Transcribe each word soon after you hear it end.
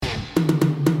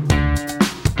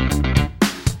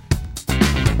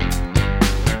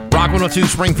102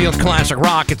 Springfield's Classic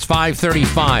Rock. It's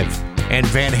 5:35. And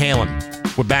Van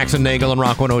Halen with Bax and Nagel and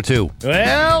Rock 102.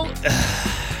 Well,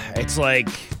 it's like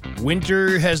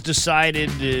winter has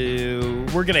decided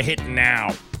we're going to hit now.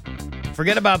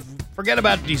 Forget about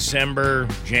December,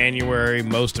 January,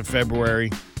 most of February.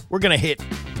 We're going to hit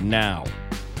now.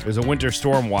 There's a winter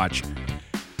storm watch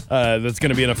that's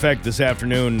going to be in effect this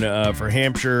afternoon for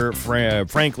Hampshire,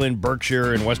 Franklin,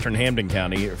 Berkshire, and Western Hampden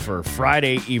County for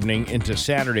Friday evening into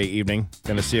Saturday evening.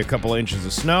 Going to see a couple of inches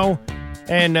of snow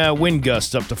and wind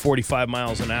gusts up to 45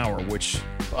 miles an hour, which,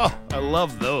 I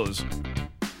love those.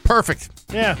 Perfect.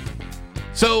 Yeah.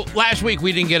 So last week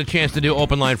we didn't get a chance to do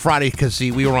Open Line Friday because,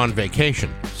 see, we were on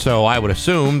vacation. So I would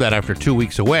assume that after 2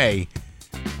 weeks away,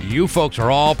 you folks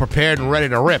are all prepared and ready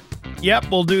to rip.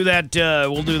 Yep, we'll do that.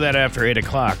 We'll do that after 8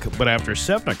 o'clock. But after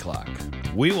 7 o'clock,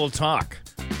 we will talk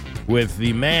with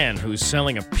the man who's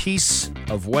selling a piece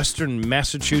of Western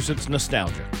Massachusetts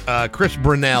nostalgia. Chris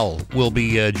Brunell will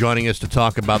be joining us to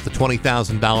talk about the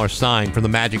 $20,000 sign from the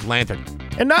Magic Lantern.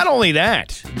 And not only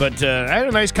that, but I had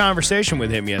a nice conversation with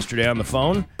him yesterday on the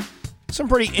phone. Some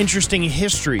pretty interesting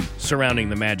history surrounding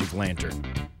the Magic Lantern.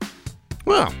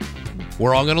 Well,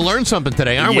 we're all going to learn something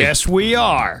today, aren't we? Yes, we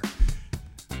are.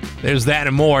 There's that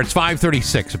and more. It's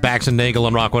 5:36. Bax and Nagel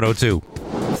on Rock 102.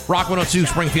 Rock 102,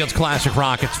 Springfield's Classic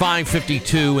Rock. It's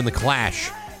 5:52 in the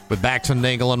Clash with Bax and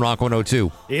Nagel on Rock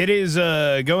 102. It is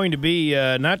going to be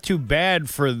not too bad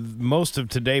for most of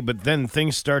today, but then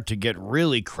things start to get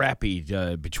really crappy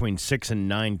between 6 and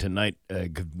 9 tonight.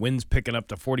 Winds picking up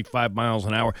to 45 miles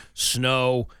an hour.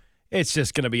 Snow. It's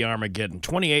just going to be Armageddon.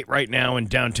 28 right now in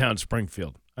downtown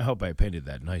Springfield. I hope I painted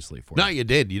that nicely for you. No, you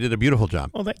did. You did a beautiful job.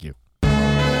 Oh, thank you.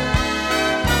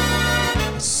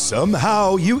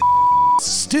 Somehow you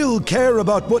still care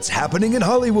about what's happening in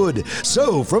Hollywood.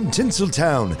 So, from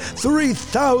Tinseltown,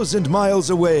 3,000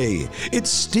 miles away, it's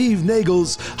Steve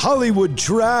Nagel's Hollywood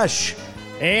Trash.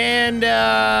 And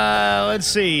let's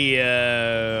see.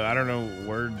 I don't know,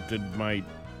 where did my...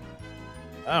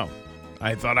 Oh,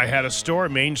 I thought I had a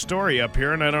main story up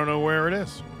here, and I don't know where it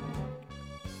is.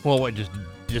 Well, what,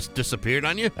 just disappeared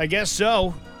on you? I guess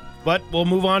so. But we'll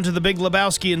move on to The Big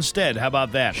Lebowski instead. How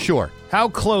about that? Sure. How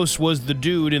close was the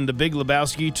dude in The Big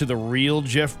Lebowski to the real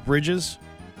Jeff Bridges?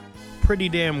 Pretty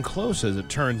damn close, as it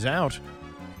turns out.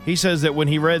 He says that when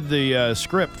he read the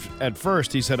script at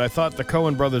first, he said, I thought the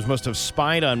Coen brothers must have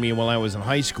spied on me while I was in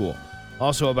high school.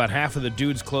 Also, about half of the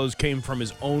dude's clothes came from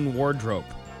his own wardrobe.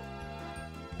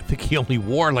 I think he only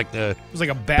wore like the... It was like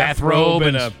a bathrobe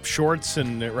and shorts,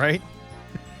 and right?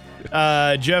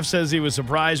 Jeff says he was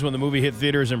surprised when the movie hit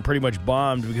theaters and pretty much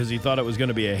bombed because he thought it was going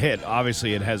to be a hit.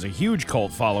 Obviously, it has a huge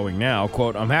cult following now.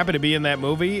 Quote, I'm happy to be in that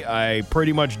movie. I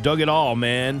pretty much dug it all,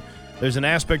 man. There's an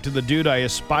aspect to the dude I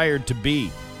aspired to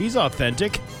be. He's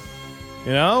authentic.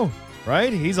 You know,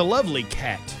 right? He's a lovely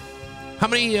cat. How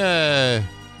many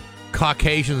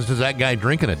Caucasians does that guy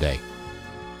drink in a day?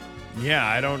 Yeah,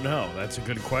 I don't know. That's a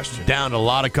good question. Down to a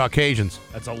lot of Caucasians.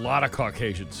 That's a lot of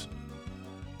Caucasians.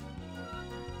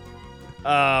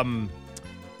 I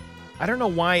don't know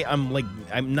why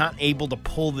I'm not able to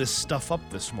pull this stuff up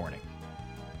this morning.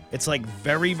 It's like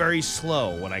very, very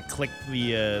slow when I click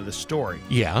the story.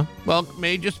 Yeah. Well,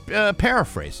 may just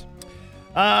paraphrase.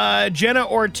 Jenna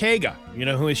Ortega. You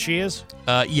know who she is?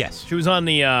 Yes. She was on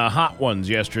the Hot Ones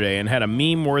yesterday and had a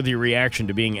meme-worthy reaction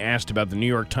to being asked about the New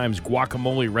York Times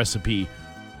guacamole recipe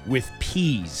with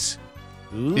peas.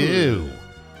 Ooh. Ew.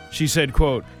 She said,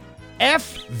 quote,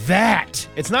 F that.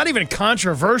 It's not even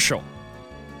controversial.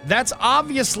 That's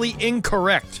obviously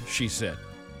incorrect, she said.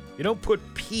 You don't put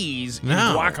peas in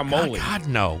guacamole. God,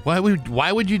 no.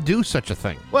 Why would you do such a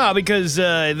thing? Well, because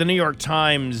the New York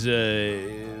Times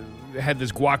had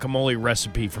this guacamole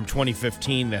recipe from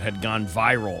 2015 that had gone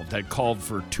viral that called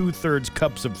for 2/3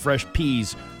 cups of fresh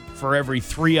peas for every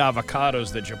 3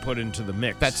 avocados that you put into the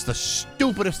mix. That's the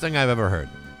stupidest thing I've ever heard.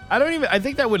 I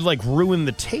think that would ruin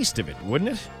the taste of it, wouldn't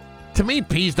it? To me,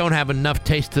 peas don't have enough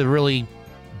taste to really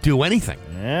do anything.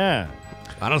 Yeah.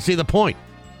 I don't see the point.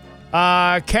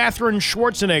 Katherine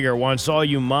Schwarzenegger wants all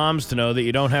you moms to know that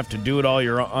you don't have to do it all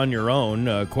on your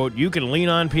own. Quote, you can lean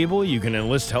on people, you can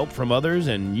enlist help from others,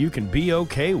 and you can be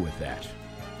okay with that.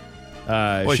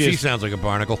 Boy, she sounds like a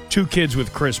barnacle. 2 kids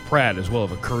with Chris Pratt as well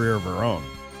as a career of her own.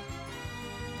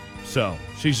 So,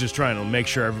 she's just trying to make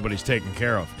sure everybody's taken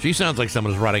care of. She sounds like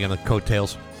someone who's riding on the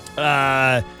coattails.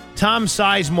 Tom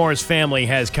Sizemore's family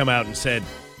has come out and said,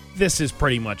 this is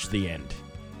pretty much the end.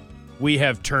 We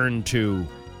have turned to...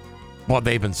 Well,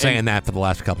 they've been saying that for the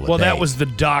last couple of days. Well, that was the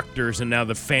doctors, and now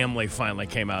the family finally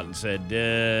came out and said,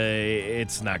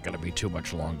 it's not going to be too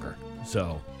much longer.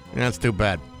 So... That's too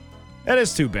bad. That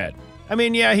is too bad. I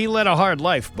mean, yeah, he led a hard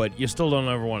life, but you still don't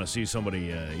ever want to see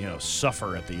somebody,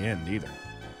 suffer at the end either.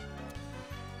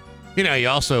 You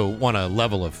also want a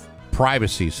level of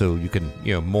privacy so you can,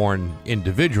 mourn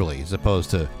individually as opposed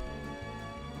to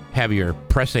have your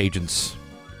press agents,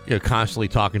 constantly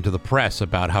talking to the press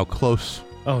about how close.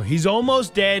 Oh, he's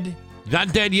almost dead.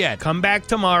 Not dead yet. Come back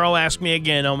tomorrow, ask me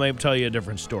again. I'll maybe tell you a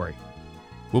different story.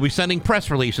 We'll be sending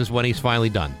press releases when he's finally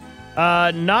done.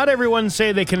 Not everyone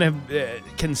say they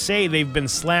can say they've been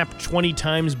slapped 20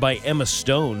 times by Emma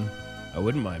Stone. I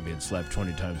wouldn't mind being slapped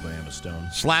 20 times by Emma Stone.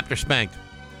 Slapped or spanked?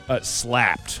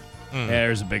 Slapped. Yeah,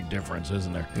 there's a big difference,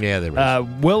 isn't there? Yeah, there is.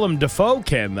 Willem Dafoe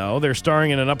can, though. They're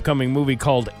starring in an upcoming movie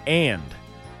called And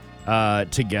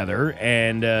together,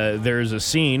 and there's a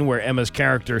scene where Emma's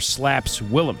character slaps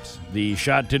Willem's. The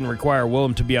shot didn't require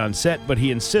Willem to be on set, but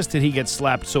he insisted he get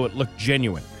slapped so it looked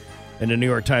genuine. In a New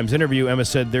York Times interview, Emma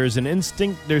said, there's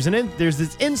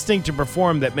this instinct to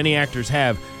perform that many actors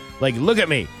have, like, look at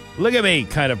me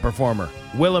kind of performer.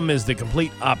 Willem is the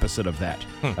complete opposite of that.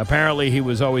 Apparently, he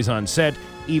was always on set,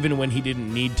 even when he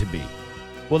didn't need to be.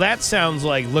 Well, that sounds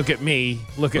like, look at me.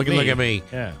 Look at me.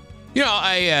 Yeah.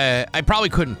 I probably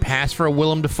couldn't pass for a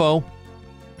Willem Dafoe,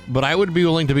 but I would be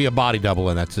willing to be a body double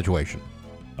in that situation.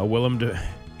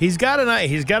 He's got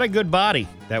a good body,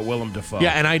 that Willem Dafoe.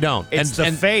 Yeah, and I don't. It's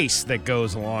the face that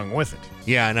goes along with it.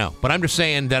 Yeah, I know. But I'm just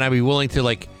saying that I'd be willing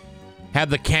to, have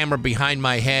the camera behind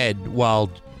my head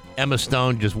while Emma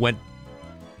Stone just went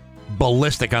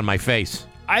ballistic on my face.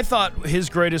 I thought his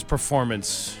greatest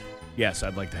performance, yes,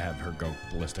 I'd like to have her go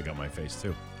ballistic on my face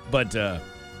too. But,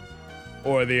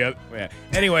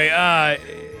 Anyway,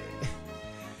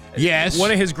 yes.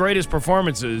 One of his greatest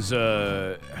performances,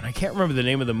 and I can't remember the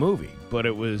name of the movie, but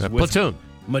it was with Platoon.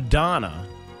 Madonna.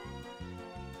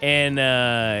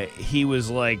 And he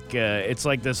was like, it's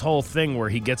like this whole thing where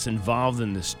he gets involved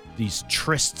in these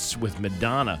trysts with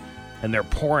Madonna, and they're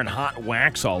pouring hot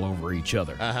wax all over each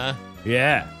other. Uh-huh.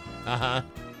 Yeah. Uh-huh.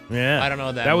 Yeah. I don't know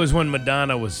what that That means. was when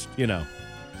Madonna was, Now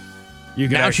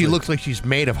actually, she looks like she's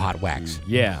made of hot wax.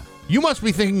 Yeah. You must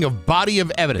be thinking of Body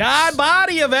of Evidence.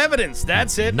 Body of Evidence.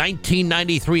 That's it.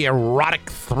 1993 erotic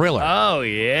thriller. Oh,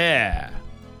 yeah.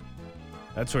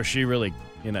 That's where she really,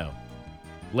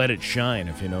 let it shine,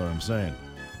 if you know what I'm saying.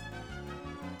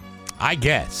 I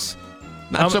guess.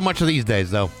 Not so much of these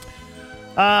days, though.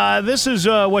 This is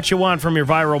what you want from your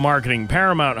viral marketing.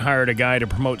 Paramount hired a guy to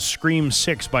promote Scream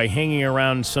 6 by hanging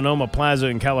around Sonoma Plaza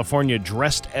in California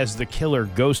dressed as the killer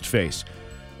Ghostface.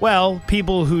 Well,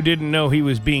 people who didn't know he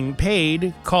was being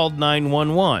paid called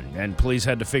 911, and police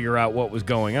had to figure out what was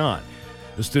going on.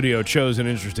 The studio chose an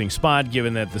interesting spot,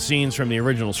 given that the scenes from the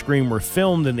original Scream were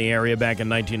filmed in the area back in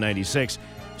 1996.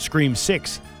 Scream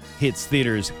 6 hits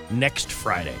theaters next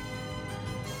Friday.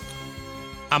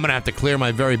 I'm going to have to clear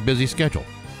my very busy schedule.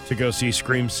 To go see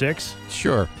Scream 6?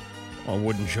 Sure. Well,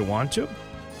 wouldn't you want to?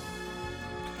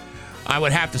 I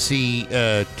would have to see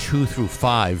 2 through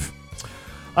 5.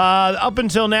 Up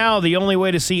until now, the only way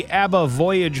to see ABBA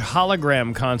Voyage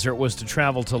hologram concert was to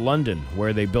travel to London,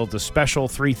 where they built a special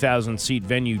 3,000-seat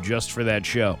venue just for that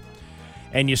show.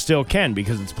 And you still can,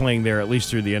 because it's playing there at least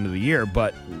through the end of the year,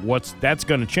 but that's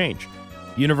going to change.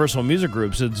 Universal Music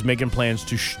Group is making plans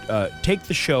to take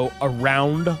the show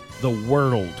around the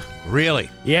world. Really?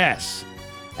 Yes.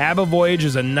 ABBA Voyage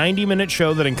is a 90-minute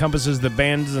show that encompasses the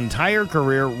band's entire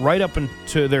career right up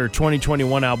into their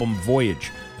 2021 album,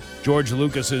 Voyage. George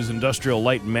Lucas's Industrial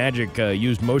Light and Magic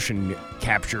used motion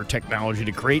capture technology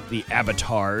to create the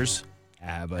avatars.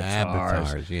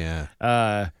 Avatars, yeah.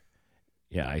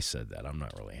 Yeah, I said that. I'm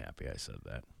not really happy I said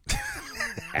that.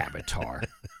 Avatar.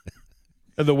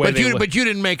 But you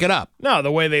didn't make it up. No,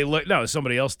 the way they look. No,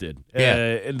 somebody else did.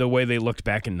 Yeah. The way they looked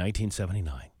back in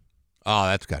 1979. Oh,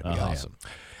 that's got to be awesome. Yeah.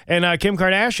 And Kim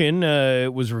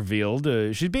Kardashian was revealed.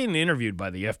 She's being interviewed by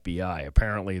the FBI.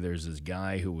 Apparently, there's this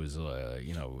guy who was,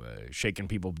 shaking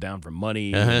people down for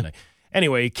money. Uh-huh. And,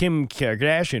 anyway, Kim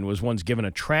Kardashian was once given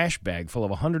a trash bag full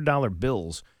of $100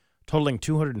 bills totaling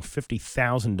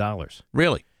 $250,000.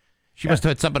 Really? She must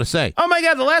have had something to say. Oh, my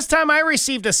God. The last time I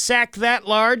received a sack that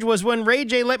large was when Ray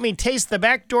J let me taste the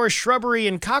backdoor shrubbery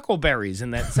and cockleberries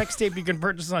in that sex tape you can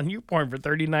purchase on YouPorn for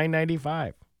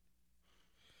 $39.95.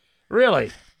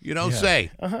 Really? You don't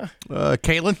say.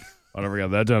 Caitlin? I never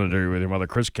got that done to do with your mother,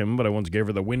 Chris Kim, but I once gave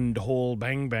her the wind hole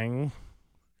bang bang.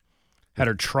 Had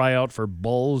her try out for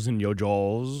balls in your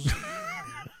jaws.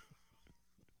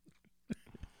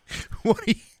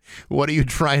 What are you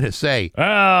trying to say?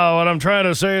 Oh, what I'm trying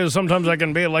to say is sometimes I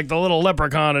can be like the little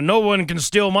leprechaun and no one can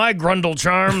steal my grundle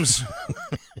charms.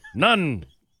 None.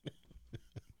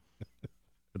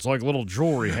 It's like little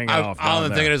jewelry hanging off. All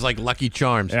I'm thinking is like Lucky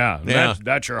Charms. Yeah.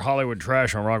 That's your Hollywood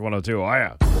trash on Rock 102. Oh,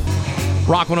 yeah.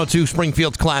 Rock 102,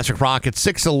 Springfield's Classic Rock at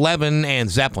 6:11, and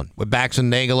Zeppelin with Bax and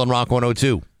Nagel on Rock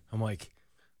 102. I'm like...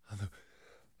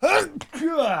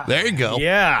 There you go.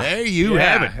 Yeah. There you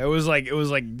have it. It was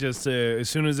like just as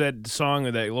soon as that song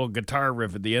with that little guitar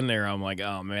riff at the end there, I'm like,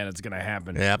 oh, man, it's going to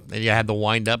happen. Yep. And you had the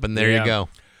wind up, and there you go.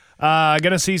 Going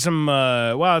to see some,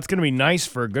 it's going to be nice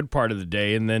for a good part of the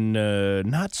day, and then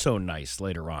not so nice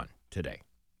later on today.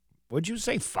 Would you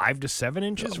say 5 to 7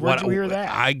 inches? Where'd you hear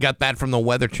that? I got that from the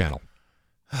Weather Channel.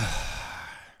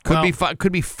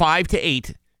 Could be 5 to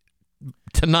 8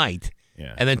 tonight.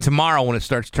 Yeah. And then tomorrow, when it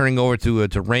starts turning over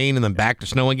to rain and then back to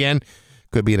snow again,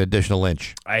 could be an additional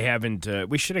inch. I haven't.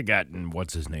 We should have gotten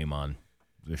what's his name on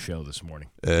the show this morning.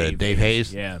 Dave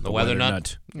Hayes. Yeah, the weather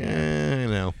nut. Yeah, I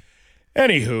know.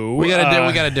 Anywho, we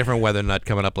got a different weather nut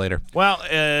coming up later. Well,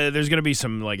 there's going to be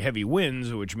some like heavy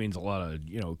winds, which means a lot of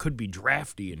it could be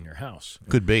drafty in your house.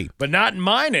 Could be, but not in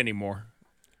mine anymore.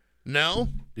 No.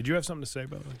 Did you have something to say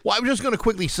about that? Well, I was just going to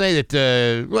quickly say that.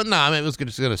 I was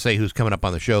just going to say who's coming up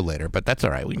on the show later, but that's all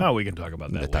right. We can talk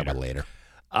about that. Talk about later.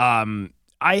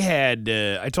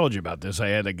 I told you about this. I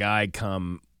had a guy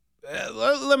come.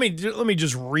 Let me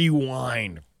just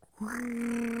rewind.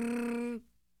 I'm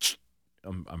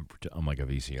like a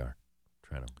VCR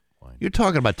trying to wind. You're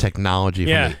talking about technology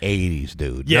from the 80s,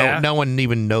 dude. Yeah. No one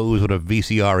even knows what a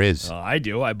VCR is. I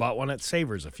do. I bought one at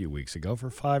Savers a few weeks ago for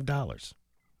 $5.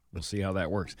 We'll see how that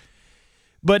works.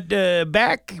 But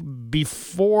back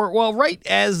before, right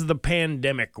as the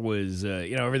pandemic was,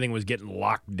 everything was getting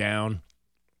locked down,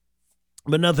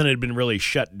 but nothing had been really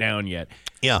shut down yet.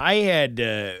 Yeah. I had,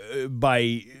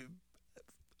 by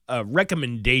a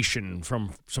recommendation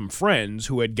from some friends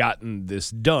who had gotten this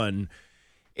done,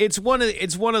 it's one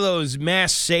of those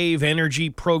mass save energy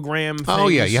program things. Oh,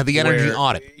 yeah. You have the energy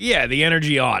audit. Yeah, the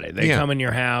energy audit. They come in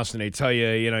your house and they tell you,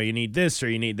 you need this or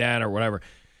you need that or whatever.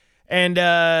 And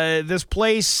this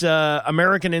place,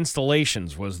 American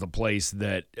Installations, was the place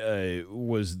that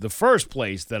was the first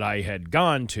place that I had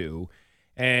gone to.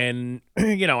 And,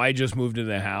 I just moved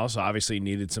into the house, obviously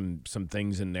needed some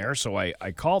things in there. So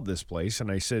I called this place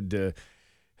and I said,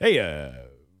 hey,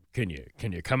 can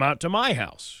you come out to my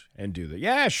house and do that?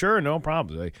 Yeah, sure, no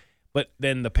problem. But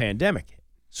then the pandemic,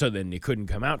 so then you couldn't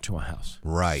come out to a house.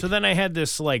 Right. So then I had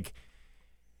this,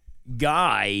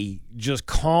 guy just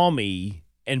call me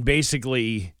and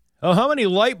basically, how many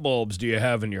light bulbs do you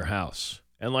have in your house?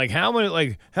 And how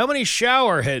many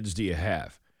shower heads do you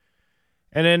have?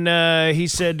 And then he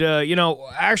said,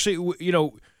 actually,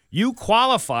 you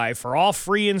qualify for all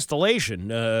free installation,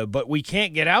 but we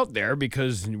can't get out there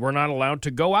because we're not allowed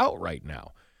to go out right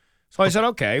now. So I said,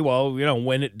 okay, well,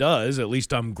 when it does, at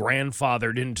least I'm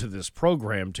grandfathered into this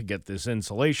program to get this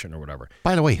insulation or whatever.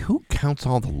 By the way, who counts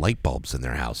all the light bulbs in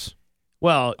their house?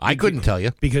 Well, I couldn't tell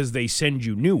you. Because they send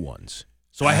you new ones.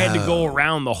 So I had to go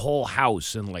around the whole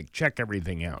house and check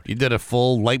everything out. You did a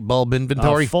full light bulb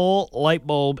inventory? A full light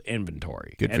bulb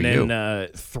inventory. Good for you. And then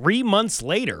 3 months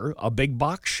later, a big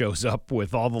box shows up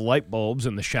with all the light bulbs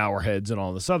and the shower heads and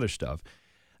all this other stuff.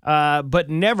 But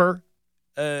never,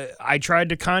 I tried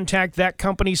to contact that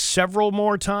company several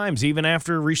more times, even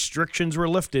after restrictions were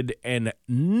lifted, and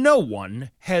no one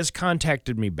has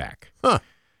contacted me back. Huh.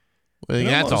 Well,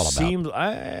 that's all about. Seems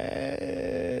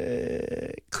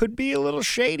could be a little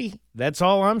shady. That's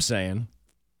all I'm saying.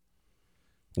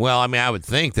 Well, I mean, I would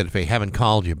think that if they haven't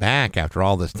called you back after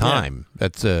all this time,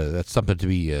 that's something to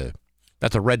be.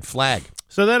 That's a red flag.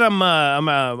 So then I'm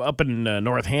up in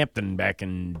Northampton back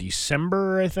in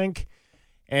December, I think,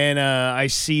 and I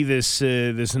see this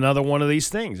another one of these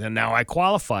things, and now I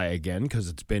qualify again because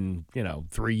it's been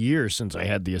 3 years since I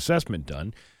had the assessment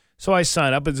done. So I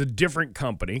sign up as a different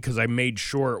company because I made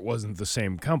sure it wasn't the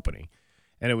same company.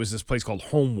 And it was this place called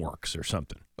Homeworks or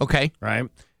something. Okay. Right?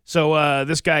 So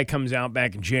this guy comes out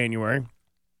back in January,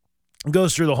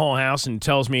 goes through the whole house and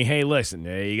tells me, hey, listen,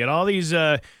 you got all these,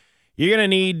 you're going to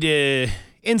need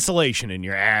insulation in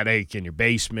your attic and your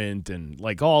basement and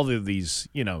all of these,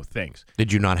 things.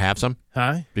 Did you not have some?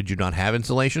 Huh? Did you not have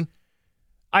insulation?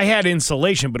 I had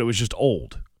insulation, but it was just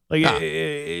old.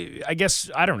 I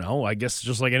guess, I don't know. I guess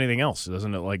just like anything else.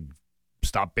 Doesn't it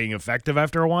stop being effective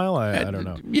after a while? I don't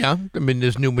know. Yeah. I mean,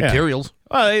 there's new materials.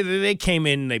 Well, they came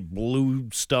in, they blew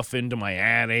stuff into my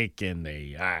attic, and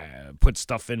they put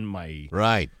stuff in my...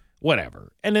 Right.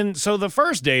 Whatever. And then, so the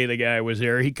first day the guy was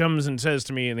there, he comes and says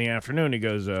to me in the afternoon, he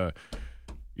goes,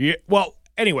 yeah, well,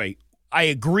 anyway, I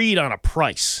agreed on a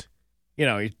price.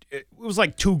 It was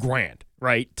like $2,000.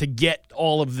 Right, to get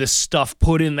all of this stuff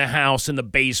put in the house, in the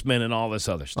basement, and all this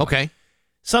other stuff. Okay.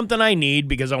 something I need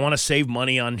because I want to save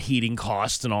money on heating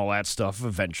costs and all that stuff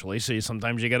eventually. So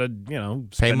sometimes you got to,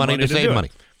 spend Pay money to save do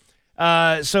it.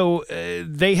 money. So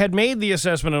they had made the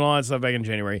assessment and all that stuff back in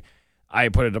January. I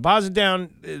put a deposit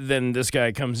down. Then this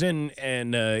guy comes in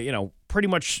and, pretty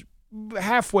much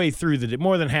halfway through the day,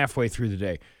 more than halfway through the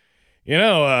day,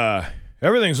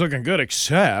 everything's looking good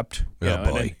except,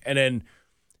 boy. And then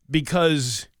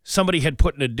because somebody had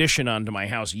put an addition onto my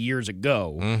house years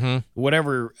ago,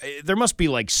 whatever, there must be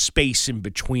like space in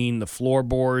between the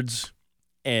floorboards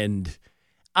and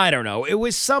I don't know. It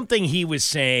was something he was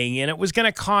saying, and it was going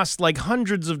to cost like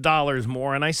hundreds of dollars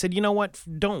more. And I said, you know what?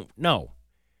 No.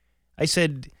 I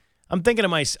said, I'm thinking to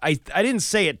myself, I didn't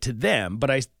say it to them, but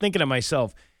I was thinking to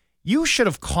myself, you should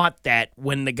have caught that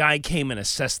when the guy came and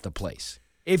assessed the place.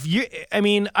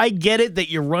 I get it that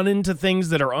you run into things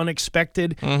that are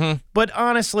unexpected, but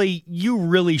honestly, you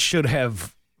really should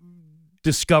have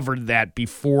discovered that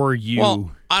before you.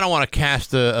 Well, I don't want to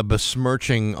cast a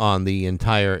besmirching on the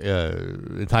entire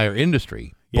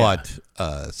industry, but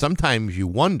sometimes you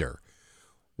wonder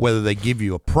whether they give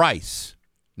you a price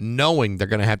knowing they're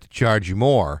going to have to charge you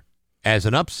more as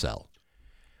an upsell.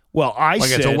 Well,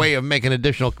 it's a way of making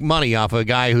additional money off a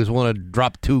guy who's willing to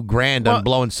drop $2,000 on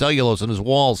blowing cellulose on his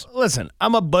walls. Listen,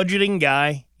 I'm a budgeting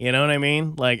guy. You know what I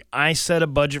mean? Like, I set a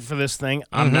budget for this thing.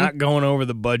 I'm not going over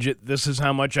the budget. This is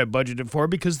how much I budgeted for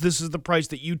because this is the price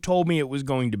that you told me it was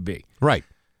going to be. Right.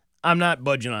 I'm not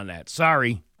budging on that.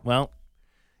 Sorry. Well,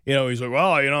 he's like,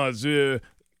 well, it's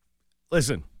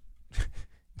listen.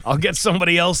 I'll get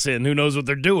somebody else in who knows what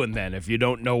they're doing then if you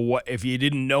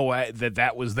didn't know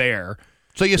that was there.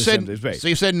 So you said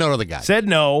no to the guy. Said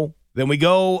no. Then we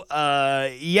go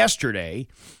yesterday.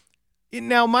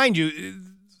 Now, mind you,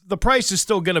 the price is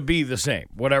still going to be the same,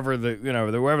 whatever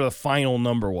the final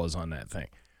number was on that thing.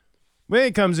 When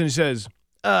he comes in and says,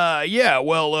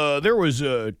 there was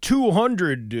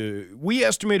 200. We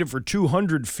estimated for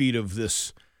 200 feet of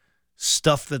this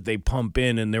stuff that they pump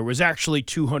in, and there was actually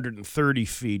 230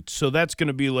 feet. So that's going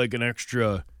to be like an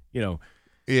extra,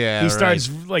 Yeah, he starts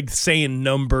like saying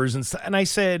numbers and stuff. And I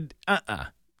said,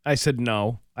 I said,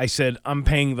 no. I said, I'm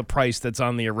paying the price that's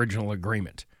on the original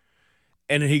agreement.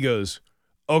 And he goes,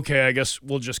 okay, I guess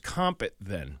we'll just comp it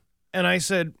then. And I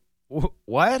said,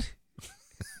 what?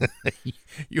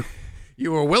 You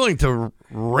were willing to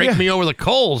rake me over the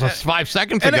coals 5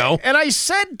 seconds ago. And I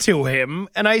said to him,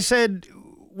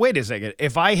 wait a second.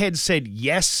 If I had said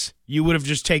yes, you would have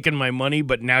just taken my money,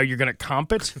 but now you're going to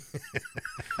comp it?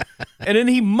 And then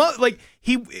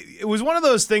it was one of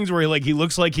those things where he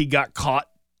looks like he got caught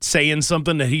saying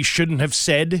something that he shouldn't have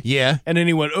said. Yeah. And then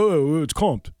he went, oh, it's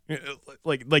comped.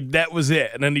 Like that was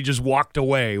it. And then he just walked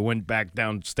away, went back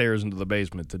downstairs into the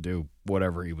basement to do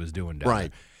whatever he was doing down there.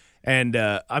 And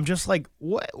I'm just like,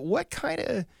 what kind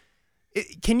of,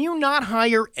 can you not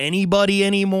hire anybody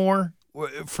anymore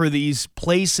for these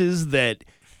places that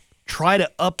try to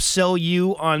upsell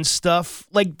you on stuff?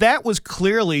 Like, that was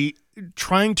clearly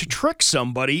trying to trick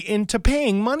somebody into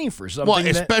paying money for something. Well,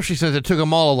 especially since it took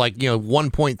them all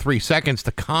 1.3 seconds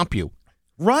to comp you.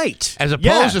 Right. As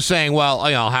opposed to saying, well,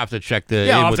 I'll have to check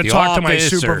I'll have to talk to my office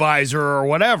supervisor or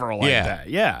whatever like that.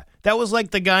 Yeah. That was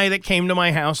like the guy that came to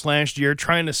my house last year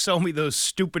trying to sell me those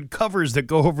stupid covers that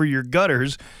go over your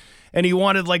gutters, and he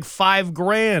wanted like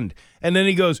 $5,000. And then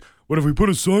he goes, what if we put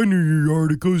a sign in your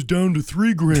yard, it goes down to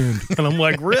 $3,000? And I'm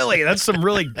like, really? That's some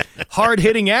really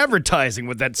hard-hitting advertising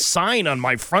with that sign on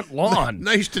my front lawn.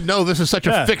 Nice to know this is such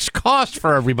a fixed cost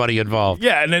for everybody involved.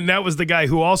 Yeah, and then that was the guy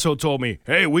who also told me,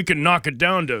 hey, we can knock it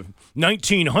down to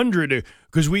 $1,900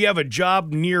 because we have a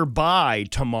job nearby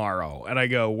tomorrow. And I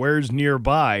go, where's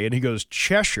nearby? And he goes,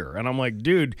 Cheshire. And I'm like,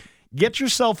 dude, get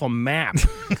yourself a map.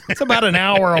 It's about an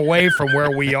hour away from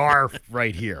where we are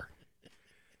right here.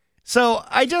 So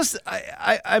I'm just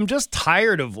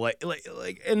tired of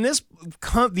and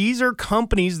these are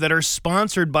companies that are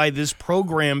sponsored by this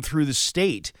program through the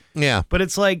state. Yeah. But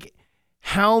it's like,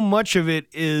 how much of it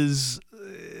is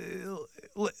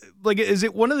is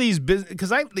it one of these business?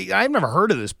 Because I've never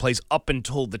heard of this place up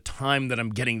until the time that I'm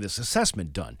getting this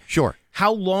assessment done. Sure.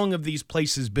 How long have these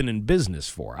places been in business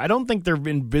for? I don't think they've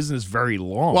been in business very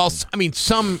long. Well, I mean,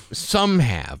 some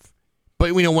have,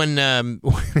 but when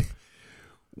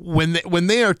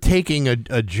they are taking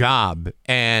a job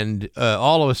and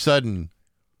all of a sudden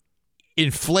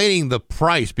inflating the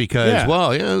price because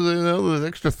there's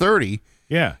extra 30.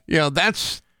 Yeah.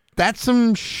 That's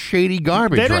some shady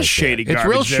garbage. That right is shady there.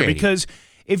 garbage. It's real shady. Because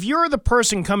if you're the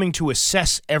person coming to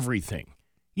assess everything,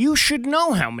 you should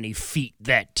know how many feet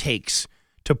that takes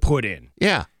to put in.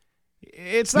 Yeah.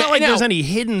 it's not like there's any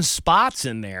hidden spots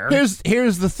in there.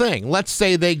 Here's the thing. Let's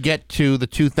say they get to the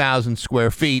 2,000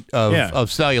 square feet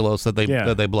of cellulose that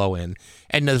they blow in,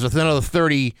 and there's another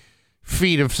 30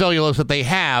 feet of cellulose that they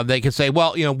have. They could say,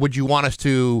 well, would you want us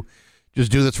to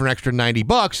just do this for an extra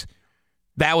 $90?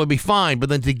 That would be fine. But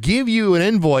then to give you an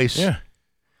invoice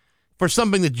for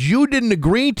something that you didn't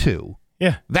agree to,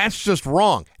 that's just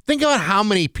wrong. Think about how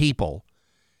many people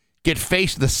get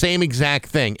faced with the same exact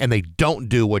thing and they don't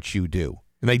do what you do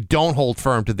and they don't hold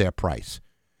firm to their price.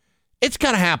 It's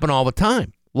going to happen all the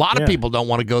time. A lot of people don't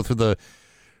want to go through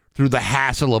the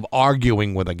hassle of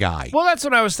arguing with a guy. Well, that's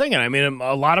what I was thinking. I mean,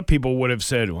 a lot of people would have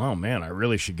said, well, man, I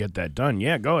really should get that done.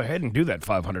 Yeah, go ahead and do that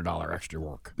 $500 extra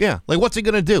work. Yeah, like what's he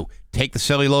going to do? Take the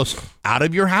cellulose out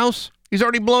of your house? He's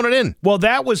already blown it in. Well,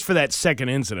 that was for that second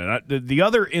incident. The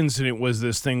other incident was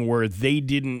this thing where they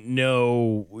didn't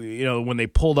know, when they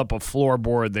pulled up a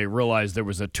floorboard, they realized there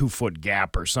was a 2-foot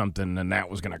gap or something, and that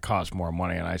was going to cost more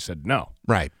money. And I said, no.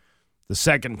 Right. The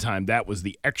second time, that was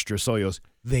the extra cellulose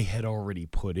they had already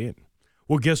put in.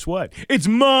 Well, guess what? It's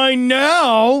mine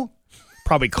now.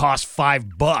 Probably cost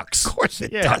 $5. Of course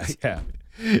it does. Yeah.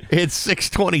 It's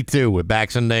 6:22 with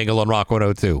Bax and Nagel on Rock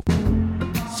 102.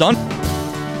 Son.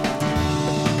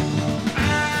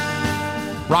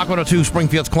 Rock 102,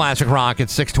 Springfield's Classic Rock at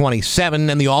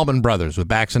 6:27, and the Allman Brothers with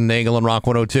Bax and Nagel on Rock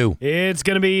 102. It's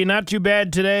going to be not too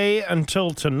bad today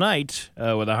until tonight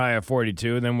with a high of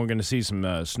 42, and then we're going to see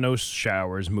some snow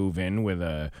showers move in with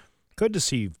good to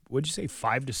see, what'd you say,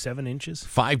 5 to 7 inches?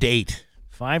 5 to 8.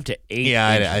 5 to 8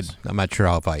 Yeah, inches. I'm not sure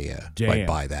if I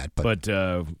buy that. But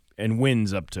and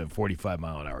winds up to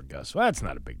 45-mile-an-hour gusts. Well, that's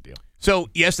not a big deal. So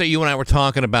yesterday you and I were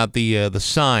talking about the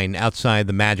sign outside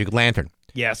the Magic Lantern.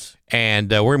 Yes. And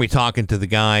we're going to be talking to the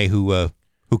guy who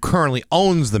currently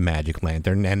owns the Magic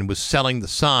Lantern and was selling the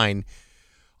sign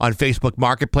on Facebook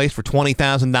Marketplace for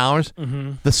 $20,000.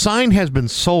 Mm-hmm. The sign has been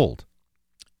sold.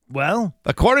 Well,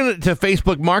 according to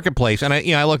Facebook Marketplace, and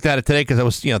I looked at it today because I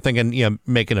was thinking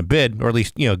making a bid or at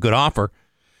least a good offer,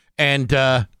 and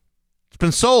it's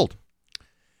been sold.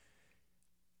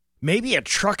 Maybe a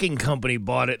trucking company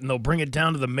bought it and they'll bring it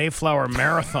down to the Mayflower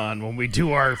Marathon when we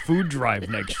do our food drive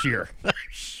next year.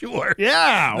 Sure.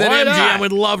 Yeah. Then why MGM not?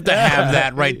 would love to have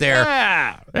that right there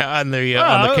on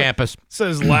the campus. It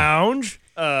says lounge,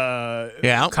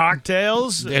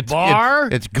 cocktails, bar.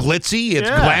 It's glitzy. It's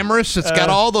glamorous. It's got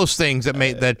all those things that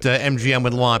MGM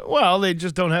would want. Well, they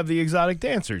just don't have the exotic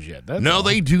dancers yet. That's all.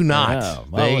 They do not. Yeah,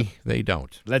 well, they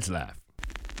don't. Let's laugh.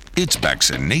 It's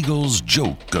Bax and Nagel's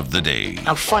Joke of the Day.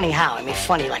 I'm funny how? I mean,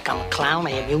 funny like I'm a clown.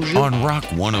 I amuse you. On Rock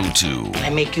 102. I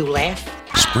make you laugh.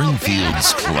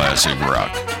 Springfield's Classic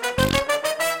Rock.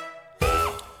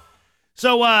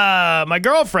 So, my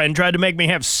girlfriend tried to make me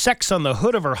have sex on the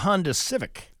hood of her Honda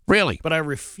Civic. Really? But I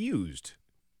refused.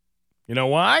 You know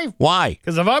why? Why?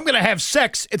 Because if I'm going to have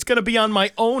sex, it's going to be on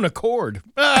my own accord.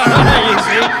 You see?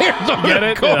 Get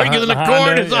it? Because an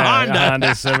accord is a Honda.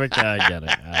 Honda Civic. I get it.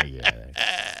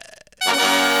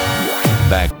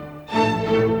 Back.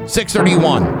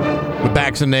 6:31 with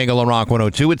Bax and Nagel on Rock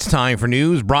 102. It's time for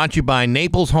news brought to you by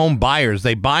Naples Home Buyers.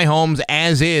 They buy homes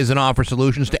as is and offer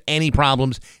solutions to any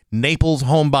problems. Naples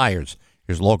Home Buyers.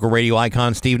 Here's local radio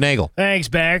icon Steve Nagel. Thanks,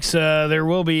 Bax. There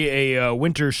will be a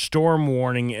winter storm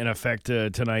warning in effect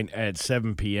tonight at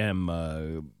 7 p.m.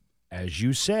 As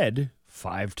you said,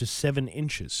 5 to 7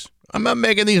 inches. I'm not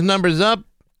making these numbers up.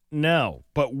 No,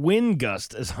 but wind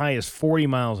gust as high as 40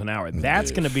 miles an hour.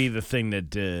 That's going to be the thing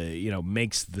that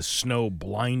makes the snow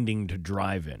blinding to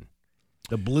drive in.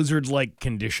 The blizzard-like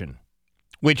condition.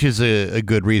 Which is a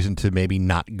good reason to maybe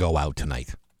not go out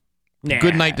tonight. Nah,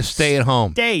 good night to stay at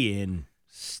home. Stay in.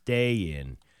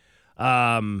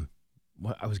 I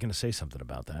was going to say something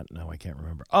about that. No, I can't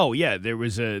remember. Oh, yeah, there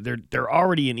was they're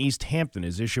already in East Hampton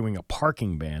is issuing a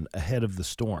parking ban ahead of the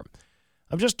storm.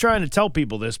 I'm just trying to tell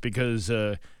people this because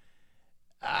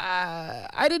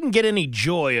I didn't get any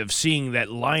joy of seeing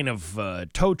that line of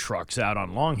tow trucks out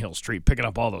on Long Hill Street picking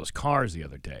up all those cars the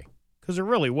other day because there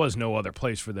really was no other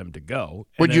place for them to go.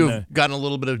 Would you have gotten a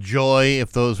little bit of joy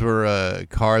if those were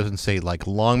cars in, say, like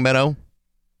Longmeadow?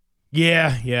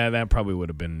 Yeah, that probably would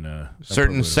have been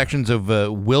certain sections of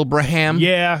Wilbraham.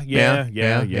 Yeah.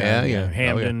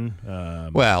 Hampton.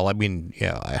 Well, I mean,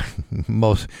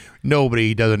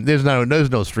 nobody doesn't. There's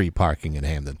no street parking in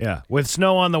Hampton. Yeah, with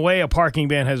snow on the way, a parking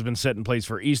ban has been set in place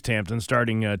for East Hampton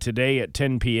starting today at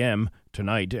 10 p.m.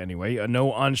 tonight. Anyway,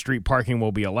 no on-street parking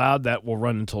will be allowed. That will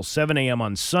run until 7 a.m.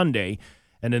 on Sunday.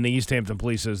 And then the East Hampton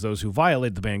Police says those who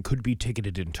violate the ban could be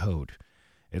ticketed and towed.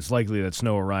 It's likely that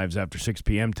snow arrives after 6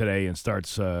 p.m. today and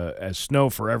starts as snow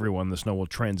for everyone. The snow will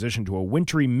transition to a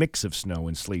wintry mix of snow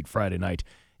and sleet Friday night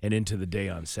and into the day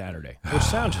on Saturday, which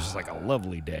sounds just like a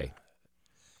lovely day.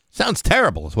 Sounds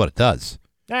terrible is what it does.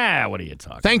 What are you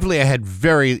talking? Thankfully, I had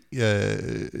very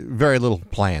little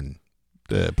planned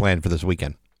for this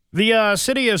weekend. The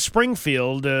city of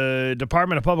Springfield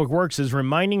Department of Public Works is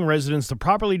reminding residents to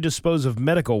properly dispose of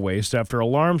medical waste after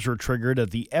alarms were triggered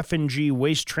at the F&G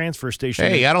waste transfer station.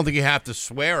 Hey, I don't think you have to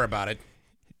swear about it.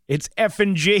 It's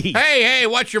F&G. Hey,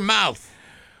 watch your mouth.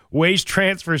 Waste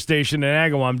transfer station in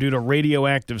Agawam due to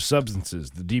radioactive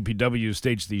substances. The DPW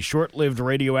states the short-lived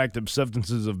radioactive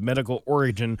substances of medical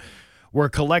origin were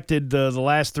collected the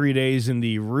last 3 days in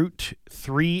the Route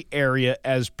 3 area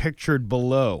as pictured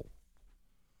below.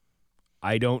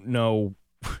 I don't know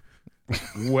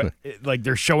what, like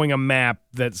they're showing a map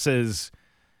that says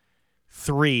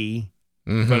 3,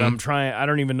 but I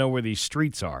don't even know where these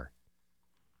streets are.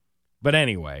 But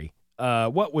anyway,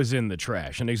 what was in the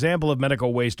trash? An example of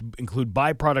medical waste include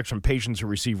byproducts from patients who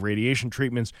receive radiation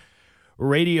treatments.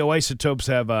 Radioisotopes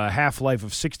have a half-life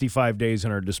of 65 days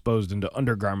and are disposed into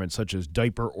undergarments such as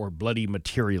diaper or bloody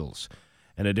materials.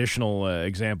 An additional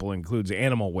example includes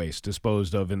animal waste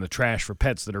disposed of in the trash for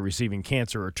pets that are receiving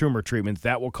cancer or tumor treatments.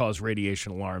 That will cause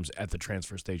radiation alarms at the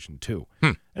transfer station, too.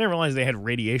 I didn't realize they had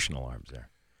radiation alarms there.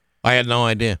 I had no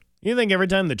idea. You think every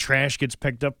time the trash gets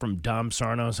picked up from Dom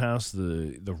Sarno's house,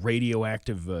 the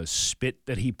radioactive spit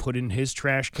that he put in his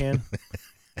trash can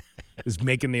is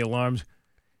making the alarms?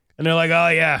 And they're like, oh,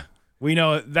 yeah, we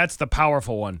know that's the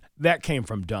powerful one. That came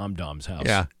from Dom's house.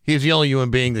 Yeah, he's the only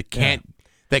human being that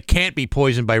can't be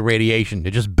poisoned by radiation.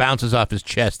 It just bounces off his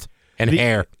chest and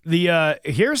hair.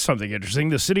 Here's something interesting.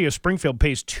 The city of Springfield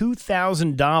pays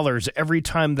 $2,000 every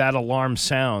time that alarm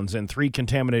sounds, and 3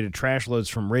 contaminated trash loads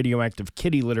from radioactive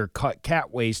kitty litter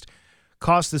cat waste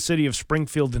cost the city of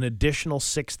Springfield an additional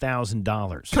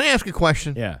 $6,000. Can I ask a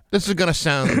question? Yeah. This is going to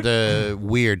sound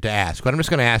weird to ask, but I'm just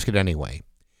going to ask it anyway.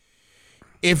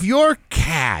 If your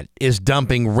cat is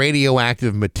dumping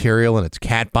radioactive material in its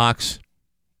cat box,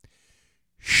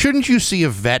 shouldn't you see a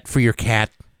vet for your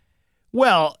cat?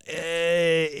 Well,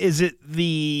 is it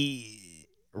the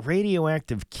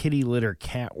radioactive kitty litter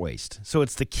cat waste? So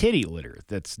it's the kitty litter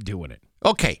that's doing it.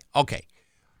 Okay.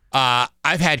 I've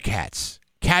had cats.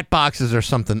 Cat boxes are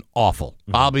something awful.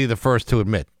 Mm-hmm. I'll be the first to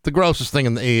admit. The grossest thing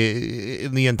in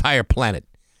the entire planet.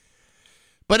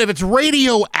 But if it's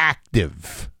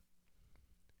radioactive,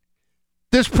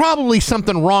 there's probably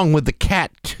something wrong with the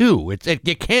cat too.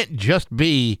 It can't just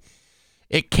be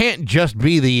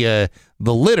the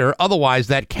litter. Otherwise,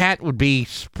 that cat would be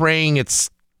spraying its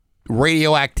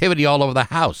radioactivity all over the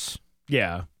house.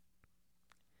 Yeah.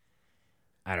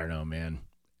 I don't know, man.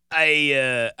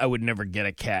 I would never get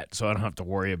a cat, so I don't have to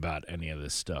worry about any of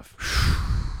this stuff.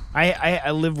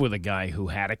 I live with a guy who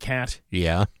had a cat.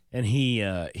 Yeah. And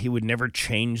he would never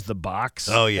change the box.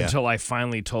 Oh, yeah. Until I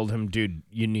finally told him, dude,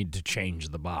 you need to change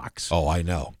the box. Oh, I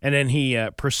know. And then he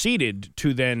proceeded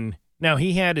to then. Now,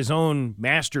 he had his own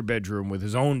master bedroom with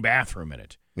his own bathroom in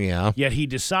it. Yeah. Yet he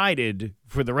decided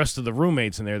for the rest of the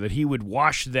roommates in there that he would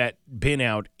wash that bin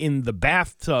out in the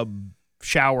bathtub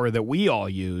shower that we all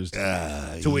used,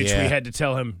 to which we had to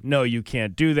tell him, no, you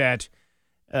can't do that.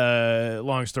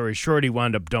 Long story short, he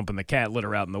wound up dumping the cat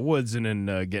litter out in the woods and then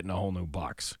getting a whole new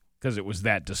box because it was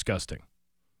that disgusting.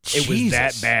 It was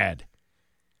that bad.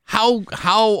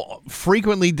 How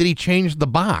frequently did he change the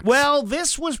box? Well,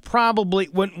 this was probably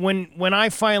when I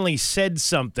finally said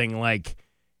something like,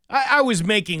 I was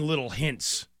making little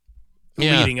hints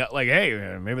leading up, like,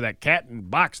 hey, maybe that cat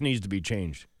box needs to be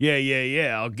changed.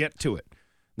 Yeah, I'll get to it.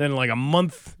 Then we're like a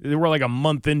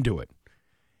month into it.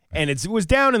 And it was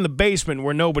down in the basement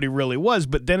where nobody really was,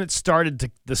 but then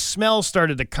the smell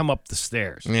started to come up the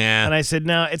stairs. Yeah. And I said,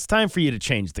 no, it's time for you to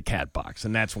change the cat box.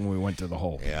 And that's when we went through the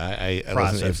whole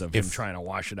process of him trying to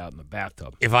wash it out in the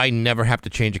bathtub. If I never have to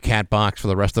change a cat box for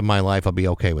the rest of my life, I'll be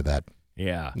okay with that.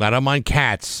 Yeah. I don't mind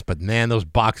cats, but man, those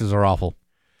boxes are awful.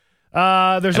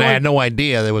 I had no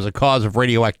idea there was a cause of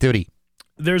radioactivity.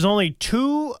 There's only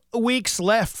 2 weeks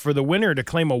left for the winner to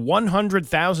claim a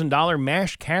 $100,000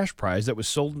 MASH cash prize that was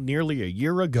sold nearly a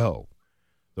year ago.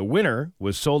 The winner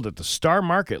was sold at the Star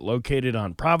Market located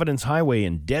on Providence Highway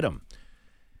in Dedham.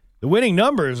 The winning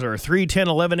numbers are 3, 10,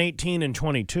 11, 18, and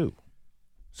 22.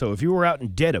 So if you were out in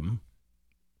Dedham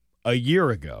a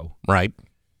year ago, right,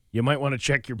 you might want to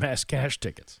check your MASH cash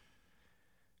tickets.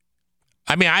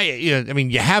 I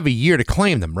mean, you have a year to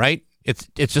claim them, right? It's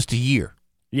just a year.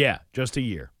 Yeah, just a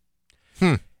year.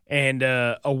 And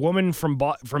a woman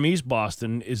from East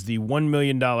Boston is the $1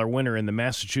 million winner in the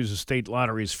Massachusetts State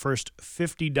Lottery's first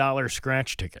 $50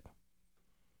 scratch ticket.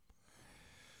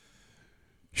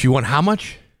 She won how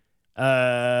much?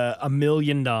 $1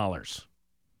 million.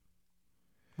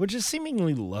 which is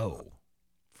seemingly low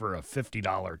for a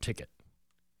 $50 ticket.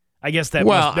 I guess that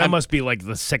must be like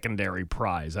the secondary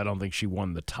prize. I don't think she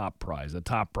won the top prize. The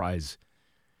top prize.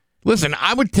 Listen,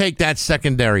 I would take that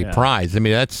secondary prize. I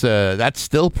mean, that's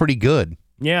still pretty good.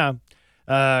 Yeah.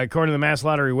 According to the Mass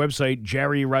Lottery website,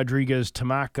 Jerry Rodriguez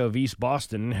Tamac of East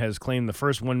Boston has claimed the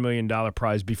first $1 million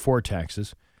prize before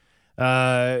taxes.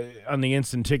 On the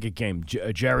instant ticket game,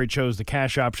 Jerry chose the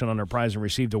cash option on her prize and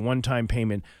received a one-time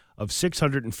payment of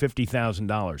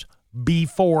 $650,000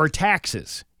 before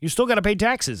taxes. You still got to pay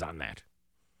taxes on that.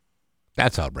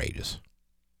 That's outrageous.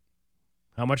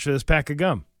 How much for this pack of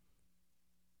gum?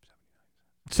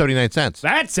 79 cents.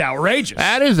 That's outrageous.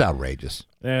 That is outrageous.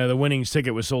 The winning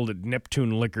ticket was sold at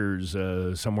Neptune Liquors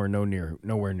somewhere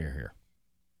nowhere near here.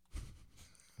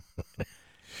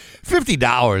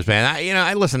 $50,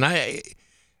 man. Listen.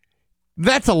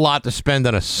 That's a lot to spend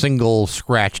on a single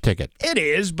scratch ticket. It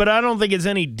is, but I don't think it's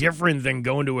any different than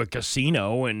going to a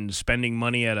casino and spending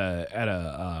money at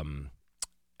a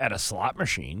slot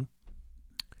machine.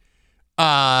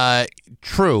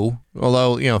 True.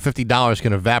 Although, $50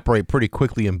 can evaporate pretty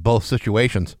quickly in both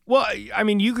situations. Well, I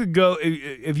mean, you could go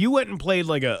if you went and played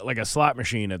like a slot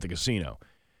machine at the casino.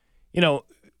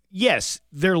 Yes,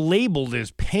 they're labeled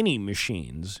as penny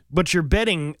machines, but you're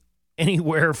betting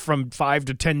anywhere from $5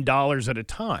 to $10 at a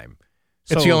time.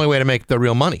 It's the only way to make the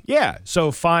real money. Yeah.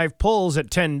 So 5 pulls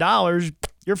at $10,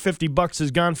 your $50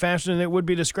 has gone faster than it would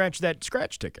be to scratch that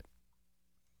scratch ticket.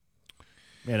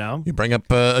 You bring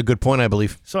up a good point, I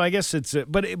believe. So I guess it's,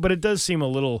 but it does seem a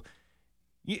little.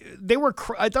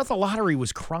 I thought the lottery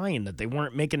was crying that they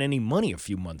weren't making any money a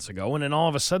few months ago, and then all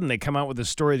of a sudden they come out with this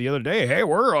story the other day. Hey,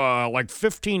 we're like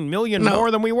 $15 million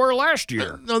more than we were last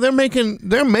year. No, they're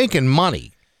making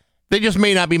money. They just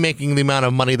may not be making the amount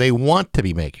of money they want to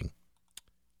be making.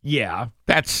 Yeah,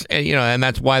 that's and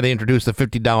that's why they introduced the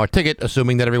 $50 ticket,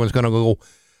 assuming that everyone's going to go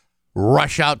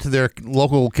rush out to their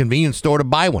local convenience store to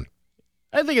buy one.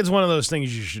 I think it's one of those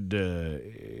things you should,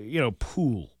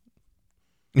 pool.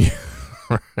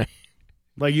 Right.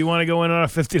 Like, you want to go in on a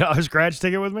 $50 scratch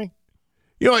ticket with me?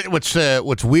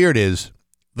 What's weird is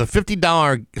the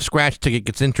 $50 scratch ticket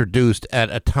gets introduced at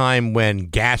a time when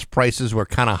gas prices were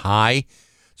kind of high.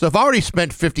 So if I already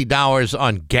spent $50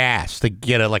 on gas to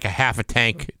get a half a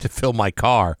tank to fill my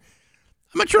car,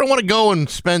 I'm not sure I want to go and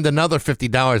spend another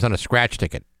 $50 on a scratch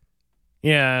ticket.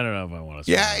 Yeah, I don't know if I want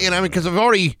to. Yeah, because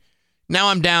now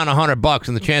I'm down $100,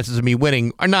 and the chances of me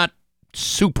winning are not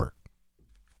super.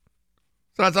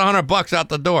 So that's $100 out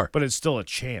the door. But it's still a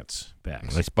chance,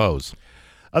 Bax. I suppose.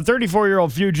 A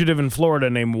 34-year-old fugitive in Florida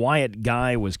named Wyatt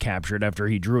Guy was captured after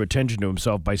he drew attention to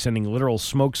himself by sending literal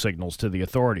smoke signals to the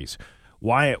authorities.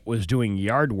 Wyatt was doing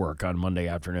yard work on Monday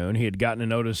afternoon. He had gotten a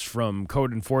notice from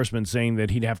code enforcement saying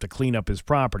that he'd have to clean up his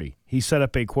property. He set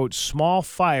up a, quote, small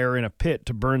fire in a pit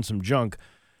to burn some junk,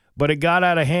 but it got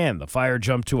out of hand. The fire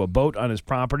jumped to a boat on his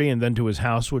property and then to his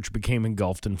house, which became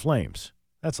engulfed in flames.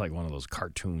 That's like one of those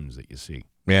cartoons that you see.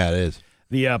 Yeah, it is.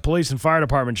 The police and fire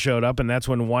department showed up, and that's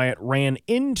when Wyatt ran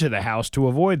into the house to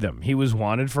avoid them. He was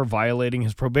wanted for violating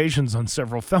his probations on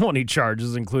several felony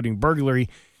charges, including burglary,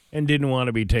 and didn't want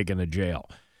to be taken to jail.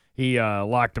 He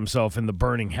locked himself in the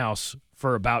burning house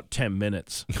for about 10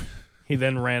 minutes. He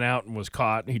then ran out and was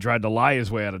caught. He tried to lie his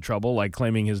way out of trouble, like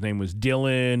claiming his name was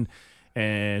Dylan,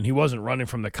 and he wasn't running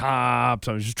from the cops.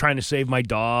 I was just trying to save my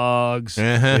dogs.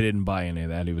 They didn't buy any of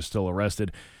that. He was still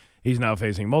arrested. He's now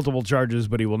facing multiple charges,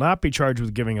 but he will not be charged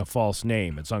with giving a false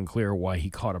name. It's unclear why he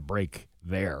caught a break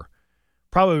there.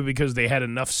 Probably because they had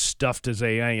enough stuff to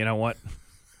say, hey, you know what?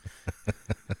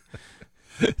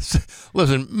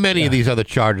 Listen, many of these other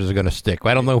charges are going to stick.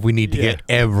 I don't know if we need to get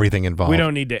everything involved. We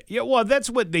don't need to. Yeah, well,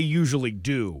 that's what they usually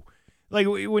do. Like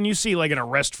when you see like an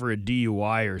arrest for a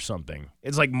DUI or something,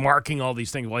 it's like marking all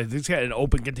these things. Well, this had an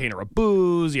open container of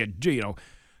booze. You had,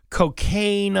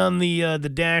 cocaine on the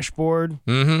dashboard.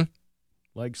 Mm-hmm.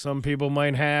 Like some people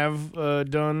might have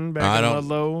done back in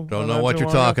Ludlow. Don't know what you're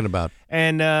talking about.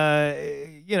 And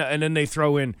and then they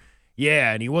throw in,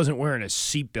 yeah, and he wasn't wearing a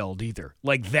seatbelt either.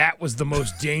 Like, that was the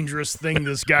most dangerous thing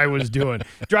this guy was doing.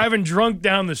 Driving drunk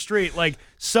down the street. Like,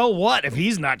 so what if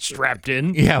he's not strapped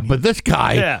in? Yeah, but this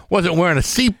guy wasn't wearing a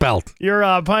seatbelt.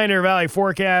 Your Pioneer Valley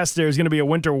forecast, there's going to be a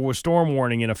winter storm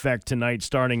warning in effect tonight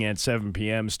starting at 7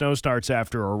 p.m. Snow starts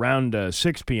after around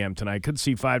 6 p.m. tonight. Could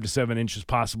see 5 to 7 inches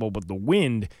possible, but the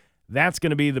wind, that's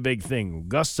going to be the big thing.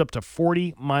 Gusts up to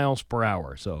 40 miles per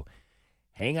hour. So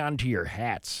hang on to your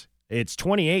hats. It's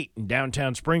 28 in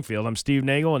downtown Springfield. I'm Steve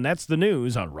Nagel, and that's the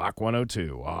news on Rock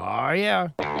 102. Oh, yeah.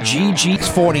 GG's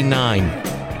 49.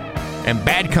 And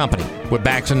Bad Company with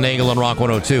Bax and Nagel on Rock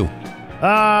 102.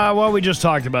 Well, we just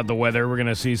talked about the weather. We're going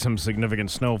to see some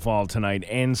significant snowfall tonight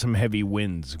and some heavy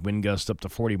winds. Wind gusts up to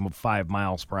 45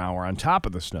 miles per hour on top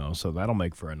of the snow, so that'll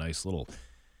make for a nice little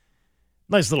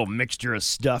mixture of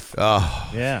stuff.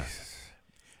 Oh, yeah.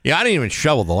 Yeah, I didn't even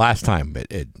shovel the last time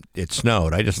it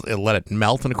snowed. I just let it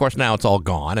melt, and of course now it's all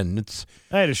gone, and it's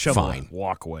I had to shovel fine. a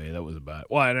walkway. That was about.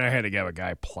 Well, and I had to have a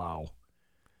guy plow.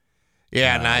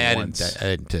 Yeah, and I once.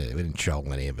 didn't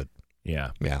shovel any of it.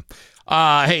 Yeah. Yeah.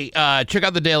 Hey, check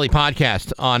out the daily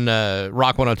podcast on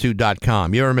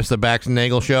rock102.com. You ever miss the Bax and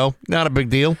Nagel show? Not a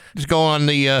big deal. Just go on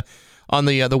the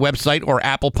website or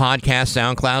Apple Podcasts,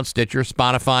 SoundCloud, Stitcher,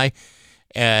 Spotify,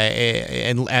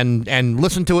 and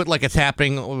listen to it like it's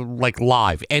happening like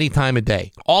live any time of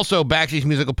day. Also, Baxy's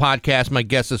musical podcast. My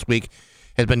guest this week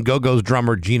has been Go-Go's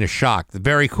drummer Gina Shock.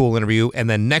 Very cool interview. And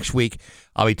then next week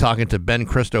I'll be talking to Ben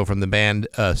Christo from the band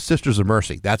Sisters of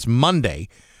Mercy. That's Monday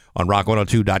on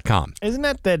rock102.com. Isn't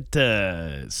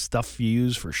that stuff you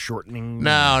use for shortening?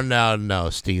 No,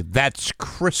 Steve. That's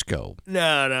Crisco.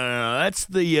 No. That's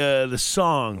the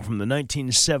song from the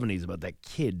 1970s about that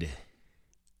kid.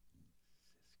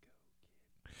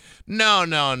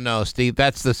 No, Steve.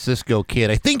 That's the Cisco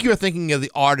Kid. I think you're thinking of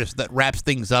the artist that wraps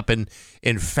things up in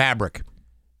fabric.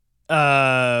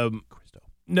 No,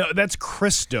 that's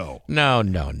Christo. No,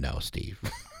 Steve.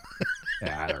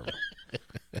 Yeah, I don't know.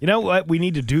 You know what? We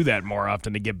need to do that more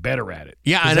often to get better at it.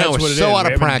 Yeah, I know. We're so out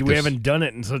of practice. We haven't done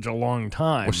it in such a long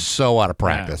time. We're so out of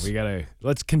practice. Yeah,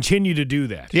 let's continue to do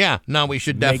that. Yeah, no, we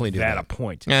should definitely do that. Make that a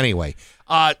point. Anyway,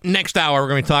 next hour we're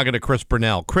going to be talking to Chris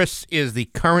Burnell. Chris is the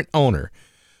current owner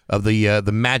of the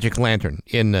Magic Lantern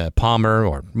in Palmer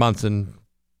or Munson.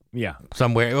 Yeah.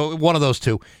 Somewhere. One of those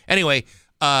two. Anyway,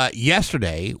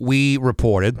 yesterday we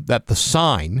reported that the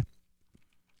sign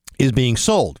is being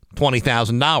sold,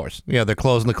 $20,000. You know, they're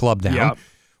closing the club down,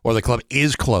 or the club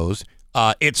is closed.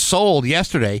 It sold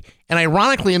yesterday, and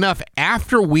ironically enough,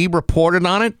 after we reported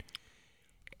on it,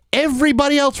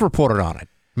 everybody else reported on it.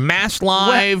 Mass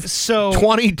Live,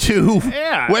 22,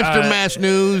 Western Mass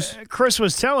News. Chris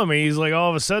was telling me, he's like, all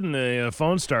of a sudden the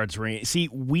phone starts ringing. See,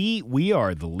 we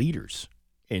are the leaders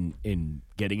in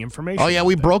getting information. Oh, yeah,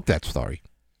 we broke that story.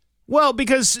 Well,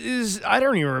 because I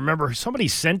don't even remember. Somebody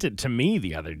sent it to me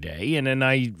the other day, and then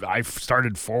I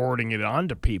started forwarding it on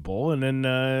to people, and then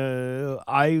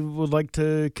I would like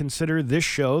to consider this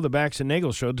show, the Bax and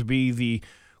Nagel show, to be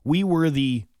we were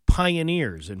the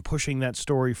pioneers in pushing that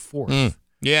story forth.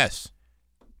 Yes.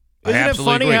 Isn't it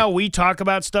funny how we talk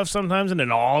about stuff sometimes, and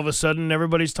then all of a sudden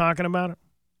everybody's talking about it?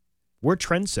 We're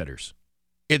trendsetters.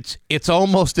 It's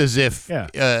almost as if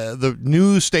the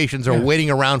news stations are waiting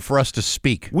around for us to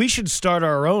speak. We should start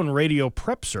our own radio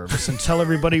prep service and tell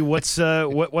everybody what's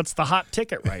the hot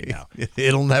ticket right now.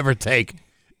 It'll never take.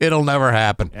 It'll never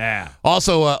happen. Yeah.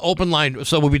 Also, open line.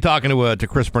 So we'll be talking to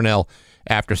Chris Burnell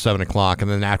after 7 o'clock, and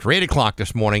then after 8 o'clock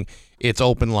this morning, it's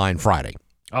Open Line Friday.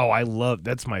 Oh,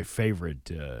 that's my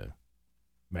favorite.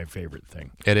 My favorite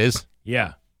thing. It is?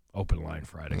 Yeah. Open Line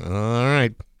Friday. All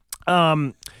right.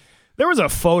 There was a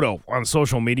photo on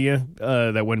social media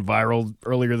that went viral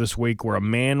earlier this week where a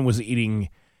man was eating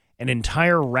an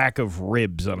entire rack of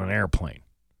ribs on an airplane.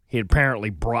 He had apparently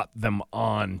brought them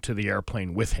on to the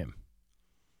airplane with him.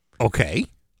 Okay.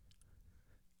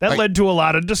 That led to a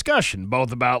lot of discussion,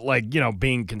 both about,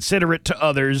 being considerate to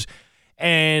others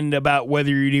and about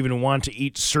whether you'd even want to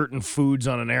eat certain foods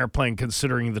on an airplane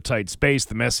considering the tight space,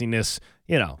 the messiness,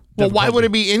 Well, why would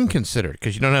it be inconsiderate?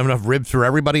 Because you don't have enough ribs for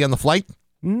everybody on the flight?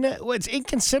 No, it's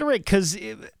inconsiderate because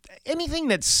anything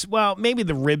that's, maybe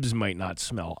the ribs might not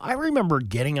smell. I remember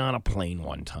getting on a plane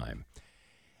one time,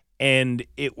 and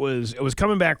it was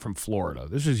coming back from Florida.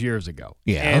 This was years ago.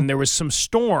 Yeah. And there was some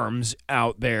storms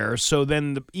out there, so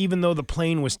then even though the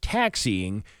plane was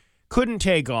taxiing, couldn't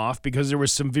take off because there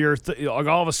was severe,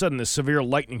 all of a sudden, this severe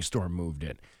lightning storm moved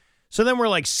in. So then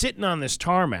we're sitting on this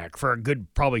tarmac for a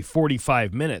good probably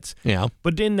 45 minutes. Yeah.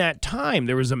 But in that time,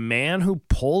 there was a man who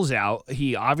pulls out.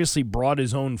 He obviously brought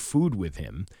his own food with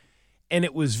him, and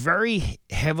it was very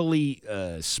heavily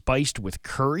spiced with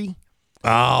curry.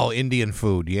 Oh, Indian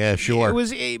food. Yeah, sure. It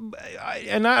was,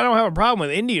 and I don't have a problem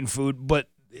with Indian food, but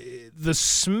the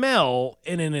smell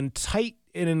in an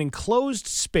enclosed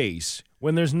space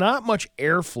when there's not much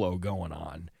airflow going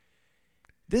on.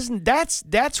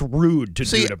 That's rude to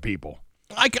do to people.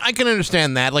 I can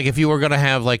understand that. Like if you were going to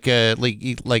have like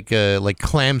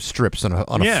clam strips on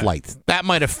a flight, that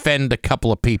might offend a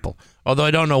couple of people. Although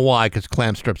I don't know why, because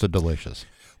clam strips are delicious.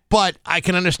 But I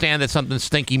can understand that something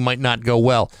stinky might not go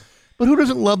well. But who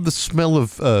doesn't love the smell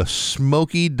of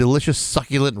smoky, delicious,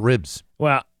 succulent ribs?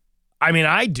 Well, I mean,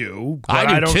 I do. But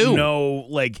I do don't too. know,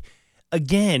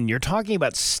 again, you're talking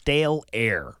about stale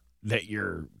air that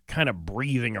you're kind of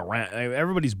breathing around.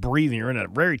 Everybody's breathing. You're in a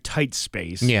very tight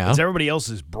space. Yeah. It's everybody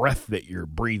else's breath that you're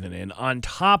breathing in on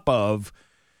top of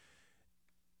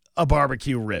a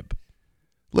barbecue rib.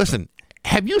 Listen,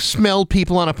 have you smelled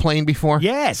people on a plane before?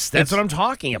 Yes, that's what I'm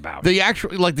talking about. The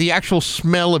actual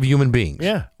smell of human beings.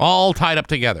 Yeah. All tied up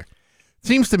together.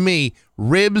 Seems to me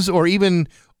ribs or even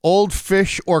old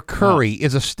fish or curry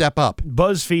is a step up.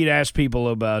 BuzzFeed asked people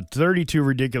about 32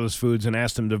 ridiculous foods and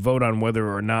asked them to vote on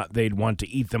whether or not they'd want to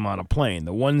eat them on a plane.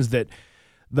 The ones that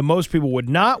the most people would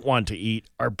not want to eat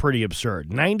are pretty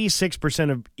absurd.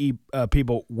 96% of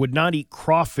people would not eat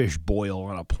crawfish boil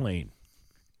on a plane.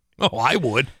 Oh, I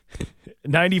would.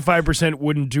 95%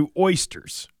 wouldn't do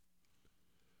oysters.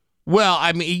 Well,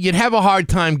 I mean, you'd have a hard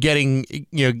time getting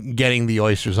the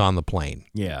oysters on the plane.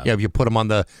 Yeah. If you put them on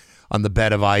the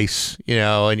bed of ice,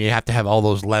 and you have to have all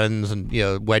those lemons and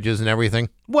wedges and everything.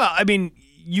 Well, I mean,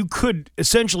 you could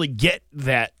essentially get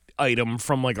that item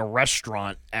from like a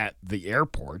restaurant at the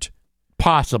airport.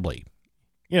 Possibly.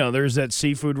 There's that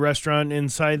seafood restaurant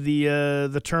inside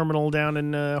the terminal down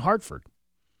in Hartford.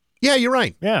 Yeah, you're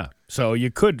right. Yeah, so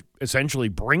you could essentially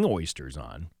bring oysters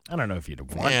on. I don't know if you'd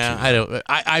want to. Yeah, I don't.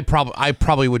 I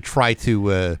probably would try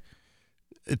to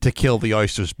kill the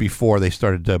oysters before they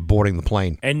started boarding the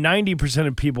plane. And 90%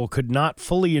 of people could not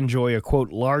fully enjoy a,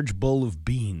 quote, large bowl of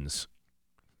beans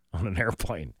on an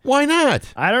airplane. Why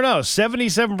not? I don't know.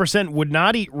 77% would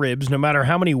not eat ribs no matter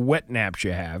how many wet naps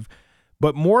you have.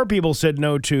 But more people said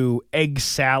no to egg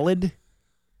salad.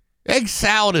 Egg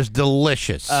salad is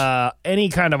delicious. Any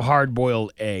kind of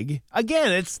hard-boiled egg.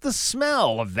 Again, it's the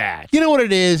smell of that. You know what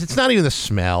it is? It's not even the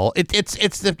smell.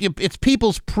 It's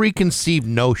people's preconceived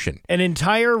notion. An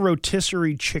entire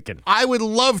rotisserie chicken. I would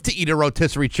love to eat a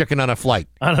rotisserie chicken on a flight.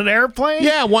 On an airplane?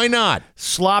 Yeah, why not?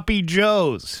 Sloppy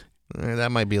Joes.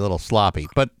 That might be a little sloppy,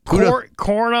 but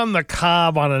corn on the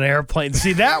cob on an airplane.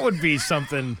 See, that would be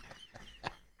something.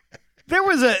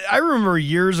 I remember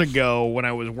years ago when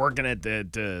I was working at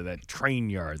that train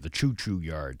yard, the choo-choo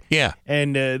yard. Yeah.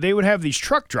 And they would have these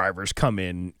truck drivers come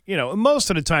in. Most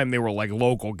of the time they were like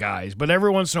local guys, but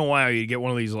every once in a while you'd get one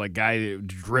of these like guys.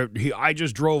 I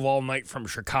just drove all night from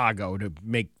Chicago to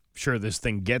make sure this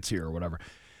thing gets here or whatever.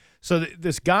 So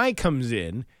this guy comes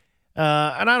in,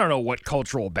 and I don't know what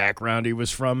cultural background he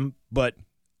was from, but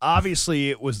obviously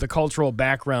it was the cultural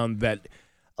background that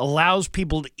allows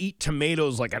people to eat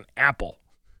tomatoes like an apple.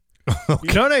 Okay.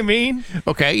 You know what I mean?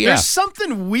 Okay, yeah. There's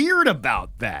something weird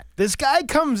about that. This guy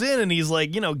comes in and he's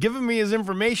like, giving me his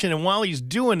information, and while he's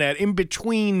doing that, in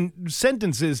between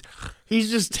sentences, he's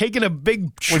just taking a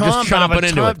big chomp out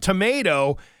of a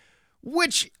tomato,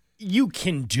 which you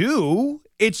can do.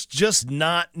 It's just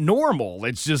not normal.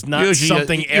 It's just not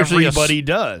something everybody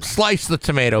does. Slice the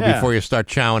tomato before you start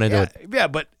chowing into it. Yeah,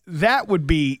 but that would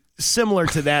be similar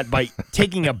to that by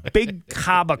taking a big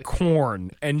cob of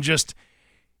corn and just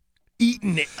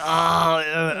eating it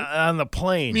on the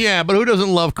plane. Yeah, but who doesn't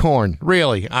love corn?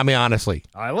 Really? I mean, honestly.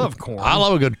 I love corn. I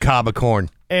love a good cob of corn.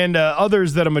 And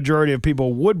others that a majority of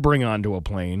people would bring onto a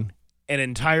plane, an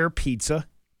entire pizza.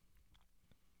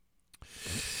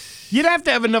 You'd have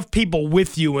to have enough people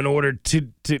with you in order to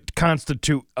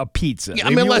constitute a pizza. Yeah, I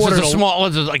mean, unless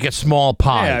it's like a small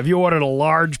pie. Yeah, if you ordered a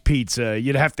large pizza,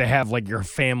 you'd have to have like your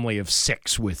family of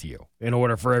 6 with you in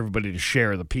order for everybody to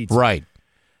share the pizza. Right.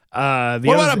 What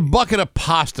about a bucket of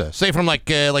pasta? Say from like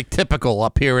Typical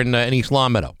up here in East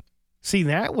Longmeadow. See,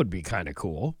 that would be kind of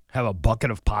cool. Have a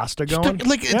bucket of pasta going.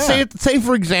 Say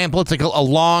for example, it's like a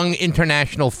long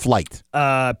international flight.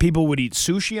 People would eat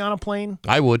sushi on a plane.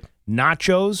 I would.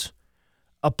 Nachos.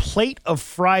 A plate of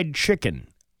fried chicken.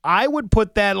 I would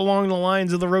put that along the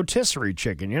lines of the rotisserie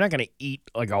chicken. You're not going to eat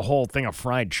like a whole thing of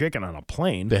fried chicken on a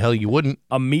plane. The hell you wouldn't.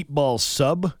 A meatball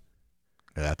sub.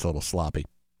 That's a little sloppy.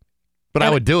 But I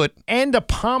would do it. And a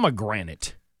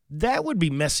pomegranate. That would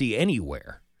be messy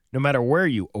anywhere, no matter where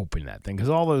you open that thing, because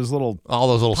all those little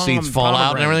seeds fall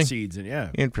out and everything. Seeds and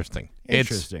yeah. Interesting. It's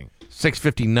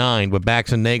 6:59 with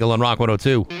Bax and Nagel on Rock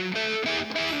 102.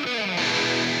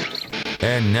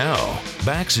 And now,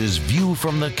 Bax's View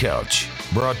from the Couch,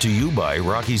 brought to you by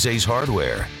Rocky's Ace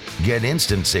Hardware. Get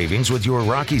instant savings with your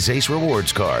Rocky's Ace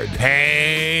Rewards card.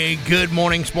 Hey, good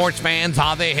morning, sports fans.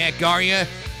 How the heck are you?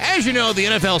 As you know, the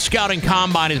NFL Scouting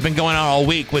Combine has been going on all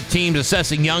week with teams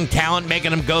assessing young talent,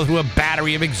 making them go through a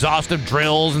battery of exhaustive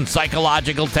drills and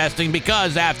psychological testing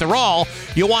because, after all,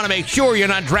 you want to make sure you're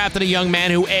not drafting a young man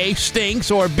who, A,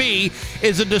 stinks, or B,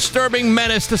 is a disturbing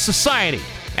menace to society.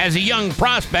 As a young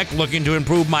prospect looking to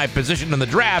improve my position in the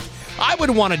draft, I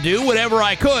would want to do whatever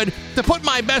I could to put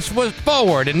my best foot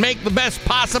forward and make the best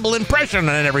possible impression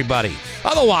on everybody.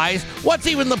 Otherwise, what's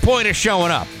even the point of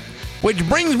showing up? Which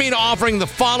brings me to offering the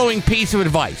following piece of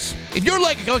advice. If you're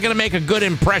looking to make a good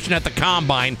impression at the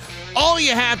Combine, all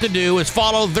you have to do is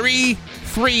follow three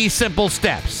simple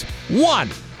steps. 1,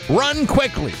 run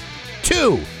quickly.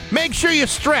 2, make sure you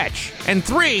stretch. And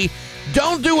 3,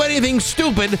 don't do anything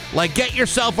stupid like get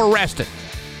yourself arrested.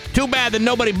 Too bad that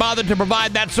nobody bothered to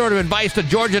provide that sort of advice to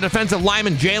Georgia defensive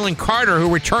lineman Jalen Carter,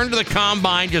 who returned to the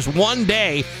Combine just one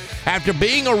day after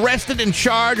being arrested and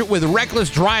charged with reckless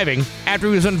driving after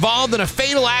he was involved in a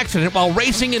fatal accident while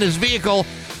racing in his vehicle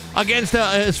against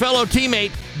his fellow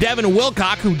teammate Devin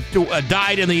Wilcock, who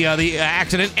died in the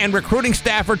accident, and recruiting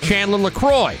staffer Chandler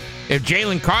LaCroix. If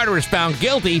Jalen Carter is found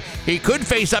guilty, he could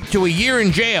face up to a year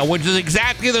in jail, which is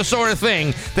exactly the sort of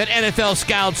thing that NFL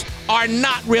scouts are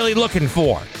not really looking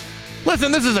for.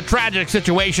 Listen, this is a tragic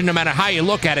situation no matter how you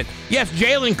look at it. Yes,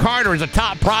 Jalen Carter is a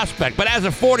top prospect, but as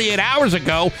of 48 hours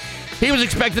ago, he was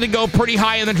expected to go pretty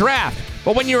high in the draft.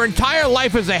 But when your entire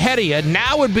life is ahead of you,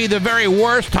 now would be the very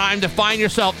worst time to find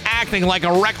yourself acting like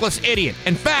a reckless idiot.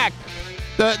 In fact,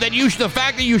 the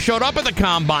fact that you showed up at the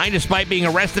Combine despite being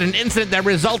arrested in an incident that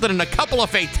resulted in a couple of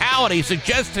fatalities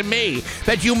suggests to me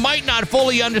that you might not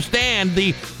fully understand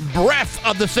the breadth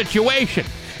of the situation.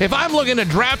 If I'm looking to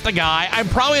draft a guy, I'm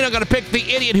probably not going to pick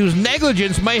the idiot whose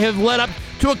negligence may have led up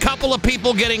to a couple of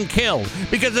people getting killed.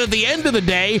 Because at the end of the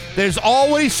day, there's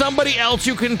always somebody else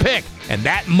you can pick, and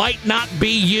that might not be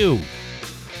you.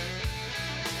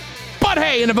 But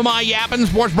hey, enough of my yapping.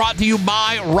 Sports brought to you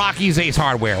by Rocky's Ace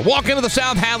Hardware. Walk into the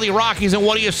South Hadley Rockies, and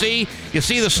what do you see? You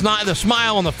see the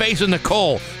smile on the face of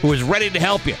Nicole, who is ready to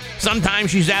help you.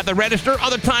 Sometimes she's at the register,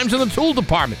 other times in the tool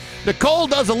department. Nicole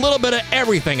does a little bit of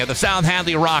everything at the South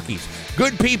Hadley Rockies.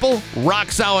 Good people,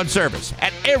 rock-solid service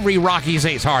at every Rocky's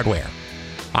Ace Hardware.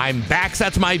 I'm Bax.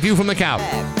 That's my view from the couch.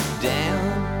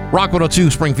 Rock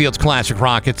 102, Springfield's Classic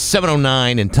Rock. It's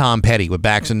 7:09 and Tom Petty with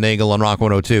Bax and Nagel on Rock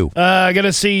 102. Going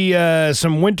to see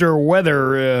some winter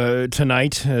weather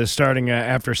tonight, starting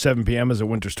after 7 p.m. as a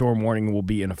winter storm warning will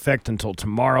be in effect until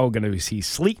tomorrow. Going to see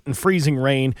sleet and freezing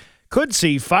rain. Could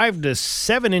see 5 to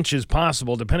 7 inches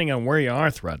possible, depending on where you are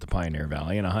throughout the Pioneer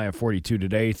Valley. And a high of 42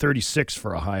 today, 36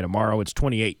 for a high tomorrow. It's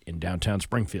 28 in downtown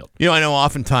Springfield. You know, I know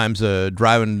oftentimes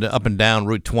driving up and down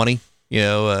Route 20, on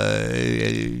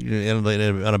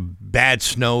a bad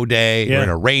snow day or in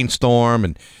a rainstorm,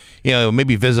 and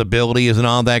maybe visibility isn't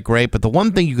all that great. But the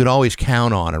one thing you could always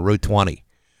count on Route 20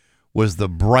 was the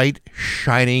bright,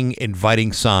 shining,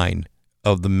 inviting sign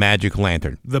of the Magic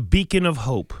Lantern, the beacon of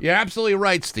hope. You're absolutely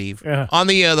right, Steve. Yeah. On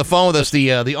the phone with us,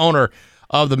 the owner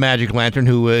of the Magic Lantern,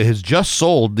 who has just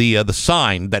sold the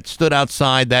sign that stood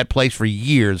outside that place for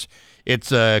years. It's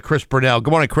Chris Purnell.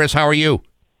 Good morning, Chris. How are you?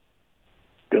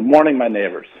 Good morning, my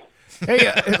neighbors.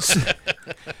 Hey,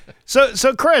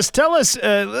 so Chris, tell us.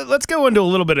 Let's go into a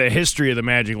little bit of history of the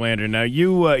Magic Lantern. Now,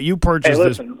 you purchased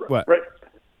listen, this. What? Right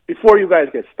before you guys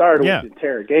get started Yeah. with the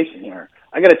interrogation here,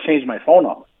 I got to change my phone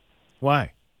number.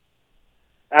 Why?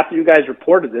 After you guys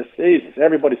reported this, Jesus,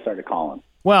 everybody started calling.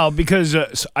 Well, because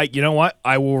you know what?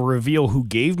 I will reveal who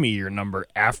gave me your number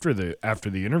after the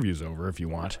interview's over, if you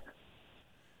want.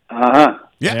 Uh-huh.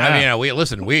 Yeah. I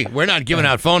mean, we're not giving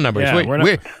out phone numbers. Yeah,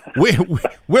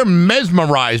 We're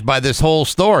mesmerized by this whole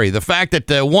story. The fact that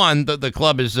one, the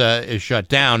club is shut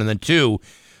down, and then two,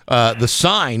 the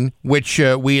sign, which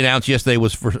we announced yesterday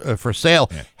was for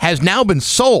sale, has now been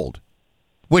sold,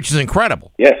 which is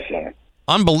incredible. Yes, sir.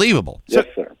 Unbelievable. Yes,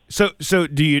 sir. So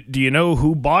do you know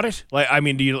who bought it? Like, I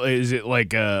mean, is it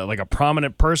like a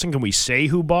prominent person? Can we say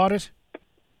who bought it?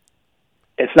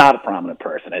 It's not a prominent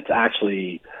person. It's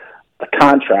actually a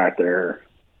contractor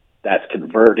that's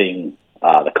converting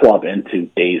the club into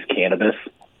Days Cannabis.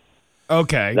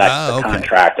 Okay. The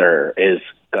contractor is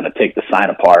going to take the sign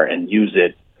apart and use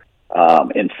it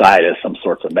inside as some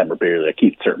sorts of memorabilia,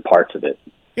 keep certain parts of it.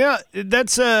 Yeah,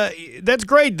 that's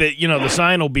great that the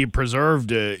sign will be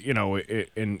preserved,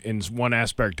 in one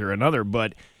aspect or another.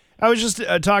 But I was just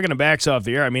talking to Bax off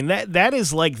the air. I mean, that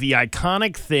is like the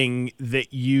iconic thing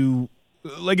that you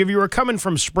like. If you were coming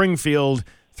from Springfield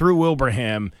through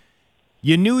Wilbraham,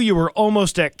 you knew you were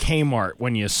almost at Kmart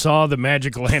when you saw the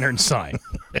Magic Lantern sign.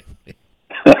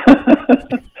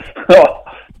 Oh,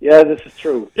 yeah, this is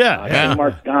true. Yeah.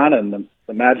 Kmart's gone, and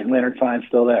the Magic Lantern sign's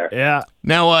still there. Yeah.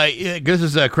 Now, this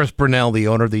is Chris Purnell, the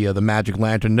owner of the Magic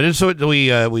Lantern. Just so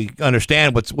we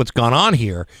understand what's gone on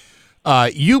here.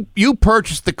 You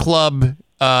purchased the club,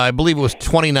 I believe it was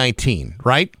 2019,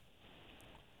 right?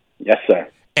 Yes, sir.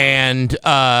 And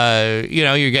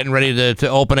you're getting ready to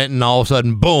open it, and all of a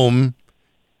sudden, boom,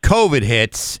 COVID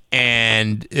hits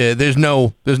and there's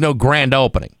no grand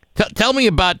opening. Tell me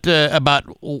about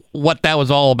what that was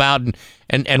all about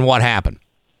and what happened.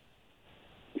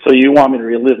 So you want me to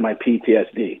relive my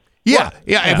PTSD? Yeah.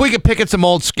 If we could pick at some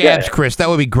old scabs, Chris, that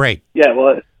would be great. Yeah,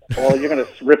 well, you're going to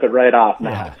rip it right off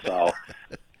now.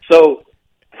 So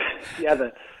yeah,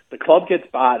 the club gets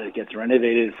bought. It gets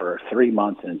renovated for 3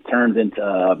 months and it turns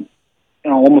into,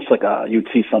 almost like you'd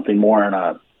see something more in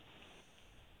a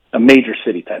major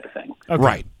city type of thing. Okay.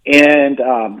 Right. And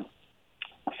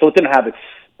so it didn't have its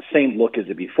same look as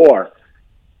it before.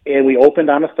 And we opened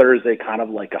on a Thursday, kind of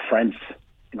like a friends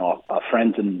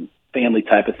and family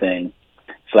type of thing.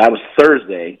 So that was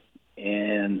Thursday.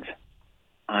 And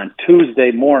on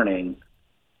Tuesday morning,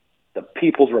 the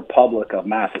People's Republic of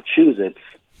Massachusetts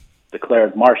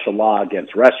declared martial law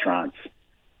against restaurants,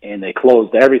 and they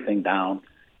closed everything down.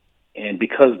 And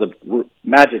because the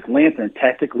Magic Lantern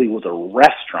technically was a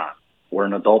restaurant or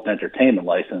an adult entertainment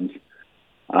license,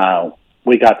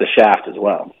 we got the shaft as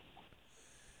well.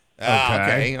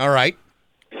 Okay. All right.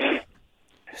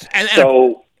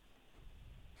 So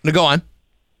go on.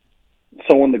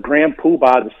 So when the Grand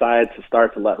Poobah decided to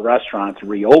start to let restaurants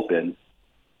reopen,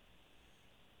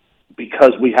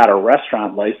 because we had a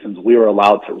restaurant license, we were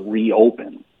allowed to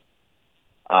reopen.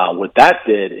 What that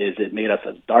did is it made us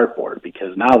a dartboard,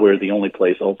 because now we're the only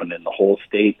place open in the whole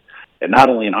state, and not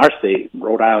only in our state,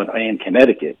 Rhode Island and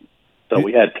Connecticut. So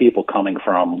we had people coming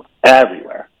from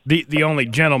everywhere. The only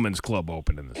gentleman's club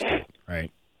open in the state,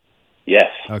 right?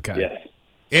 Yes. Okay. Yes.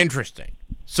 Interesting.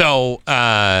 So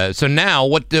now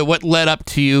what led up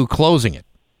to you closing it?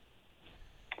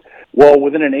 Well,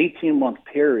 within an 18-month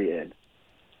period,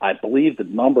 I believe the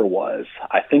number was,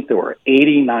 I think there were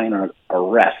 89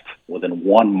 arrests within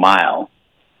 1 mile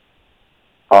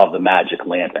of the Magic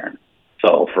Lantern.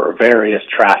 So for various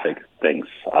traffic things,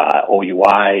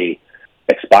 OUI,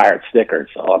 expired stickers.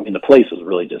 So, I mean, the place was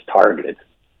really just targeted.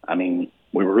 I mean,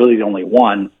 we were really the only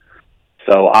one.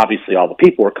 So obviously all the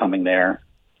people were coming there,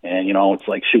 and, it's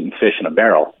like shooting fish in a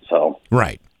barrel. So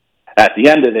right. At the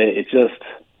end of it,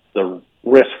 the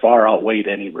risk far outweighed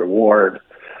any reward.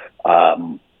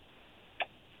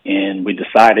 And we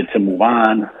decided to move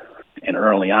on, and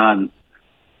early on,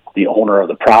 the owner of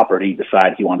the property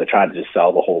decided he wanted to try to just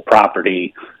sell the whole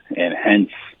property, and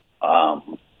hence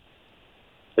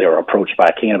they were approached by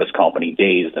a cannabis company,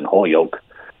 Dazed and Holyoke,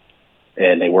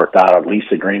 and they worked out a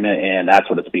lease agreement, and that's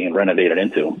what it's being renovated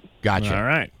into. Gotcha. All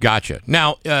right. Gotcha.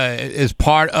 Now, as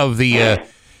part of the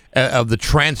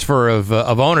transfer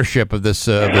of ownership of this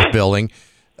building,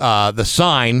 the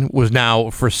sign was now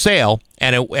for sale,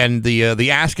 and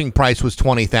the asking price was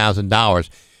 $20,000.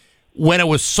 When it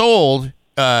was sold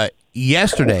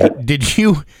yesterday, did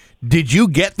you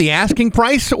get the asking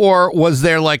price, or was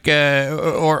there like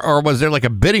a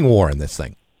bidding war in this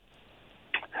thing?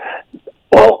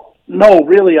 Well, no,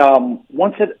 really.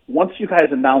 Once you guys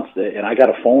announced it, and I got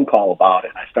a phone call about it,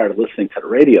 and I started listening to the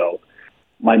radio,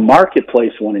 my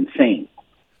marketplace went insane.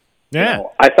 Yeah.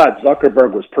 I thought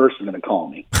Zuckerberg was personally going to call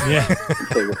me. Yeah. And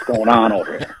say what's going on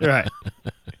over here. Right.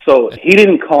 So he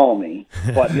didn't call me,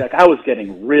 but I was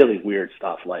getting really weird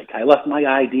stuff. Like, I left my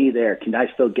ID there. Can I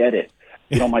still get it?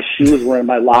 My shoes were in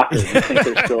my locker. You think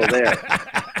they're still there?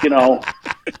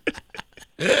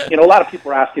 A lot of people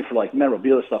were asking for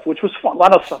memorabilia stuff, which was fun. A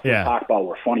lot of stuff we talked about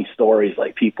were funny stories,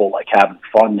 like people having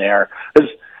fun there.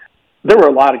 There were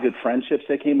a lot of good friendships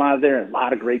that came out of there, and a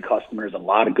lot of great customers, and a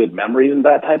lot of good memories and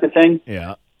that type of thing.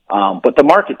 Yeah. But the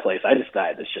marketplace, I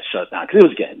decided to just shut down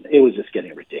because it was just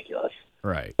getting ridiculous.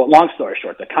 Right. But long story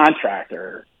short, the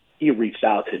contractor, he reached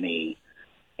out to me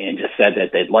and just said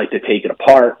that they'd like to take it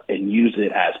apart and use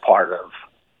it as part of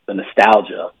the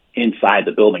nostalgia inside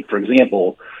the building. For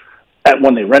example,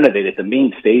 when they renovate it, the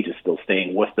main stage is still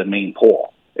staying with the main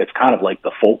pole. It's kind of like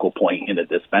the focal point in the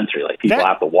dispensary. Like, people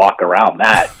have to walk around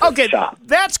that. Okay, shop.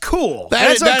 That's cool.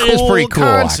 That cool is pretty cool,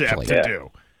 concept actually. to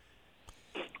do.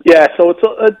 Yeah, so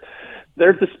it's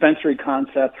their dispensary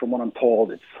concept, from what I'm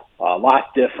told, it's a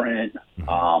lot different.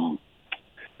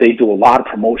 They do a lot of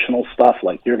promotional stuff.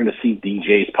 Like, you're going to see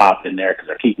DJs pop in there because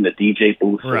they're keeping the DJ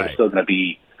booth. So Right. there's still going to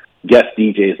be guest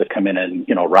DJs that come in and,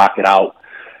 rock it out.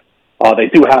 They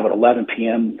do have an 11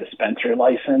 p.m. dispensary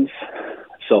license.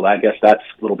 So I guess that's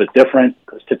a little bit different,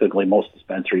 because typically most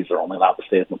dispensaries are only allowed to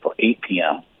stay open until 8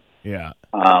 p.m. Yeah.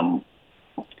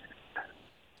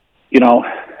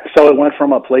 So it went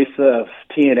from a place of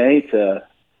TNA to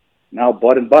now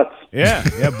Bud and Butts. Yeah,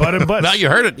 Bud and Butts. Well, you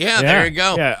heard it. Yeah, there you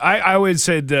go. Yeah, I always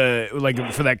said,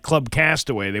 for that Club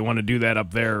Castaway, they want to do that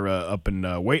up there, up in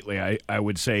Whately. I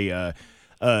would say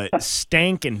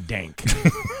Stank and Dank.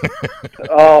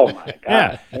 Oh my God!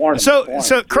 Yeah. Warren, So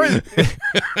Warren. Chris,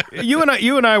 you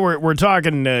and I were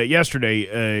talking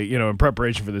yesterday, in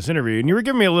preparation for this interview, and you were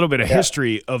giving me a little bit of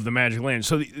history of the Magic Lantern.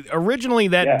 So originally,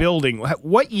 that building,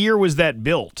 what year was that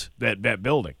built? That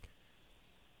building?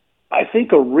 I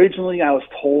think originally I was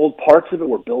told parts of it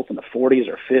were built in the 40s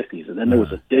or 50s, and then there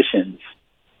was additions.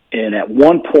 And at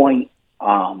one point,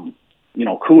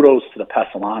 kudos to the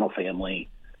Pessolano family.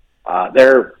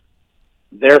 Their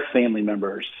family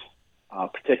members,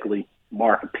 particularly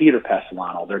Mark and Peter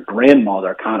Pessolano, their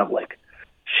grandmother kind of like,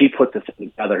 she put this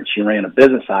together and she ran a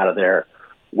business out of there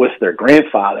with their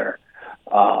grandfather.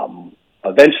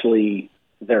 Eventually,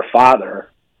 their father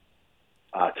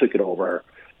took it over,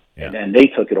 and then they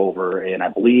took it over in, I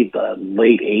believe, the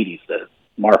late 80s.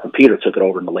 Mark and Peter took it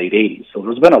over in the late 80s. So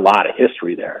there's been a lot of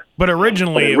history there. But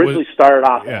originally, it started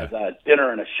off as a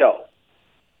dinner and a show.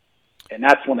 And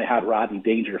that's when they had Rodney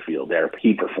Dangerfield there.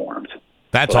 He performed.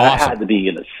 That's awesome. That had to be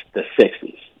in the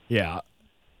 60s. Yeah.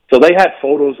 So they had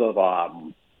photos of,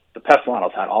 the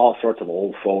Pestolanos had all sorts of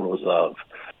old photos of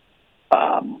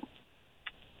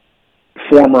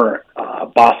former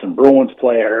Boston Bruins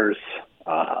players.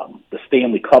 The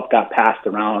Stanley Cup got passed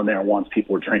around in there once.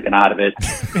 People were drinking out of it.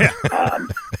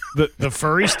 The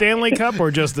furry Stanley Cup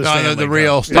or just the Stanley the Cup?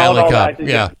 real Stanley Cup.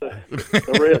 Yeah.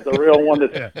 The real one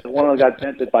the one that got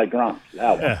dented by Grumps.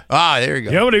 That one. Ah, there you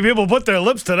go. You know how many people put their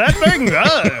lips to that thing?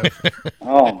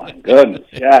 Oh my goodness.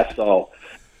 Yeah, so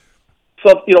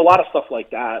a lot of stuff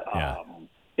like that.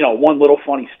 One little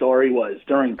funny story was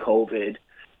during COVID,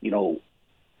 the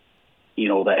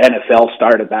NFL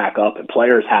started back up and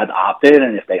players had to opt in,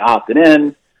 and if they opted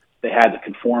in, they had to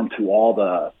conform to all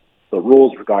the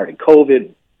rules regarding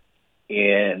COVID.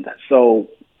 And so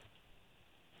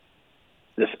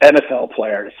this NFL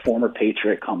player, this former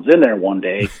Patriot, comes in there one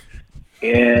day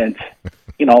and,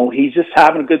 he's just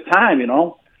having a good time,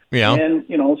 Yeah. And,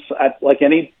 like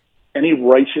any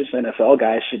righteous NFL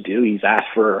guy should do, he's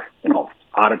asked for,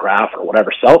 autograph or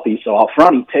whatever selfie. So out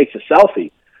front, he takes a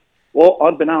selfie. Well,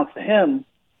 unbeknownst to him,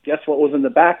 guess what was in the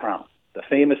background? The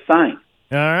famous sign.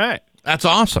 All right. That's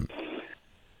awesome.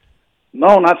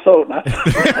 No, not so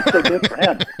good for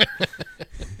him.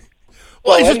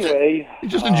 Well, so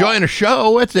he's just enjoying a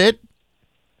show. That's it.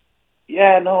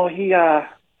 Yeah, no, he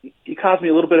caused me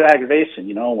a little bit of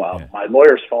aggravation. My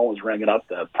lawyer's phone was ringing up.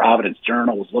 The Providence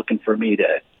Journal was looking for me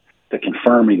to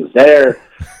confirm he was there.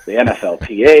 The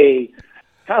NFLPA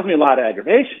caused me a lot of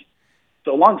aggravation.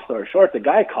 So long story short, the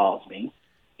guy calls me,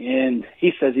 and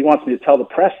he says he wants me to tell the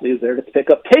press that he was there to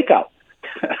pick up takeout.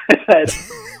 I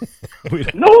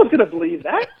said, no one's going to believe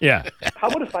that. Yeah. How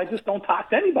about if I just don't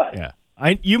talk to anybody? Yeah.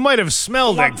 You might have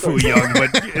smelled Egg Foo Young,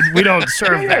 but we don't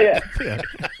serve that.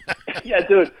 Yeah,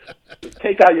 dude.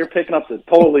 Takeout you're picking up's a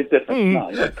totally different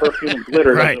smell. Perfume and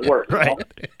glitter doesn't work. Right.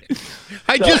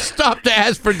 I just stopped to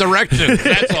ask for directions.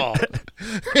 That's all.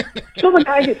 So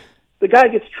the guy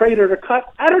gets traded or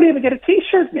cut. I don't even get a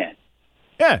T-shirt, man.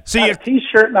 Yeah, not a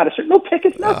T-shirt, not a shirt, no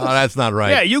tickets, nothing. Oh, that's not right.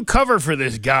 Yeah, you cover for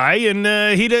this guy, and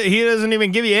he doesn't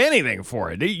even give you anything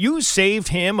for it. You saved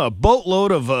him a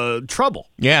boatload of trouble.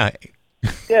 Yeah.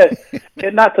 Yeah,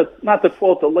 and not to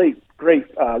quote the late great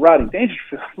Rodney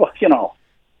Dangerfield, but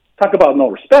talk about no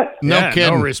respect. No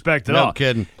kidding. No respect at all. No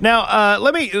kidding. Now,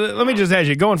 let me just ask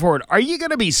you, going forward, are you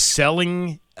going to be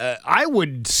selling? I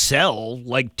would sell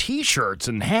like T-shirts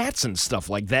and hats and stuff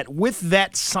like that with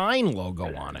that sign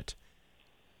logo on it.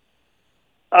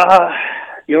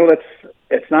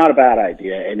 It's not a bad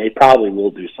idea, and they probably will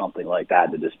do something like that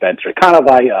in the dispensary. Kind of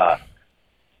like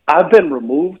I've been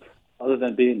removed, other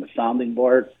than being the sounding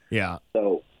board. Yeah.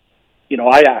 So,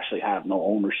 I actually have no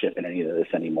ownership in any of this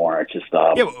anymore. It's just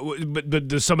but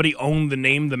does somebody own the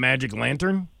name The Magic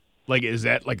Lantern? Like, is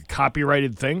that like a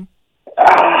copyrighted thing?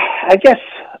 I guess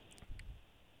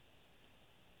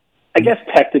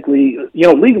technically,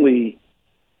 legally,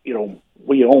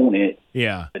 we own it.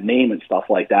 Yeah. The name and stuff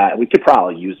like that. We could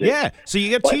probably use it. Yeah. So you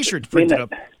get T-shirts printed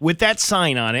up with that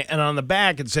sign on it, and on the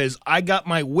back it says, "I got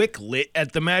my wick lit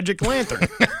at the Magic Lantern."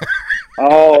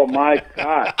 Oh my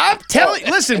God! I'm telling.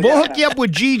 Listen, we'll hook you up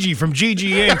with Gigi from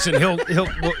Gigi Inks, and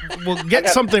we'll get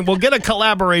something. We'll get a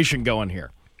collaboration going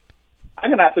here. I'm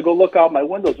gonna have to go look out my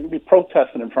windows. We're gonna be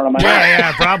protesting in front of my house.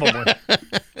 Yeah, probably.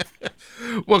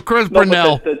 Well, Chris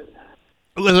Brunell.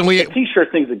 Listen, the T-shirt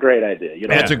thing's a great idea.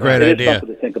 That's a great idea. It's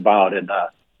something to think about. And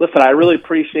listen, I really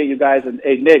appreciate you guys. And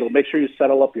hey, Nagel, make sure you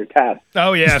settle up your tab.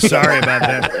 Oh yeah, sorry about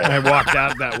that. I walked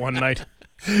out that one night.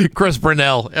 Chris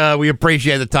Brunell, we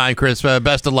appreciate the time, Chris.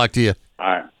 Best of luck to you. All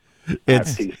right.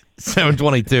 It's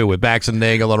 7:22 with Bax and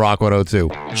Nagel on Rock 102.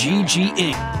 GG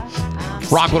Inc.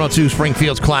 Rock 102,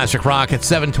 Springfield's Classic Rock at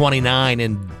 7:29,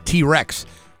 and T-Rex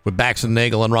with Bax and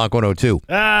Nagel on Rock 102.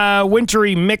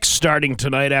 Wintry mix starting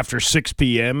tonight after 6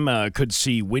 p.m. Could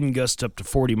see wind gusts up to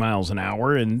 40 miles an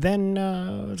hour, and then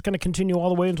it's going to continue all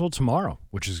the way until tomorrow,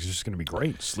 which is just going to be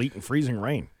great. Sleet and freezing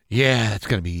rain. Yeah, it's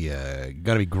going to be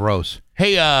gross.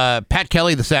 Hey, Pat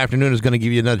Kelly this afternoon is going to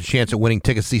give you another chance at winning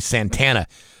tickets to see Santana.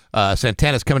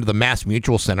 Santana's coming to the Mass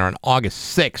Mutual Center on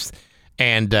August 6th,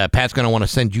 and Pat's going to want to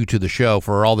send you to the show.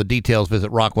 For all the details,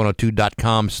 visit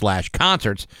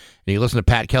rock102.com/concerts. And you listen to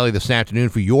Pat Kelly this afternoon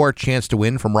for your chance to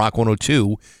win from Rock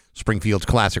 102, Springfield's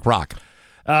Classic Rock.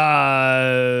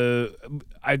 I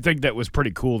think that was pretty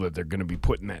cool that they're going to be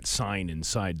putting that sign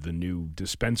inside the new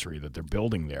dispensary that they're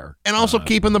building there. And also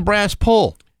keeping the brass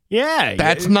pole. Yeah.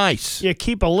 That's nice. You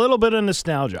keep a little bit of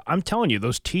nostalgia. I'm telling you,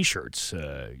 those T-shirts,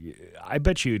 I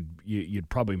bet you'd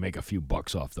probably make a few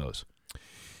bucks off those.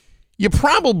 You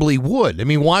probably would. I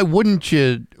mean, why wouldn't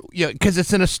you? Because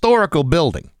it's an historical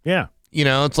building. Yeah.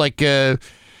 It's like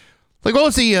what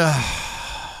was the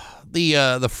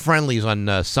Friendlies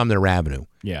on Sumner Avenue?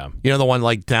 Yeah. The one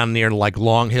like down near like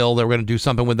Long Hill. They were going to do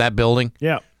something with that building.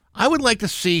 Yeah. I would like to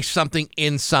see something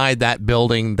inside that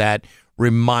building that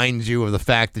reminds you of the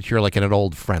fact that you're like in an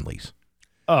old Friendlies.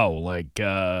 Oh, like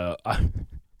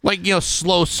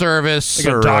slow service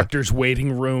like or a doctor's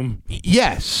waiting room.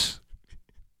 Yes.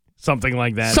 Something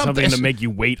like that. Something to make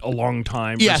you wait a long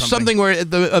time. Yeah, something where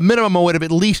a minimum would have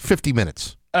at least 50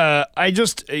 minutes. I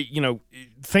just,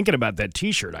 thinking about that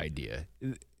T-shirt idea,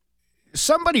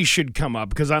 somebody should come up,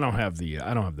 because I don't have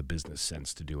the business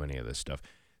sense to do any of this stuff.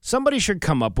 Somebody should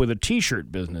come up with a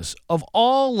T-shirt business of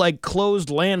all like closed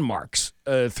landmarks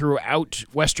throughout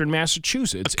Western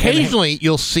Massachusetts. Occasionally,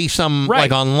 you'll see some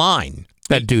like online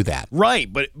that do that.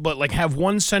 Right, but like have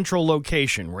one central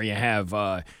location where you have.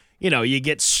 You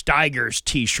get Steiger's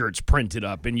T-shirts printed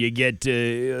up, and you get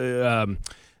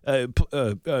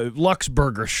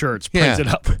Luxburger shirts printed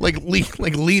up. Like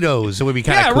Lido's. It would be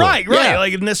kind of cool. Right.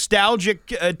 Like a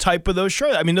nostalgic type of those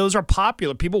shirts. I mean, those are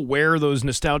popular. People wear those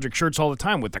nostalgic shirts all the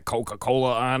time with the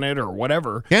Coca-Cola on it or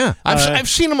whatever. Yeah. I've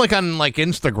seen them like on like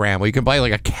Instagram where you can buy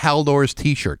like a Caldors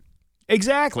T-shirt.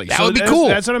 Exactly. That would be cool.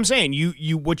 That's what I'm saying.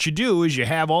 What you do is you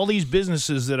have all these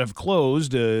businesses that have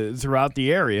closed throughout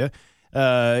the area.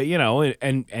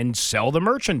 And sell the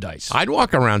merchandise. I'd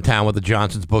walk around town with a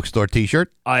Johnson's Bookstore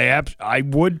T-shirt. I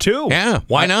would too. Yeah,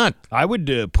 why not? I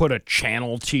would put a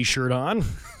Channel T-shirt on.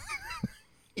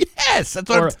 Yes, that's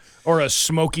what. Or a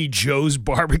Smokey Joe's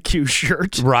barbecue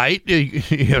shirt. Right,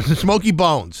 Smoky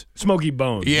Bones. Smoky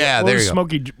Bones. Yeah, there you go.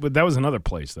 That was another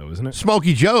place though, isn't it?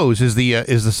 Smoky Joe's is the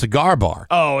cigar bar.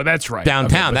 Oh, that's right.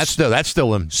 Downtown. Okay, that's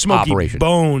still in Smoky operation.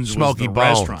 Bones. Smoky was the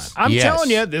Bones. Restaurant. I'm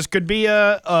telling you, this could be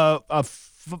a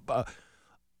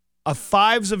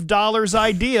fives of dollars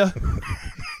idea.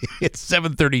 It's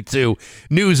 7:32.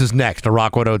 News is next to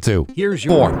Rock 102. Here's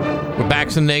your 4. With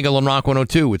Bax and Nagel on Rock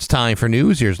 102. It's time for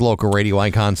news. Here's local radio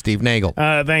icon Steve Nagel.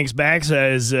 Thanks, Bax.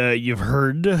 As you've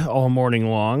heard all morning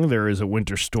long, there is a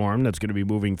winter storm that's going to be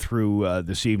moving through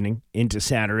this evening into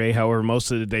Saturday. However,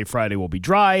 most of the day Friday will be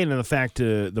dry, and in fact,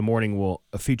 the morning will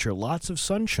feature lots of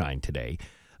sunshine today.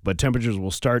 But temperatures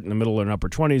will start in the middle and upper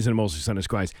 20s and mostly sunny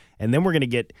skies. And then we're going to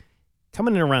get,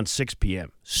 coming in around 6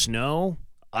 p.m., snow,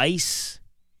 ice.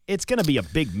 It's going to be a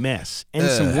big mess and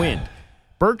some wind.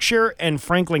 Berkshire and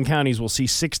Franklin counties will see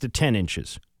 6 to 10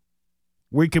 inches.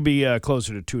 We could be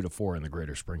closer to 2 to 4 in the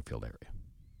greater Springfield area.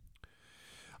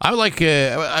 I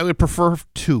would prefer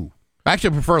 2. Actually,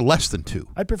 I prefer less than 2.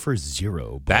 I prefer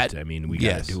 0, but we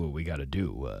got to do what we got to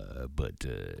do.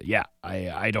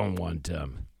 I don't want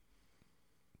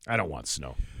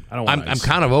snow. I don't want I'm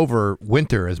kind of over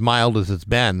winter, as mild as it's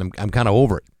been. I'm kind of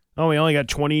over it. Oh, we only got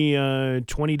 20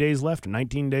 days left,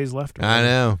 19 days left. I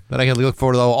know. But I can look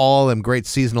forward to all them great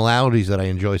seasonalities that I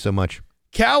enjoy so much.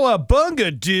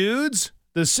 Cowabunga, dudes!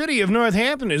 The city of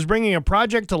Northampton is bringing a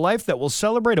project to life that will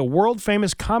celebrate a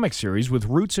world-famous comic series with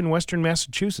roots in Western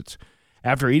Massachusetts.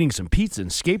 After eating some pizza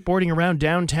and skateboarding around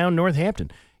downtown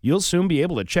Northampton, you'll soon be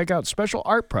able to check out a special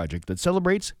art project that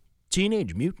celebrates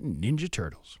Teenage Mutant Ninja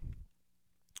Turtles.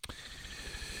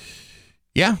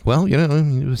 Yeah, well, they're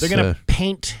going to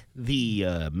paint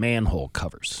the manhole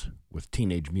covers with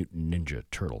Teenage Mutant Ninja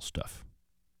Turtle stuff.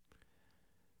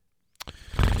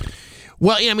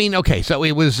 Well, okay, so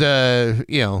it was, the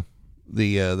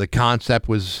concept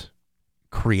was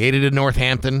created in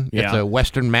Northampton. Yeah. It's a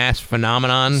Western Mass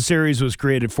phenomenon. The series was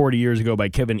created 40 years ago by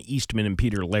Kevin Eastman and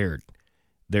Peter Laird.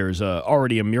 There's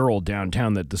already a mural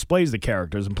downtown that displays the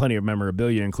characters and plenty of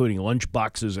memorabilia, including lunch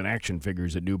boxes and action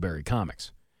figures at Newberry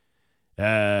Comics.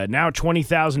 Now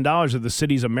 $20,000 of the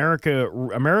city's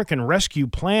American Rescue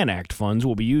Plan Act funds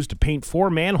will be used to paint 4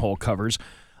 manhole covers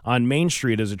on Main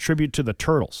Street as a tribute to the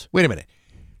Turtles. Wait a minute.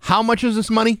 How much is this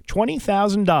money?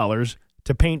 $20,000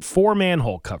 to paint 4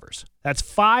 manhole covers. That's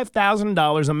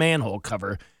 $5,000 a manhole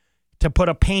cover to put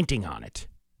a painting on it.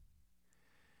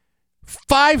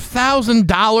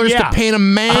 $5,000 to paint a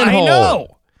manhole. I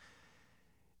know.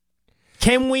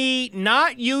 Can we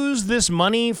not use this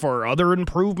money for other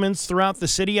improvements throughout the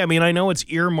city? I mean, I know it's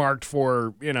earmarked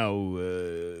for,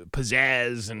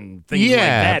 pizzazz and things like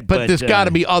that. But there's got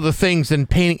to be other things than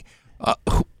painting.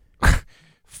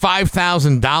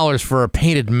 $5,000 for a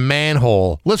painted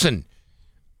manhole. Listen,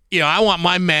 I want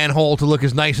my manhole to look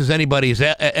as nice as anybody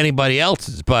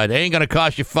else's, but it ain't going to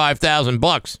cost you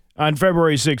 $5,000. On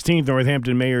February 16th,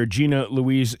 Northampton Mayor Gina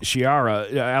Louise Chiara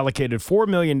allocated $4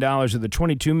 million of the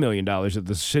 $22 million that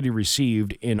the city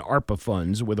received in ARPA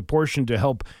funds, with a portion to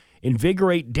help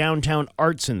invigorate downtown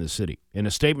arts in the city. In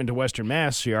a statement to Western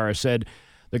Mass, Chiara said,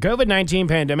 "The COVID-19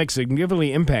 pandemic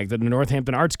significantly impacted the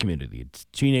Northampton arts community. Its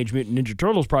Teenage Mutant Ninja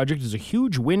Turtles project is a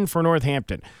huge win for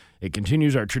Northampton. It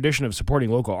continues our tradition of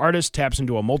supporting local artists, taps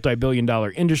into a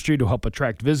multi-billion-dollar industry to help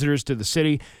attract visitors to the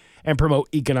city, and promote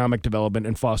economic development,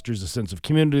 and fosters a sense of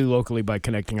community locally by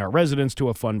connecting our residents to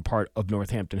a fun part of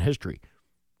Northampton history."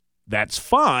 That's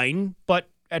fine, but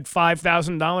at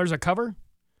 $5,000 a cover?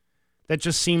 That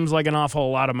just seems like an awful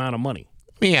lot amount of money.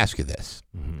 Let me ask you this.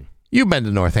 Mm-hmm. You've been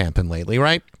to Northampton lately,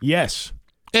 right? Yes.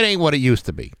 It ain't what it used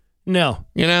to be. No.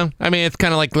 I mean, it's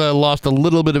kind of like lost a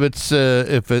little bit of its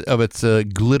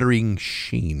glittering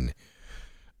sheen.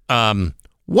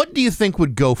 What do you think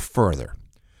would go further?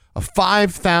 A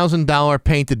 $5,000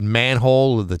 painted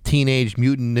manhole of the Teenage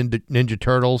Mutant Ninja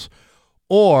Turtles,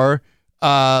 or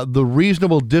the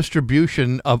reasonable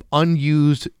distribution of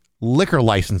unused liquor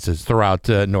licenses throughout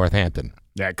Northampton?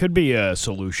 That could be a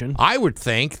solution. I would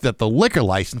think that the liquor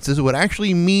licenses would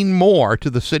actually mean more to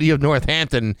the city of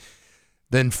Northampton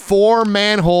than 4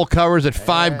 manhole covers at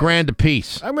 $5,000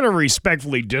 apiece. I'm going to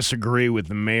respectfully disagree with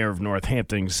the mayor of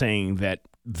Northampton saying that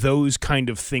those kind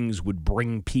of things would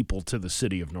bring people to the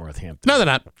city of Northampton. No, they're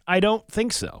not. I don't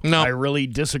think so. No. I really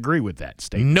disagree with that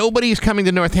statement. Nobody's coming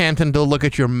to Northampton to look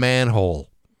at your manhole.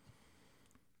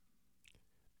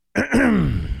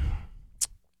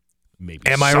 Maybe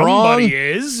Am I somebody wrong?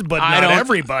 is, but not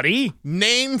everybody.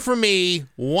 Name for me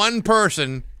one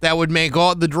person that would make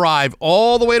the drive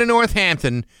all the way to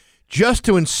Northampton just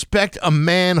to inspect a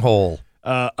manhole.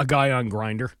 A guy on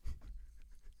Grindr.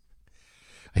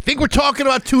 I think we're talking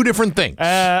about 2 different things.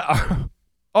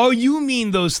 Oh, you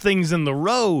mean those things in the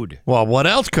road? Well, what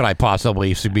else could I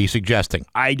possibly be suggesting?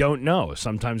 I don't know.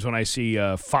 Sometimes when I see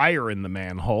fire in the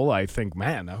manhole, I think,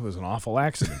 man, that was an awful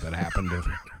accident that happened to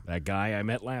that guy I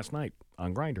met last night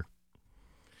on Grindr.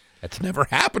 That's never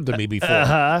happened to me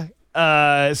before.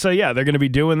 So, yeah, they're going to be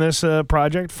doing this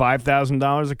project,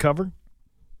 $5,000 a cover.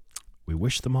 We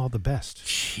wish them all the best.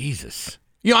 Jesus.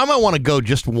 I might want to go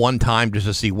just one time just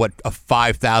to see what a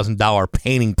 $5,000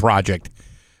 painting project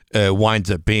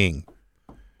winds up being.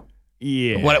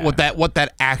 Yeah. What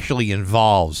that actually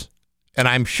involves. And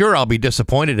I'm sure I'll be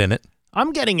disappointed in it.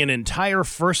 I'm getting an entire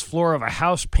first floor of a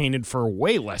house painted for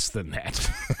way less than that.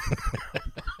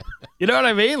 You know what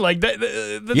I mean? Like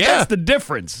that's the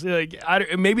difference. Like,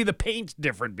 maybe the paint's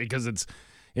different because it's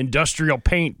industrial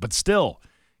paint, but still.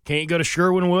 Can't you go to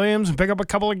Sherwin-Williams and pick up a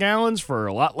couple of gallons for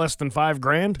a lot less than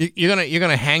 $5,000? You're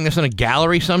gonna hang this in a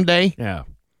gallery someday? Yeah.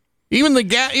 Even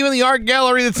the art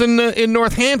gallery that's in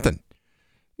Northampton.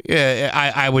 Yeah,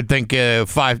 I would think they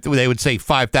would say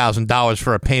 $5,000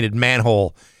 for a painted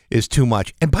manhole is too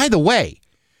much. And by the way,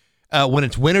 when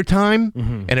it's wintertime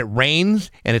and it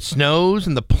rains and it snows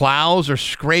and the plows are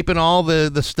scraping all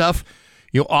the stuff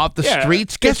off the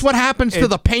streets, guess what happens to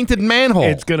the painted manhole?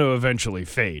 It's going to eventually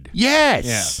fade. Yes.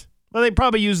 Yeah. Well, they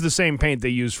probably use the same paint they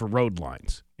use for road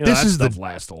lines. That stuff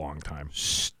lasts a long time.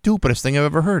 Stupidest thing I've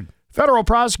ever heard. Federal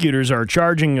prosecutors are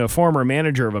charging a former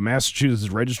manager of a Massachusetts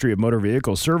Registry of Motor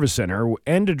Vehicle Service Center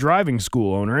and a driving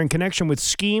school owner in connection with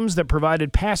schemes that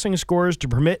provided passing scores to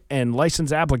permit and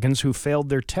license applicants who failed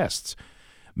their tests.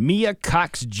 Mia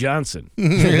Cox Johnson.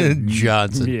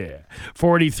 Yeah.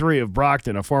 43 of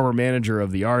Brockton, a former manager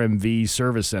of the RMV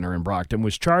Service Center in Brockton,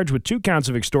 was charged with 2 counts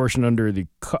of extortion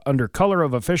under color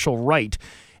of official right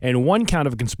and 1 count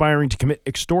of conspiring to commit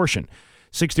extortion.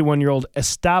 61-year-old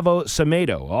Estavo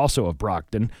Semedo, also of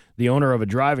Brockton, the owner of a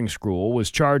driving school, was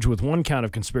charged with 1 count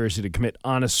of conspiracy to commit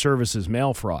honest services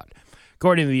mail fraud.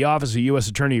 According to the Office of U.S.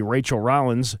 Attorney Rachel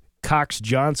Rollins, Cox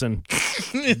Johnson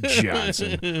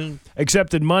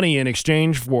accepted money in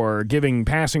exchange for giving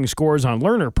passing scores on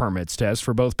learner permits tests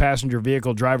for both passenger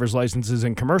vehicle driver's licenses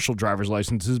and commercial driver's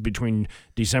licenses between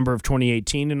December of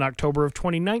 2018 and October of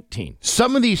 2019.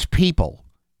 Some of these people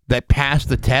that passed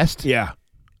the test Yeah.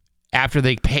 after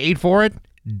they paid for it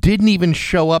didn't even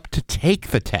show up to take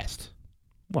the test.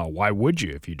 Well, why would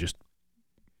you if you just...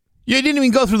 You didn't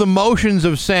even go through the motions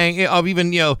of saying,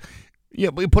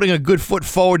 putting a good foot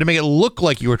forward to make it look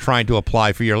like you were trying to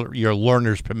apply for your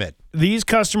learner's permit. These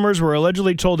customers were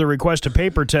allegedly told to request a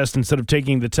paper test instead of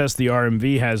taking the test the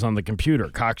RMV has on the computer.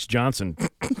 Cox Johnson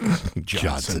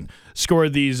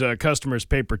scored these customers'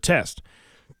 paper test.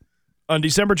 On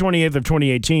December 28th of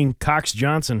 2018, Cox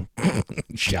Johnson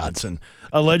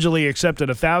allegedly accepted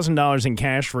 $1,000 in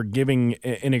cash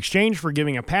in exchange for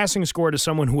giving a passing score to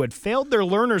someone who had failed their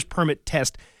learner's permit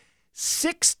test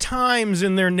 6 times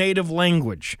in their native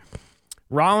language.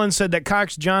 Rollins said that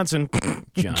Cox Johnson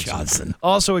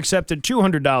also accepted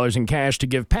 $200 in cash to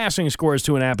give passing scores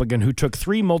to an applicant who took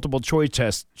 3 multiple choice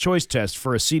tests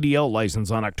for a CDL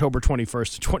license on October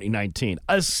 21st of 2019.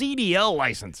 A CDL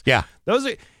license. Yeah. Those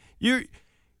are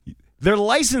they're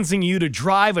licensing you to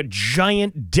drive a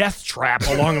giant death trap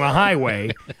along the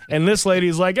highway, and this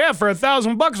lady's like, "Yeah, for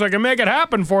 $1,000 I can make it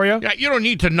happen for you." Yeah, you don't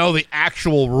need to know the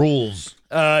actual rules.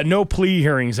 No plea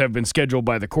hearings have been scheduled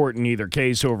by the court in either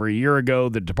case. Over a year ago,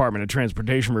 the Department of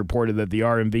Transportation reported that the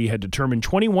RMV had determined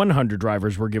 2,100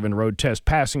 drivers were given road test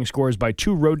passing scores by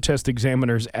 2 road test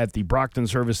examiners at the Brockton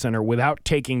Service Center without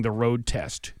taking the road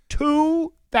test.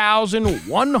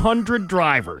 2,100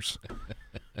 drivers.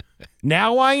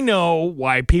 Now I know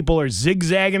why people are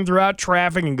zigzagging throughout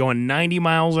traffic and going 90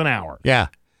 miles an hour. Yeah.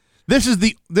 This is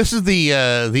the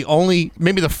only,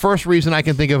 maybe the first reason I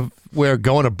can think of where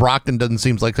going to Brockton doesn't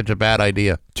seem like such a bad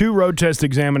idea. 2 road test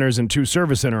examiners and 2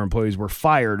 service center employees were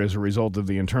fired as a result of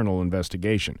the internal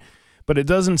investigation. But it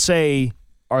doesn't say,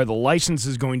 are the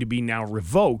licenses going to be now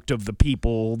revoked of the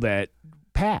people that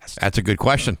passed? That's a good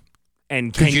question.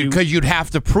 And because you'd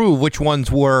have to prove which ones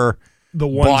were the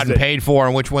ones bought and paid for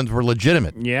and which ones were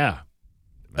legitimate. Yeah.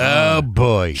 Oh,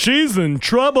 boy. She's in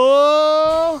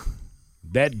trouble.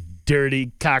 That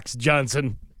dirty Cox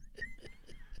Johnson.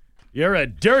 You're a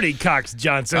dirty Cox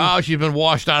Johnson. Oh, she's been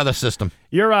washed out of the system.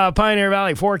 Your Pioneer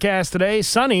Valley forecast today,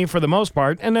 sunny for the most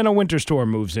part, and then a winter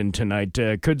storm moves in tonight.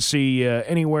 Could see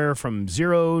anywhere from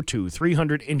 0 to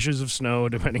 300 inches of snow,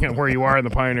 depending on where you are in the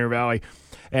Pioneer Valley.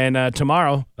 And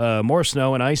tomorrow, more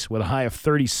snow and ice with a high of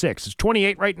 36. It's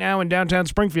 28 right now in downtown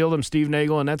Springfield. I'm Steve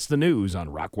Nagel, and that's the news on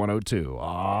Rock 102.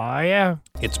 Aw, yeah.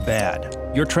 It's bad.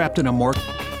 You're trapped in a more...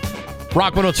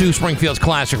 Rock 102, Springfield's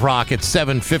Classic Rock at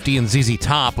 7:50 and ZZ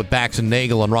Top with Bax and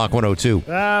Nagel on Rock 102.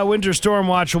 Winter storm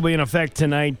watch will be in effect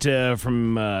tonight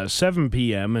from 7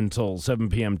 p.m. until 7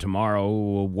 p.m.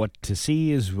 tomorrow. What to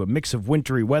see is a mix of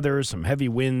wintry weather, some heavy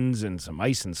winds, and some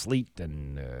ice and sleet,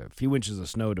 and a few inches of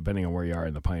snow depending on where you are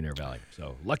in the Pioneer Valley.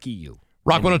 So, lucky you.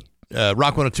 Rock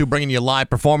 102 bringing you live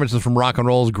performances from rock and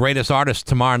roll's greatest artists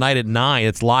tomorrow night at 9.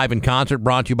 It's live in concert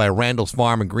brought to you by Randall's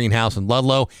Farm and Greenhouse in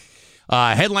Ludlow.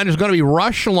 Headliners going to be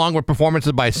Rush, along with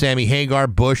performances by Sammy Hagar,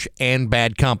 Bush, and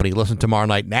Bad Company. Listen tomorrow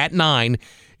night at 9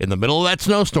 in the middle of that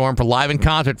snowstorm for live in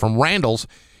concert from Randall's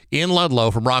in Ludlow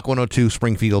from Rock 102,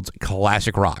 Springfield's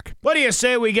Classic Rock. What do you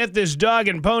say we get this dog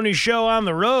and pony show on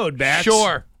the road, Bax?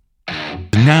 Sure.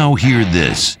 Now hear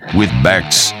this with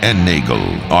Bax and Nagel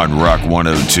on Rock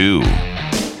 102.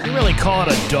 You really call it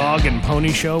a dog and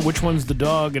pony show? Which one's the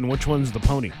dog and which one's the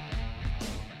pony?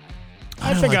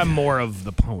 I think I'm more of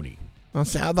the pony. I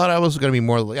thought I was going to be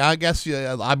more. I guess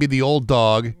I'd be the old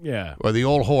dog. Yeah. Or the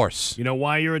old horse. You know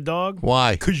why you're a dog?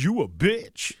 Why? Because you a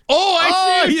bitch. Oh,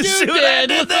 I see. You see what I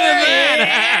did there?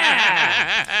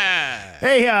 Yeah.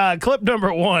 Hey, clip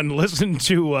number 1. Listen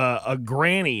to a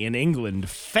granny in England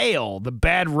fail the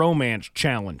bad romance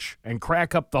challenge and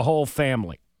crack up the whole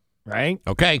family. Right?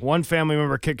 Okay. One family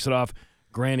member kicks it off.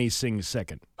 Granny sings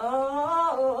second.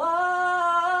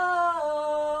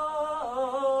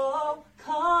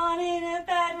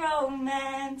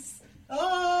 Romance. Oh,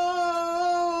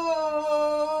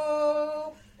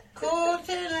 caught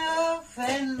in a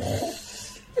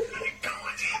fence.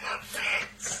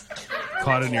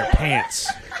 Caught in your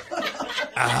pants.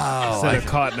 Instead of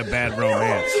caught in a bad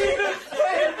romance.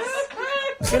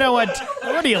 You know what?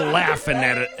 What are you laughing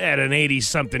at an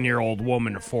 80-something-year-old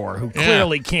woman for who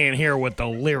clearly can't hear what the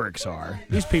lyrics are?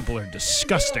 These people are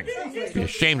disgusting. Be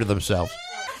ashamed of themselves.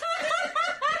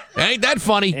 Ain't that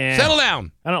funny? Settle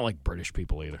down. I don't like British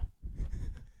people either.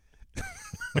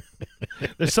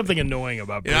 There's something annoying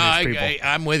about British people.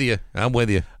 I'm with you.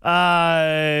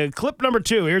 Clip number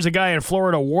 2. Here's a guy in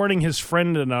Florida warning his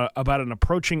friend about an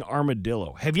approaching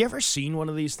armadillo. Have you ever seen one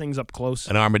of these things up close?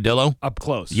 An armadillo? Up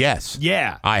close. Yes.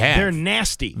 Yeah. I have. They're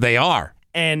nasty. They are.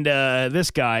 And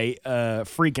this guy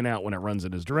freaking out when it runs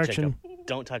in his direction. Jacob,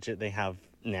 don't touch it. They have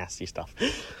nasty stuff.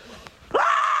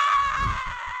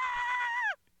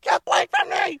 Get away from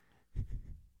me!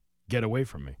 Get away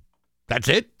from me. That's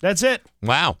it? That's it.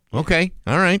 Wow. Okay.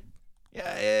 All right.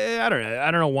 Yeah,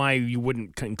 I don't know why you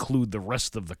wouldn't include the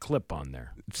rest of the clip on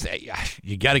there.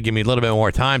 You got to give me a little bit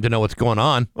more time to know what's going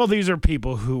on. Well, these are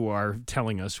people who are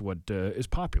telling us what is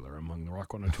popular among the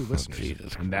Rock 102 listeners,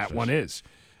 Jesus and that one is.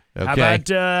 Okay.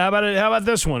 How about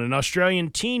this one? An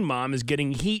Australian teen mom is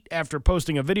getting heat after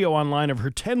posting a video online of her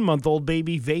 10-month-old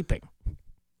baby vaping.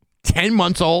 10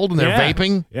 months old and they're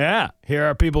vaping? Yeah. Here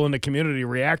are people in the community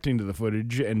reacting to the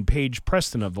footage, and Paige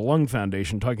Preston of the Lung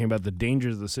Foundation talking about the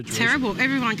dangers of the situation. Terrible.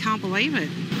 Everyone can't believe it.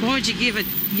 Why would you give a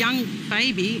young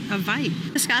baby a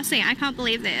vape? Disgusting. I can't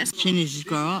believe this. She needs to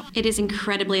grow up. It is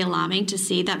incredibly alarming to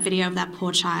see that video of that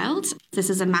poor child. This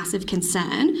is a massive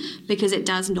concern because it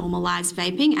does normalize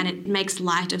vaping and it makes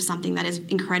light of something that is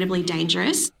incredibly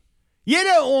dangerous. You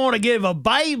don't want to give a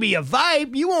baby a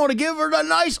vape. You want to give her a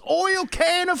nice oil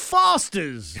can of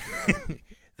Foster's.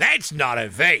 That's not a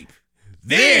vape.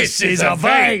 This is a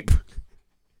vape.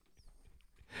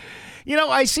 You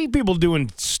know, I see people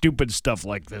doing stupid stuff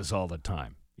like this all the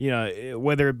time. You know,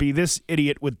 whether it be this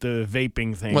idiot with the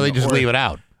vaping thing. Well, they just leave it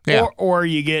out. Yeah. Or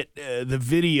you get the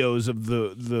videos of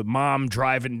the mom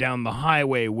driving down the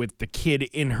highway with the kid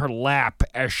in her lap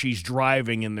as she's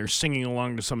driving, and they're singing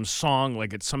along to some song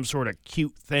like it's some sort of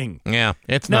cute thing. Yeah,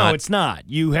 it's not. No, it's not.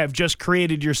 You have just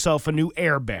created yourself a new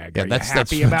airbag. Yeah, Are you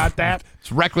happy about that?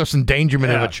 It's reckless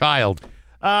endangerment of a child.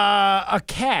 A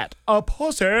cat, a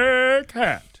pussy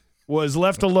cat, was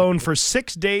left alone for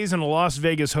 6 days in a Las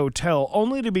Vegas hotel,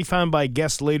 only to be found by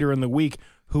guests later in the week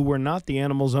who were not the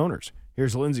animal's owners.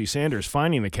 Here's Lindsay Sanders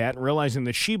finding the cat and realizing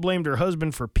that she blamed her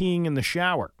husband for peeing in the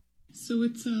shower. So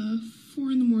it's 4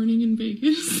 a.m. in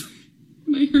Vegas,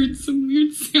 and I heard some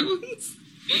weird sounds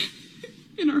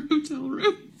in our hotel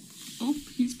room. Oh,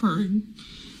 he's purring.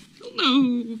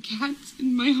 No cats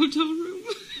in my hotel room.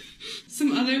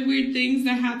 Some other weird things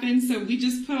that happened, so we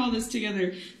just put all this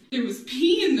together. There was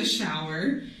pee in the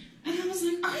shower, and I was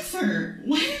like, Arthur,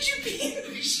 why did you pee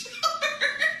in the shower?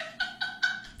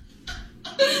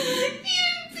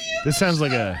 This sounds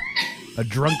like a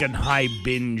drunken high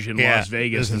binge in Las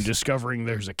Vegas and discovering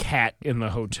there's a cat in the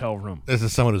hotel room. This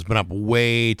is someone who's been up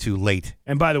way too late.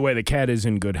 And by the way, the cat is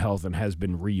in good health and has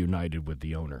been reunited with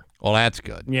the owner. Well, that's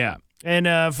good. Yeah.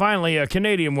 And finally, a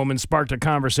Canadian woman sparked a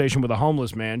conversation with a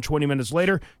homeless man. 20 minutes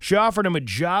later, she offered him a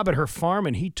job at her farm,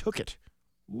 and he took it.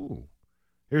 Ooh.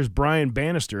 Here's Brian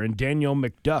Bannister and Danielle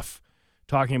McDuff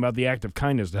talking about the act of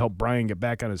kindness to help Brian get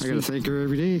back on his feet. I got to thank her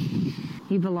every day.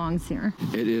 He belongs here.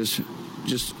 It is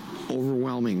just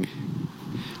overwhelming.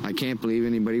 I can't believe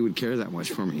anybody would care that much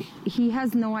for me. He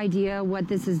has no idea what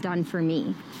this has done for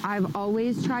me. I've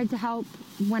always tried to help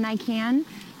when I can.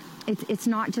 It's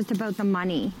not just about the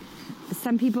money.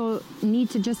 Some people need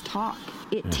to just talk.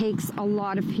 It takes a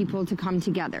lot of people to come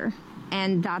together,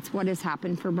 and that's what has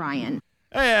happened for Brian.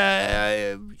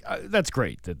 That's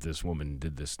great that this woman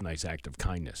did this nice act of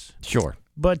kindness. Sure.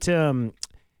 But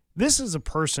this is a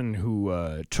person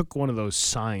who took one of those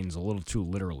signs a little too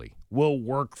literally. Will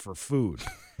work for food.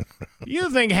 You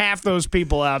think half those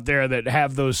people out there that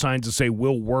have those signs that say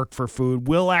will work for food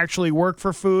will actually work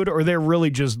for food, or they're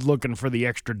really just looking for the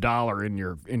extra dollar in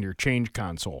your change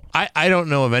console? I don't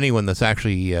know of anyone that's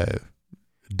actually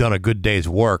done a good day's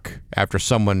work after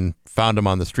someone found him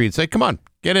on the street and said, come on,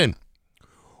 get in.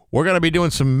 We're going to be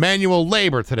doing some manual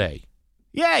labor today.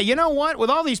 Yeah, you know what? With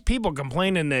all these people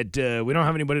complaining that we don't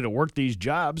have anybody to work these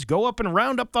jobs, go up and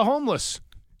round up the homeless.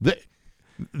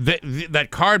 That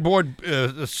cardboard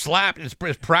slap is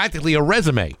practically a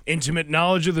resume. Intimate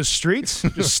knowledge of the streets,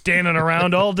 just standing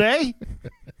around all day.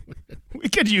 We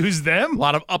could use them. A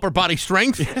lot of upper body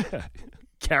strength. Yeah.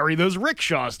 Carry those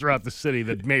rickshaws throughout the city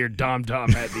that Mayor Dom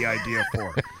Dom had the idea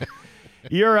for.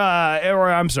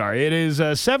 I'm sorry, it is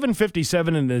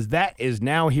 7:57, and that is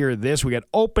now here. We got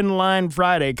Open Line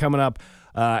Friday coming up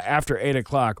after 8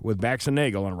 o'clock with Bax and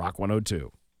Nagel on Rock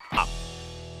 102.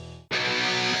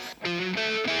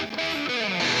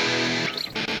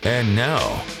 And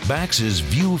now, Bax's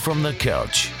View from the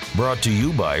Couch, brought to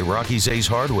you by Rocky's Ace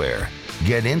Hardware.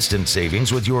 Get instant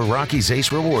savings with your Rocky's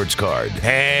Ace Rewards card.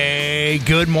 Hey,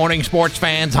 good morning, sports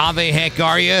fans. How the heck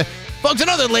are you? Folks, I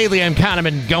know that lately I'm kind of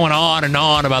been going on and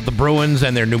on about the Bruins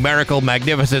and their numerical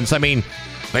magnificence. I mean,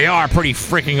 They are pretty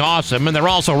freaking awesome, and they're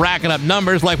also racking up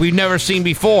numbers like we've never seen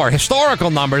before.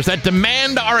 Historical numbers that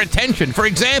demand our attention. For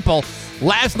example,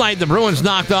 last night the Bruins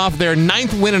knocked off their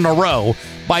 9th win in a row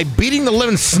by beating the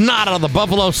living snot out of the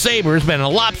Buffalo Sabres in a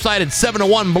lopsided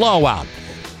 7-1 blowout.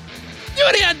 Do you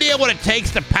have any idea what it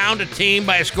takes to pound a team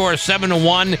by a score of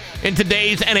 7-1 in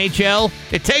today's NHL?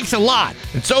 It takes a lot.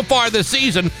 And so far this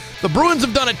season, the Bruins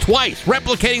have done it twice,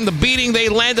 replicating the beating they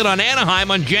landed on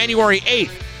Anaheim on January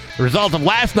 8th. The result of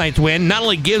last night's win not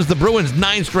only gives the Bruins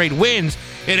 9 straight wins,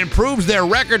 it improves their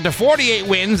record to 48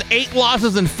 wins, 8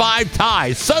 losses, and 5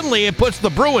 ties. Suddenly, it puts the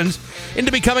Bruins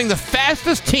into becoming the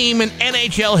fastest team in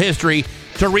NHL history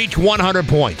to reach 100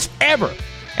 points, ever.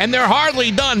 And they're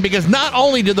hardly done, because not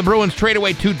only did the Bruins trade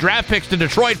away 2 draft picks to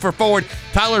Detroit for forward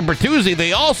Tyler Bertuzzi,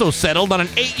 they also settled on an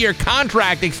 8-year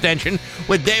contract extension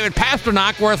with David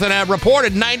Pastrnak worth a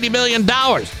reported $90 million.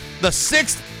 The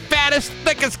 6th fattest,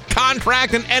 thickest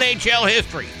contract in NHL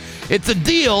history. It's a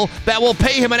deal that will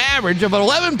pay him an average of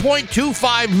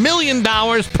 $11.25 million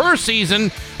per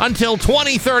season until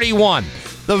 2031.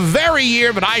 The very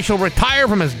year that I shall retire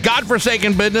from his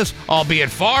godforsaken business, albeit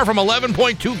far from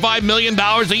 $11.25 million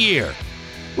a year.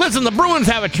 Listen, the Bruins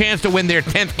have a chance to win their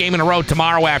 10th game in a row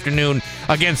tomorrow afternoon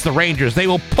against the Rangers.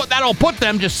 That'll put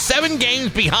them just 7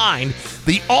 games behind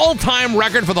the all-time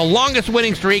record for the longest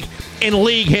winning streak in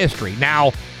league history.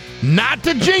 Now, not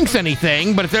to jinx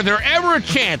anything, but if there's ever a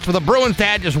chance for the Bruins to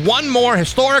add just one more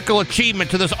historical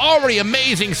achievement to this already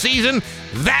amazing season,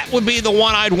 that would be the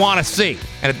one I'd want to see.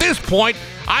 And at this point,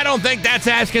 I don't think that's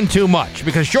asking too much,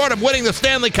 because short of winning the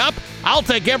Stanley Cup, I'll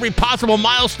take every possible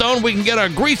milestone we can get our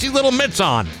greasy little mitts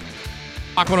on.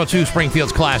 Rock 102,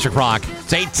 Springfield's Classic Rock.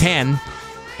 It's 8:10.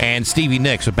 And Stevie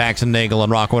Nicks with Bax and Nagel on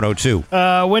Rock 102.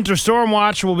 Winter storm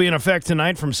watch will be in effect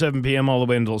tonight from 7 p.m. all the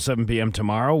way until 7 p.m.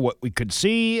 tomorrow. What we could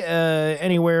see,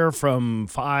 anywhere from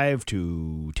 5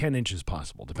 to 10 inches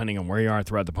possible, depending on where you are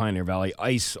throughout the Pioneer Valley.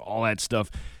 Ice, all that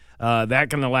stuff. That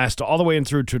can last all the way in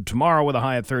through to tomorrow with a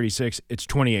high of 36. It's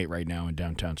 28 right now in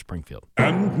downtown Springfield.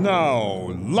 And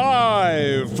now,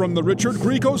 live from the Richard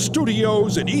Grieco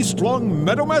Studios in East Long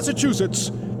Meadow,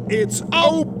 Massachusetts, it's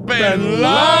Open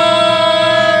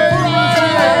Live!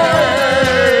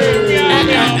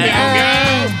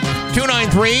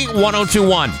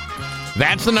 293-1021.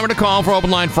 That's the number to call for Open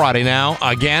Line Friday. Now,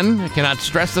 again, I cannot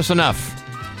stress this enough.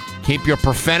 Keep your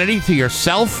profanity to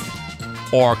yourself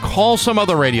or call some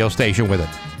other radio station with it.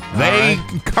 They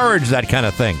encourage that kind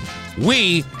of thing.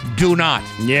 We do not.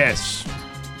 Yes.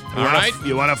 All right?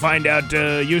 You want to find out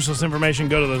useless information,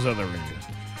 go to those other radios.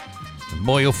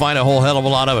 Boy, you'll find a whole hell of a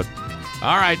lot of it.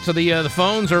 All right, so the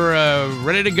phones are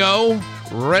ready to go,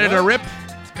 ready to rip.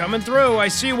 It's coming through. I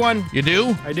see one. You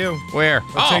do? I do. Where?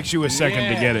 It takes you a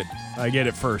second to get it. I get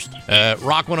it first.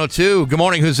 Rock 102. Good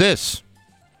morning. Who's this?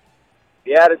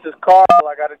 Yeah, this is Carl.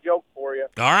 I got a joke for you.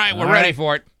 All right, we're ready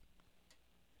for it.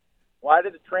 Why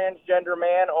did a transgender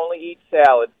man only eat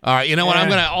salad? All right, you know what? I'm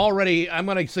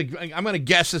gonna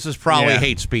guess this is probably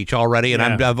hate speech already, and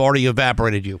I've already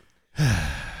evaporated you.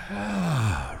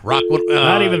 Rock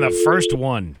not even the first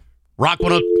one. Rock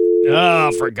 102.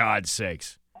 Oh, for God's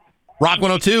sakes. Rock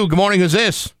 102. Good morning. Who's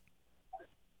this?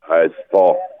 Hi, it's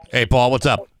Paul. Hey, Paul. What's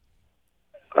up?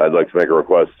 I'd like to make a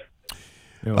request.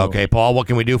 Okay, Paul. What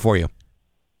can we do for you?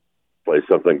 Play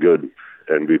something good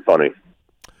and be funny.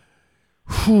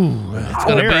 It's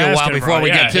going to be a while before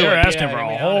we get to it. You're asking for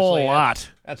a whole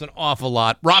lot. That's an awful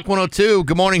lot. Rock 102.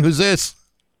 Good morning. Who's this?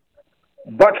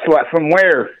 Butt sweat from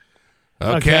where?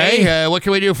 Okay. What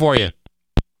can we do for you?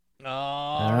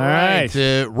 All right.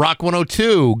 Rock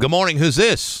 102. Good morning. Who's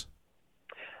this?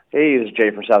 Hey, this is Jay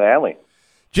from South Alley.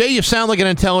 Jay, you sound like an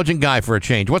intelligent guy for a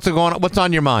change. What's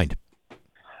on your mind?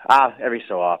 Every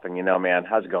so often, man.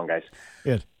 How's it going, guys?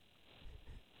 Good.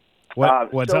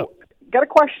 What's up? I got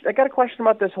a question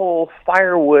about this whole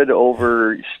firewood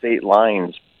over state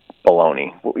lines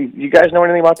baloney. You guys know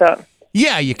anything about that?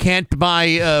 Yeah, you can't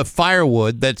buy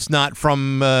firewood that's not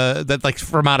from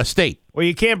from out of state. Well,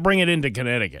 you can't bring it into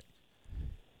Connecticut.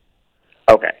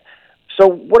 Okay. So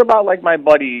what about like my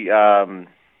buddy?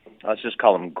 Let's just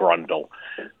call him Grundle.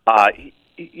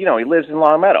 He lives in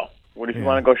Long Meadow. What if you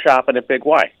want to go shopping at Big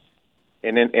Y?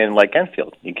 In like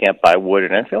Enfield, you can't buy wood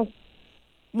in Enfield.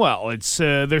 Well, it's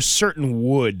there's certain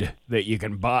wood that you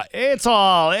can buy. It's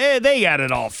all they got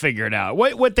it all figured out.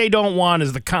 What they don't want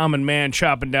is the common man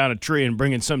chopping down a tree and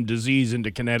bringing some disease into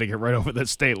Connecticut right over the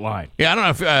state line. Yeah, I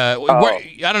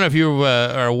don't know if you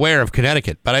are aware of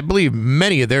Connecticut, but I believe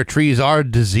many of their trees are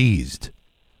diseased.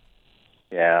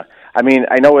 Yeah, I mean,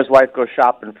 I know his wife goes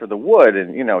shopping for the wood,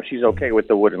 and she's okay with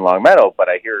the wood in Long Meadow, but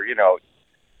I hear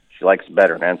she likes it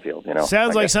better in Enfield.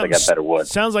 Sounds like something. They got better wood.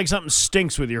 Sounds like something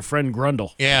stinks with your friend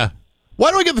Grundle. Yeah.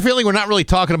 Why do I get the feeling we're not really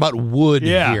talking about wood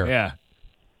here? Yeah.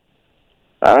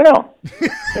 I don't know.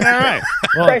 All right.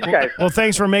 Well, Thanks, guys. Well,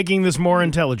 thanks for making this more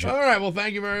intelligent. All right. Well,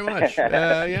 thank you very much.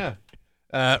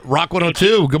 Rock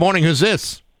 102. Good morning. Who's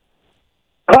this?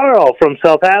 Carl from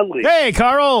South Hadley. Hey,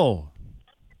 Carl.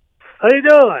 How you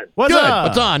doing? What's Good.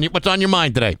 up? What's on your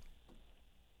mind today?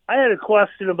 I had a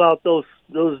question about those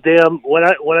damn when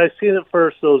I seen it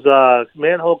first, those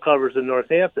manhole covers in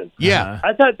Northampton. Yeah.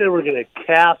 I thought they were going to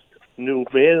cast new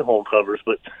manhole covers,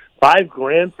 but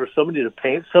 $5,000 for somebody to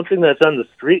paint something that's on the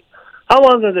street. How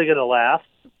long are they going to last?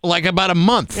 Like about a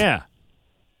month. Yeah.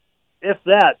 If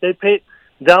that, they paint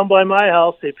down by my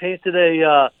house. They painted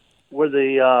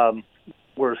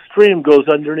where a stream goes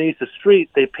underneath the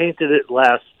street. They painted it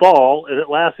last fall, and it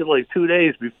lasted like 2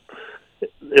 days.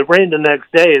 It rained the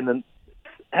next day, and then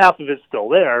half of it's still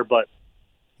there, but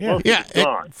most of it's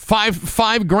gone.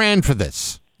 $5,000 for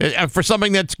this, for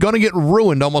something that's going to get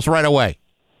ruined almost right away.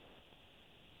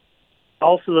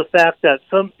 Also, the fact that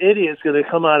some idiot's going to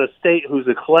come out of state who's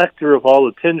a collector of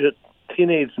all the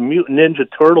Teenage Mutant Ninja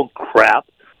Turtle crap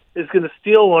is going to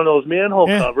steal one of those manhole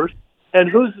covers. And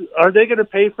are they going to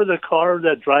pay for the car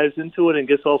that drives into it and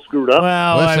gets all screwed up?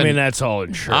 Well, Listen, I mean, that's all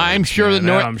insurance. I'm sure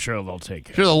I'm sure they'll take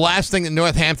it. Sure, the last thing that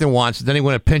Northampton wants is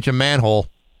anyone to pinch a manhole.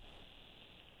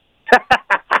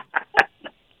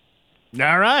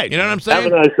 All right. You know what I'm saying?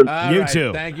 Have a nice one. All You right,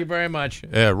 too. Thank you very much.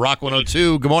 Rock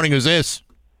 102. Good morning. Who's this?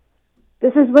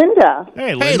 This is Linda.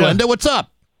 Hey, Linda. Hey, Linda. What's up?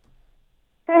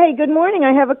 Hey, good morning.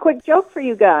 I have a quick joke for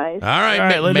you guys. All right, All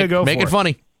right, Linda, go make for it it.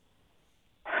 funny.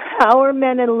 How are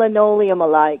men and linoleum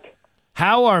alike?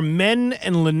 How are men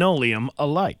and linoleum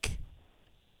alike?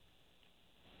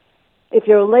 If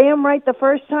you lay them right the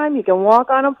first time, you can walk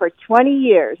on them for 20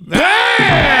 years. There you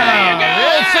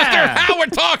go, sister. How we're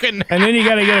talking. And then you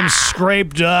got to get them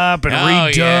scraped up and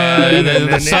redone. Yeah, the and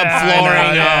then- subflooring.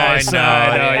 I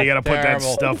know. You got to put that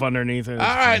Terrible. stuff underneath it.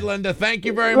 All right, Linda. Thank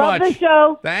you very Love much. the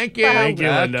show. Thank you. Thank you,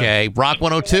 Linda. Okay, Rock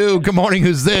 102. Good morning.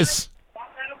 Who's this?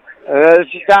 This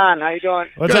is Don. How you doing?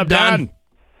 What's Good, up, Don?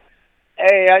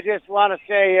 Hey, I just want to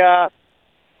say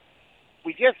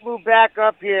we just moved back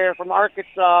up here from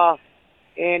Arkansas,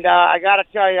 and I got to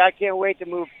tell you, I can't wait to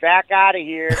move back out of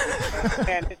here.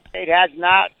 And this state has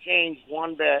not changed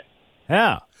one bit.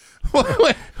 Yeah.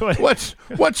 What's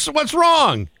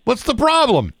wrong? What's the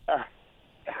problem?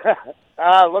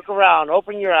 Look around.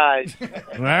 Open your eyes.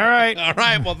 All right. All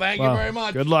right. Well, thank you very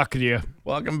much. Good luck to you.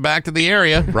 Welcome back to the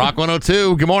area. Rock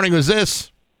 102. Good morning. Who's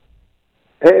this?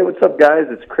 Hey, what's up, guys?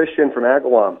 It's Christian from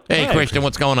Agawam. Hey, Christian.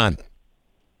 What's going on?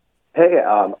 Hey,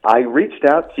 I reached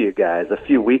out to you guys a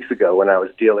few weeks ago when I was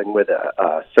dealing with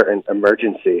a certain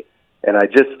emergency, and I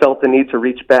just felt the need to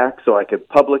reach back so I could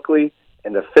publicly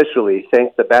and officially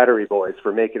thank the Battery Boys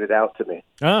for making it out to me.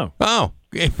 Oh.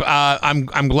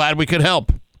 I'm glad we could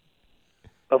help.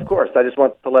 Of course, I just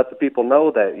want to let the people know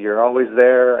that you're always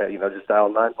there. Just dial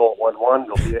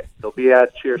 9-Volt-11. They'll be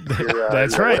at your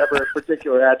That's right. whatever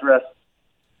particular address.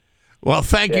 Well,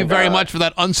 thank you very much for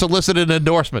that unsolicited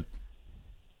endorsement.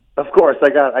 Of course, I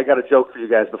got a joke for you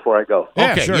guys before I go.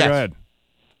 Yeah, Okay, sure. yes. Go ahead.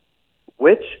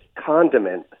 Which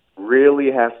condiment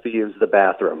really has to use the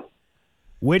bathroom?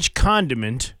 Which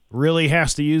condiment really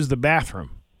has to use the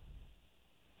bathroom?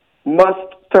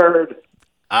 Mustard.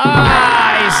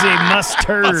 I see.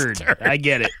 Mustard. I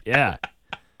get it. Yeah.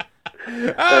 All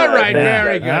right.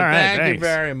 Very good. All right, thank you thanks.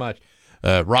 very much.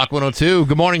 Rock 102.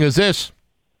 Good morning. Who's this?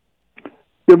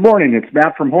 Good morning. It's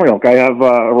Matt from Holyoke. I have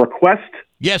a request.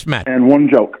 Yes, Matt. And one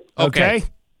joke. Okay.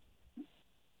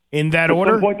 In that At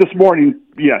order? some point this morning,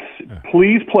 yes.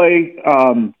 Please play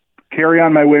Carry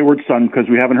On My Wayward Son, because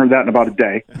we haven't heard that in about a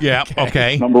day. Yeah,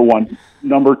 okay. Number one.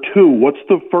 Number two, what's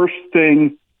the first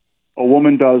thing a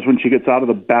woman does when she gets out of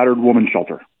the battered woman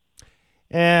shelter?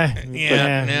 I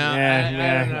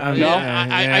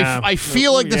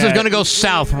feel like this is going to go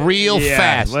south real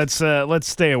fast. Let's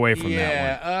stay away from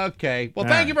that one. Yeah, okay. Well, All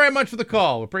thank right. you very much for the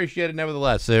call. Appreciate it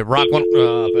nevertheless. Rock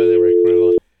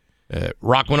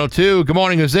 102. Good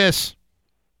morning. Who's this?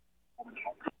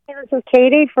 Hey, this is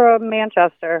Katie from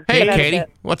Manchester. Hey, Connecticut.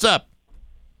 Katie. What's up?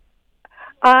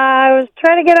 I was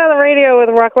trying to get on the radio with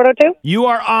Rock 102. You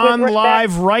are on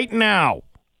live right now.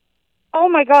 Oh,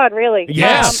 my God, really?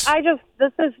 Yes.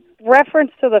 This is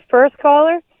reference to the first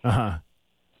caller. Uh-huh.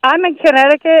 I'm in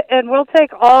Connecticut, and we'll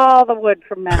take all the wood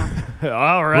from now.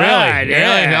 All right. Really?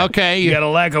 Yeah. Really? Okay. You got a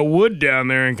lack of wood down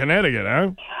there in Connecticut,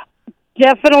 huh?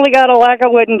 Definitely got a lack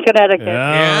of wood in Connecticut.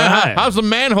 Yeah. How's the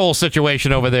manhole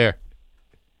situation over there?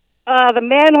 The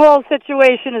manhole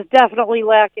situation is definitely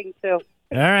lacking, too.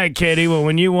 All right, Katie. Well,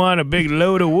 when you want a big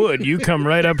load of wood, you come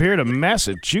right up here to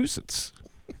Massachusetts.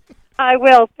 I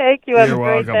will. Thank you. Have You're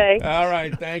a great welcome. day. All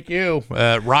right, thank you.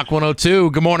 Rock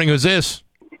 102. Good morning. Who's this?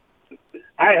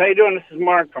 Hi, how you doing? This is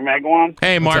Mark from Agawam.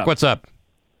 Hey, Mark. What's up?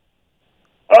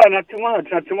 Oh, not too much.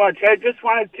 I just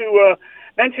wanted to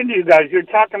mention to you guys. You were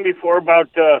talking before about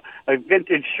like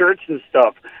vintage shirts and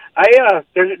stuff.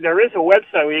 There is a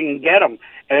website where you can get them,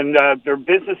 and there are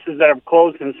businesses that have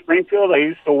closed in Springfield. I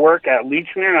used to work at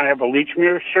Lechmere, and I have a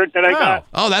Lechmere shirt that I got.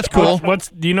 Oh, that's cool.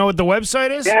 Do you know what the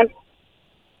website is? And,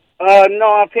 no,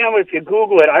 offhand, if you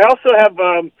Google it. I also have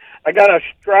I got a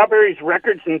Strawberries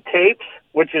Records and Tapes,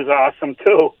 which is awesome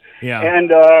too. Yeah.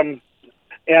 And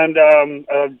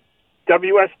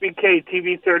WSBK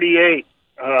TV38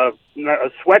 a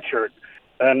sweatshirt,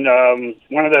 and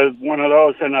one of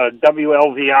those, and a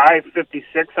WLVI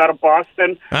 56 out of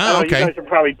Boston. Oh, okay. You guys are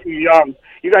probably too young.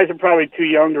 You guys are probably too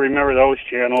young to remember those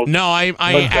channels. No,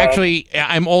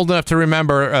 I'm old enough to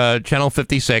remember Channel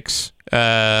 56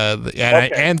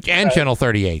 and Channel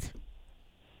 38.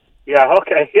 Yeah,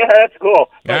 okay. Yeah, that's cool.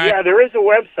 But right. yeah, there is a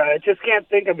website. I just can't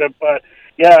think of it, but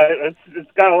yeah,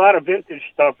 it's got a lot of vintage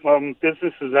stuff from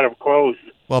businesses that have closed.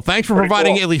 Well, thanks for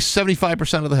providing at least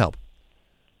 75% of the help.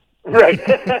 Right.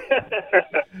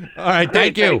 All right,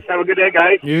 thank you. Thanks. Have a good day,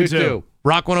 guys. You too.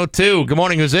 Rock 102. Good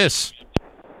morning. Who's this?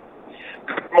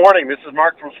 Good morning. This is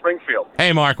Mark from Springfield.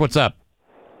 Hey, Mark. What's up?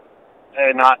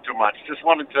 Hey, not too much. Just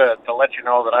wanted to let you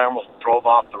know that I almost drove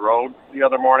off the road the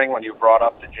other morning when you brought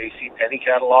up the J.C. Penney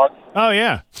catalog. Oh,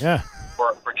 yeah.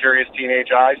 For curious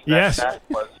teenage eyes. Yes. That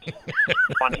was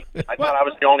funny. I thought I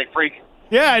was the only freak.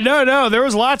 Yeah, no. There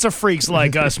was lots of freaks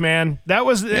like us, man. That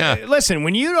was listen,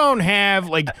 when you don't have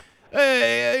we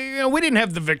didn't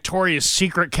have the Victoria's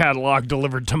Secret catalog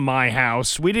delivered to my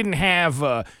house. We didn't have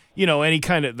any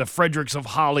kind of the Fredericks of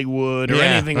Hollywood or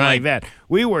anything like that.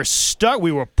 We were stuck.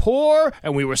 We were poor,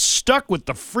 and we were stuck with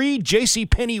the free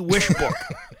JCPenney wish book.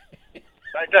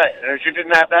 That's it. And if you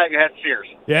didn't have that, you had Sears.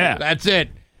 Yeah. That's it.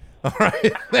 All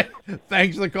right.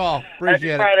 Thanks for the call.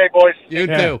 Appreciate Happy Friday, boys. You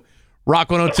too. Rock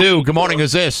 102. Good morning.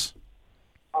 Who's this?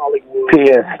 Hollywood.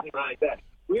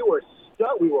 We were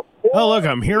stuck. We were poor. Oh, look,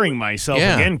 I'm hearing myself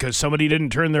again because somebody didn't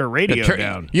turn their radio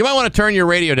down. You might want to turn your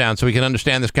radio down so we can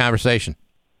understand this conversation.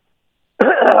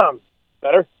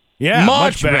 Better? Yeah,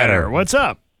 Much better. better. What's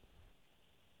up?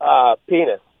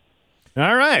 Penis.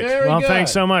 All right. Very well, good.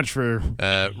 thanks so much for...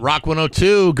 Rock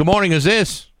 102. Good morning. Who's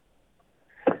this?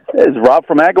 This is Rob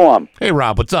from Agawam. Hey,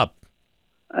 Rob. What's up?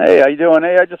 Hey, how you doing?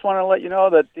 Hey, I just want to let you know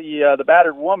that the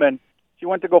battered woman, she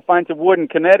went to go find some wood in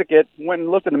Connecticut, went and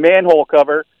looked at the manhole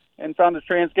cover, and found a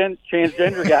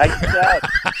transgender guy.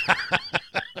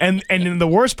 And then the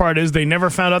worst part is they never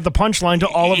found out the punchline to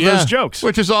all of those jokes.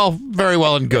 Which is all very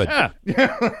well and good.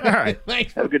 Yeah. All right.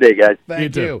 Thanks. Have a good day, guys.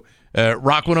 Thank you.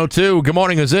 Rock 102. Good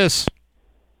morning. Who's this?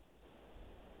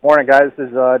 Morning, guys. This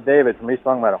is David from East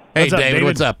Longmeadow. Hey, David.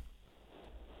 What's up?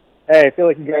 Hey, I feel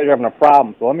like you guys are having a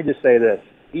problem, so let me just say this.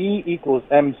 E equals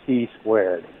MC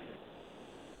squared.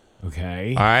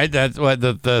 Okay. All right. That's what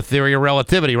the theory of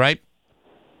relativity, right?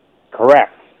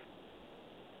 Correct.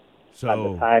 So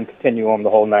on the time continuum, the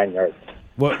whole 9 yards.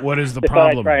 What is the Just thought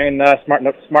I'd problem? try and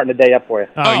smarten the day up for you.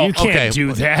 Oh, you can't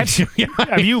do that.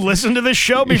 Have you listened to this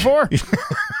show before?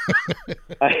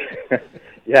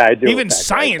 Yeah, I do. Even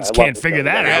science can't figure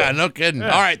that out. Yeah, no kidding. All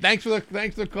right, thanks for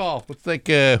the call. Let's take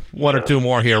one or two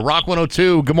more here. Rock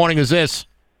 102. Good morning. Who's this?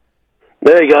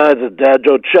 Hey guys, it's Dad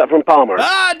Joe Chet from Palmer.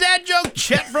 Ah, Dad Joe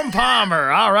Chet from Palmer.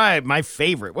 All right, my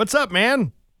favorite. What's up,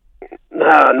 man?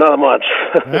 Nah, not much.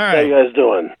 All right. How you guys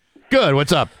doing? Good.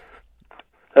 What's up?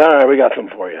 All right, we got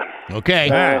something for you.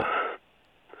 Okay.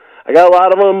 I got a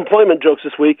lot of unemployment jokes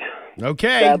this week.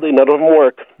 Okay. Sadly, none of them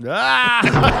work.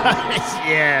 Ah,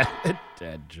 yeah.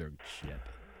 Dad Joe Chet.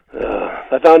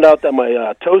 I found out that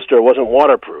my toaster wasn't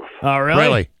waterproof. Oh,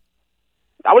 really?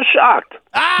 I was shocked.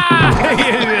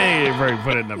 You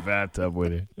put it in the bathtub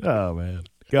with you. Oh, man.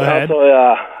 Go ahead. Also,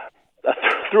 I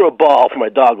threw a ball for my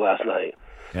dog last night.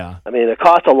 Yeah. I mean, it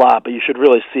cost a lot, but you should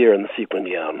really see her in the sequin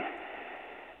gown.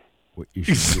 You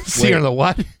should see her in the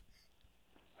what?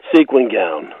 Sequin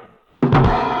gown.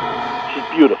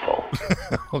 She's beautiful.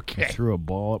 Okay. Threw a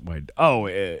ball at my... Oh,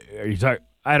 are you talking...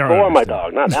 I don't For understand. my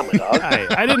dog, not at my dog.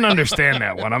 I didn't understand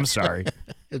that one. I'm sorry.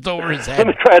 It's over his Let head.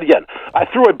 me try it again. I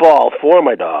threw a ball for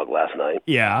my dog last night.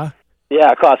 Yeah.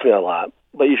 Yeah, it cost me a lot,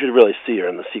 but you should really see her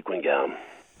in the sequin gown.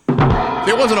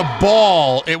 It wasn't a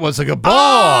ball. It was like a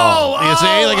ball. You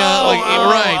see, like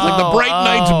the Bright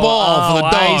Knights ball for the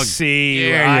dog. I see.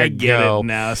 There I you get go. it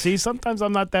now. See, sometimes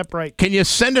I'm not that bright. Can you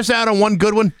send us out on one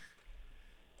good one?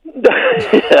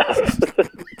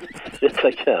 Yes,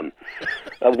 I can.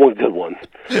 I have one good one.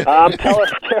 I'm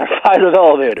terrified of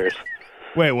elevators.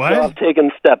 Wait, what? So I've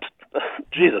taken steps.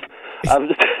 Jesus. I'm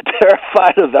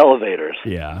terrified of elevators.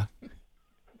 Yeah.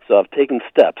 So I've taken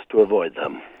steps to avoid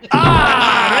them.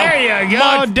 There you go.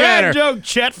 Much better. Dad joke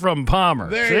Chet from Palmer.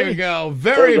 There See? you go. Hey,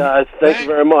 Very guys. Thank you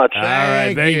very much. All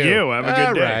right, thank you. Have a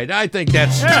good day. All right, I think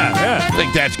that's Yeah. I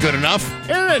think that's good enough.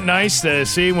 Isn't it nice to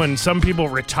see when some people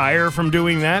retire from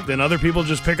doing that, then other people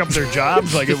just pick up their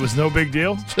jobs like it was no big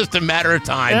deal? Just a matter of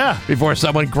time Yeah. before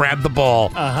someone grabbed the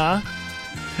ball. Uh-huh.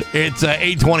 It's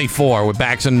 8:24 with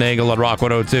Bax and Nagel on Rock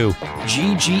 102.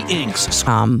 GG Inks.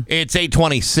 It's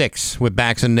 8:26 with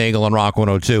Bax and Nagel on Rock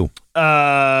 102.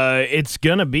 It's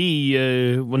gonna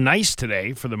be nice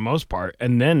today for the most part,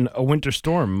 and then a winter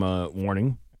storm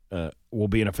warning will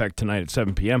be in effect tonight at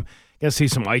 7 p.m. Gonna see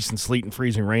some ice and sleet and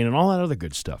freezing rain and all that other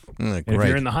good stuff. And if great.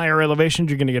 you're in the higher elevations,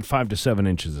 you're gonna get 5 to 7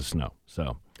 inches of snow.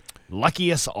 So,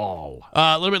 lucky us all.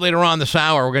 A little bit later on this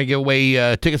hour, we're going to give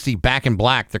away tickets to Back in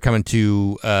Black. They're coming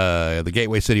to the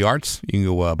Gateway City Arts. You can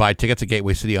go buy tickets at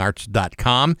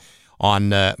gatewaycityarts.com on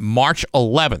March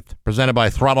 11th, presented by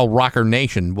Throttle Rocker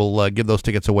Nation. We'll give those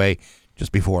tickets away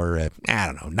just before,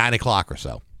 9 o'clock or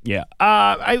so. Yeah,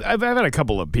 I've had a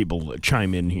couple of people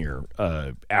chime in here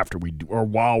after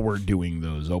while we're doing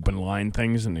those open line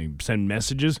things, and they send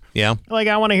messages. Yeah, like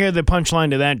I want to hear the punchline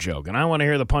to that joke, and I want to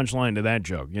hear the punchline to that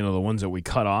joke. You know, the ones that we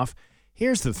cut off.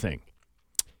 Here's the thing.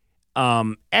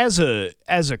 As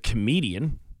a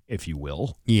comedian, if you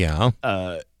will, yeah,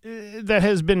 that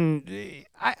has been.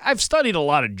 I've studied a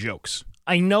lot of jokes.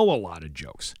 I know a lot of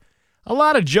jokes. A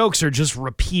lot of jokes are just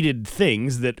repeated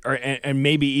things that are, and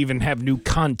maybe even have new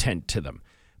content to them.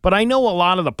 But I know a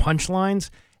lot of the punchlines,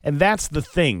 and that's the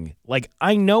thing. Like,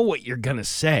 I know what you're going to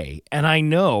say, and I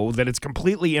know that it's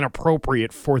completely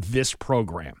inappropriate for this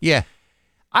program. Yeah.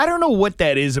 I don't know what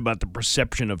that is about the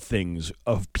perception of things,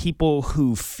 of people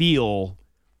who feel...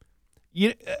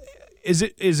 Is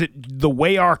it the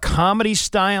way our comedy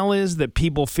style is that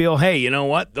people feel, hey, you know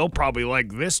what? They'll probably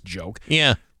like this joke.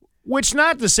 Yeah. Which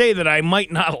not to say that I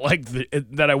might not like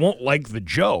that I won't like the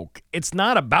joke. It's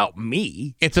not about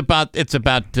me. It's about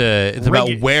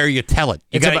where you tell it.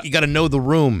 You got to know the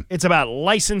room. It's about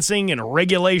licensing and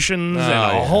regulations and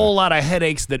a whole lot of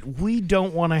headaches that we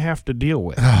don't want to have to deal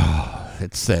with.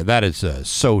 That is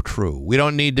so true. We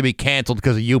don't need to be canceled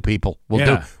because of you people.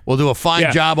 We'll do a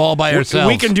fine job all by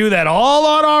ourselves. We can do that all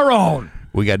on our own.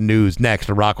 We got news next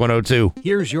to Rock 102.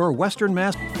 Here's your Western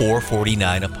Mass.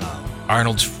 $4.49 a pound.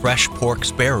 Arnold's fresh pork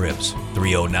spare ribs,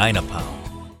 $3.09 a pound.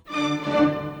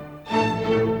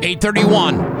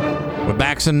 8:31 with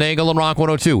Bax and Nagel on Rock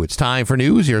 102. It's time for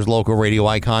news. Here's local radio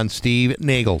icon Steve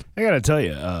Nagel. I gotta tell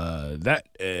you, that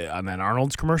on that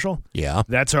Arnold's commercial,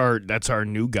 that's our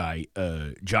new guy,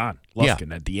 John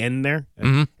Lufkin, at the end there,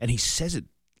 and he says it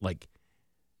like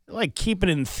keeping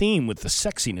in theme with the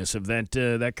sexiness of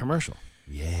that commercial.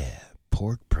 Yeah,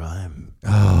 pork prime.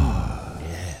 Oh,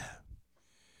 yeah.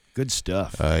 Good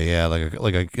stuff.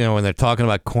 Like when they're talking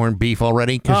about corned beef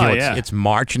already because it's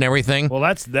March and everything. Well,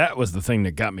 that was the thing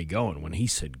that got me going when he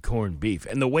said corned beef,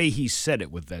 and the way he said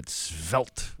it with that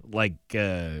svelte,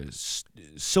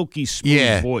 silky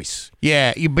smooth voice.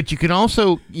 Yeah, but you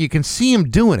can see him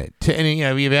doing it.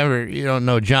 And you don't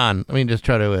know John. Let me just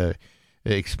try to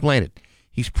explain it.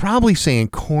 He's probably saying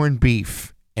corned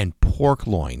beef and pork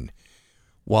loin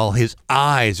while his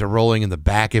eyes are rolling in the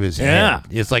back of his head.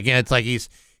 It's like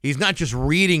he's not just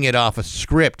reading it off a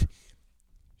script.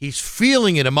 He's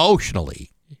feeling it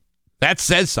emotionally. That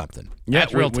says something.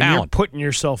 That's real when talent. You're putting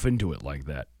yourself into it like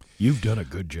that. You've done a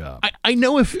good job. I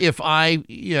know if I,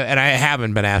 and I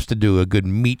haven't been asked to do a good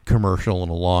meat commercial in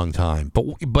a long time,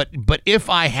 but if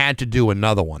I had to do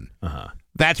another one,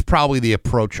 that's probably the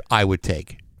approach I would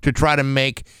take to try to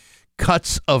make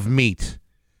cuts of meat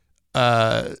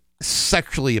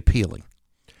sexually appealing.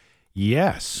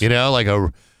 Yes. Like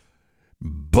a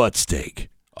butt steak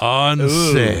on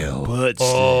sale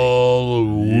all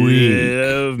week.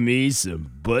 Love me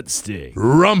some butt steak.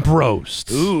 Rump roast.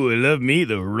 Ooh, I love me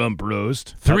the rump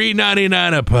roast.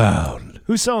 $3.99 a pound.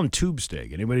 Who's selling tube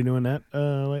steak? Anybody doing that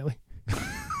lately?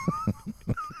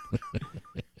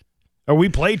 Or we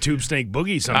play tube steak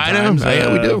boogie sometimes. I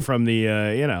know. We do. From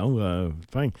the,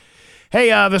 thing. Hey,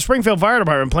 the Springfield Fire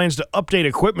Department plans to update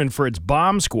equipment for its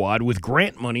bomb squad with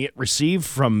grant money it received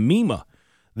from MEMA.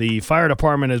 The fire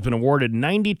department has been awarded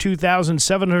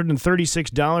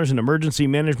 $92,736 in emergency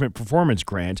management performance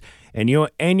grants, an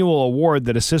annual award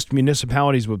that assists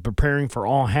municipalities with preparing for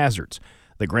all hazards.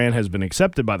 The grant has been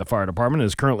accepted by the fire department and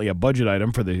is currently a budget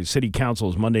item for the city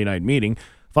council's Monday night meeting.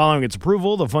 Following its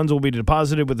approval, the funds will be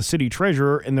deposited with the city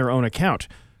treasurer in their own account.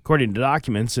 According to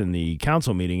documents in the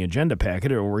council meeting agenda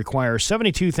packet, it will require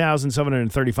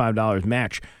 $72,735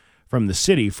 match from the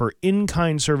city for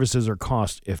in-kind services or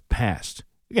costs if passed.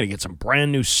 You're going to get some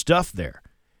brand new stuff there.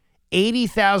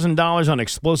 $80,000 on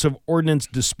explosive ordnance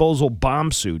disposal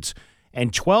bomb suits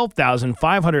and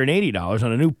 $12,580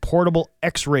 on a new portable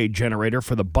X-ray generator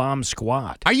for the bomb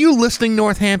squad. Are you listening,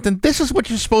 Northampton? This is what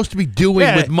you're supposed to be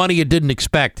doing with money you didn't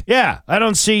expect. Yeah, I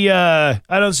don't see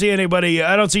anybody.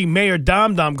 I don't see Mayor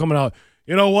Dom coming out.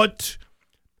 You know what?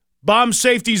 Bomb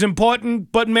safety's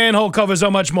important, but manhole covers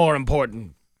are much more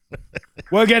important.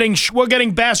 We're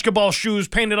getting basketball shoes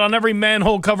painted on every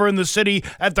manhole cover in the city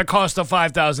at the cost of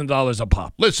 $5,000 a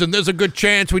pop. Listen, there's a good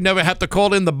chance we never have to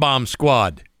call in the bomb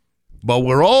squad, but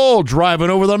we're all driving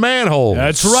over the manholes.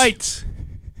 That's right.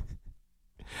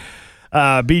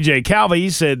 BJ Calvi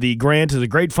said the grant is a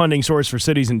great funding source for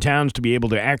cities and towns to be able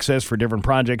to access for different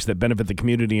projects that benefit the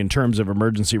community in terms of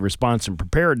emergency response and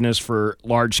preparedness for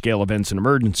large-scale events and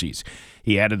emergencies.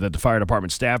 He added that the fire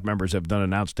department staff members have done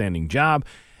an outstanding job.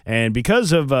 And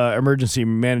because of Emergency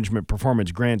Management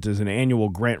Performance Grant is an annual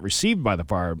grant received by the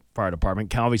fire department,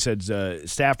 Calvi said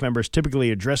staff members typically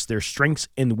address their strengths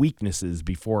and weaknesses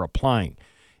before applying.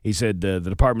 He said the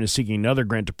department is seeking another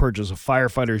grant to purchase a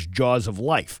firefighter's Jaws of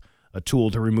Life, a tool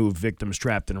to remove victims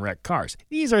trapped in wrecked cars.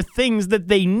 These are things that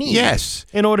they need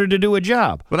in order to do a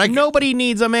job. But nobody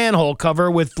needs a manhole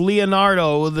cover with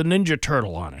Leonardo the Ninja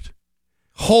Turtle on it.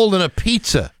 Holding a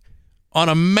pizza on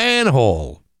a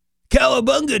manhole.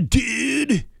 Cowabunga,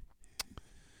 dude.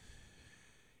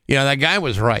 You know, that guy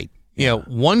was right. You know,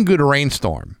 one good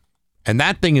rainstorm, and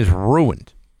that thing is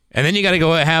ruined. And then you got to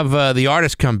go have the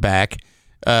artist come back,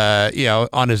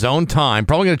 on his own time.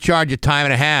 Probably going to charge you time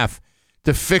and a half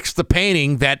to fix the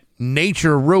painting that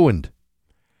nature ruined.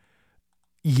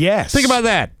 Yes. Think about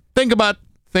that. Think about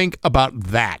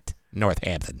that,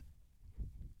 Northampton.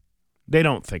 They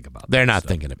don't think about that. They're not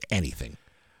thinking of anything.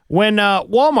 When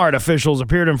Walmart officials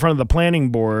appeared in front of the planning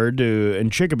board in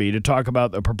Chicopee to talk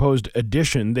about the proposed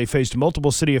addition, they faced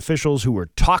multiple city officials who were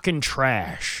talking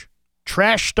trash.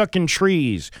 Trash stuck in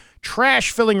trees,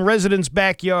 trash filling residents'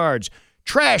 backyards,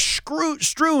 trash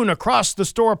strewn across the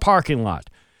store parking lot.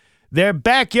 Their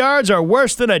backyards are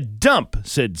worse than a dump,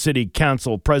 said City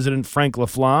Council President Frank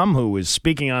Laflamme, who is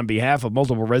speaking on behalf of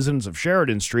multiple residents of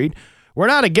Sheridan Street. We're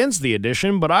not against the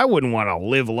addition, but I wouldn't want to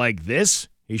live like this.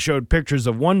 He showed pictures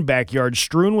of one backyard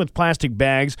strewn with plastic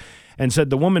bags and said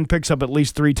the woman picks up at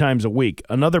least 3 times a week.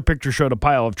 Another picture showed a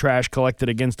pile of trash collected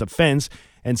against a fence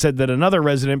and said that another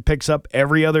resident picks up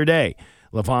every other day.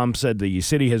 Laflamme said the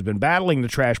city has been battling the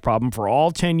trash problem for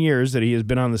all 10 years that he has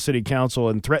been on the city council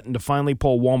and threatened to finally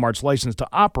pull Walmart's license to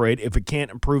operate if it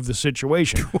can't improve the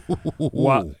situation.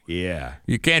 Yeah.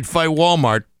 You can't fight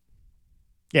Walmart.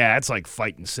 Yeah, that's like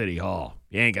fighting City Hall.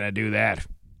 You ain't going to do that.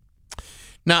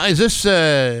 Now, is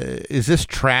this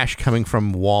trash coming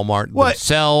from Walmart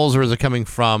themselves, or is it coming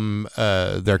from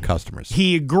their customers?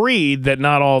 He agreed that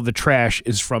not all the trash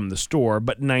is from the store,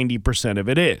 but 90% of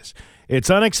it is.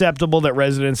 It's unacceptable that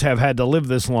residents have had to live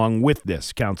this long with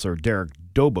this, Councilor Derek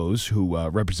Dobos, who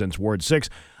represents Ward 6.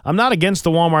 I'm not against the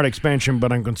Walmart expansion,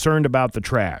 but I'm concerned about the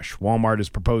trash. Walmart is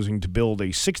proposing to build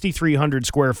a 6,300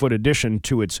 square foot addition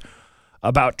to its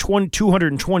about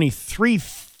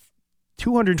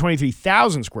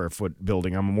 223,000 square foot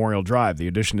building on Memorial Drive. The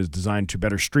addition is designed to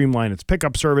better streamline its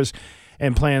pickup service,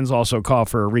 and plans also call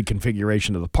for a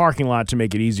reconfiguration of the parking lot to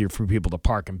make it easier for people to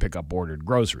park and pick up ordered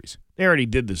groceries. They already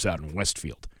did this out in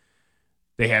Westfield.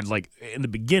 They had, in the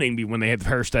beginning, when they had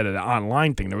first had an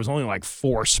online thing, there was only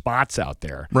 4 spots out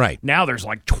there. Right. Now there's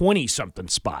 20-something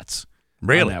spots.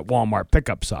 Really? On that Walmart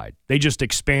pickup side. They just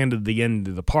expanded the end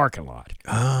of the parking lot.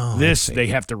 Oh, they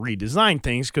have to redesign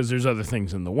things because there's other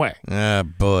things in the way. Ah,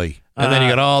 boy. And then you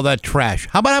got all that trash.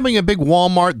 How about having a big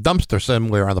Walmart dumpster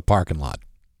somewhere on the parking lot?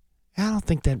 I don't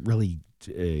think that really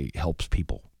helps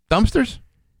people. Dumpsters?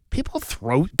 People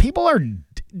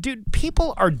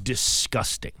are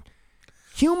disgusting.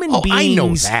 Human beings. I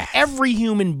know that. Every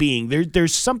human being.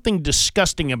 There's something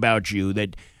disgusting about you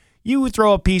that you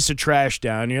throw a piece of trash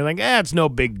down, and you're like, it's no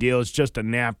big deal. It's just a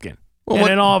napkin. Well,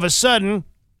 then all of a sudden,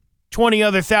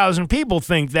 20,000 people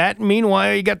think that.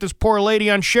 Meanwhile, you got this poor lady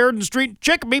on Sheridan Street,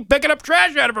 Chicopee, picking up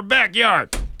trash out of her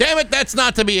backyard. Damn it, that's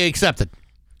not to be accepted.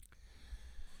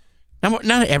 Now,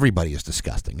 not everybody is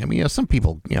disgusting. I mean, some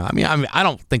people, I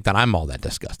don't think that I'm all that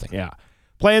disgusting. Yeah.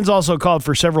 Plans also called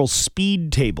for several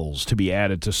speed tables to be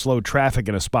added to slow traffic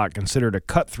in a spot considered a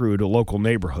cut-through to local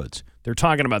neighborhoods. They're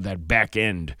talking about that back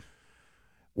end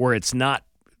where it's not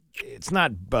It's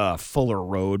not Fuller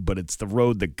Road, but it's the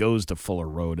road that goes to Fuller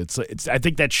Road. It's. I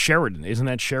think that's Sheridan. Isn't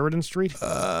that Sheridan Street?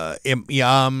 Yeah,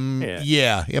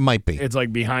 it might be. It's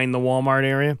like behind the Walmart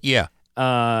area. Yeah.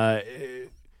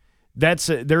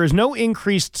 There is no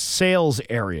increased sales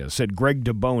area, said Greg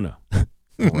DeBona.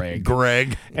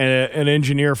 Greg. An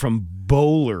engineer from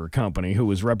Bowler Company who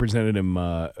was representing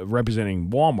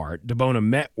Walmart. DeBona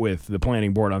met with the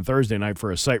planning board on Thursday night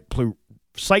for a site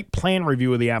plan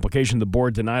review of the application. The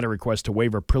board denied a request to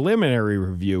waive a preliminary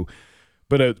review,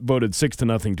 but it voted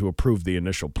 6-0 to approve the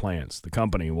initial plans. The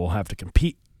company will have to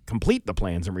complete the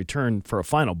plans and return for a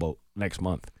final vote next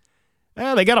month.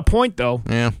 They got a point, though.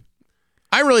 Yeah.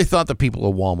 I really thought the people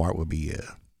at Walmart would be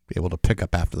able to pick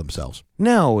up after themselves.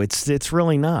 No, it's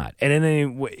really not. And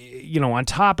then, on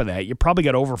top of that, you probably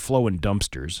got overflowing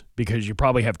dumpsters because you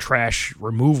probably have trash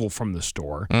removal from the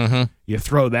store. Mm-hmm. You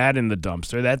throw that in the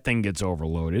dumpster, that thing gets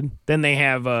overloaded. Then they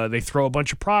throw a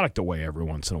bunch of product away every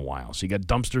once in a while. So you got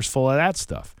dumpsters full of that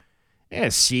stuff. Yeah,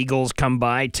 seagulls come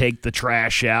by, take the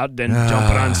trash out, then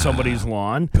dump it on somebody's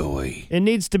lawn. Boy. It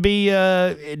needs to be.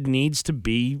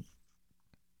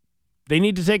 They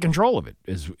need to take control of it.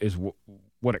 Is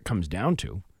what it comes down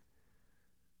to.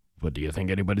 But do you think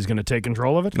anybody's going to take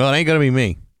control of it? Well, it ain't going to be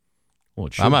me. Well,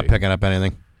 it should I'm not be. picking up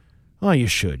anything. Oh, you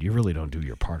should. You really don't do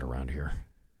your part around here.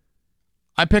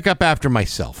 I pick up after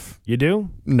myself. You do?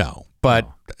 No, but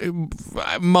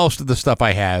most of the stuff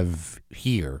I have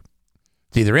here,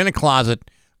 it's either in a closet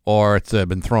or it's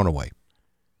been thrown away.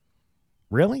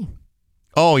 Really?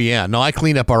 Oh, yeah. No, I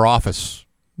cleaned up our office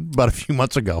about a few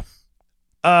months ago.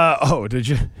 Did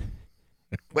you?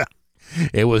 Well,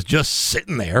 it was just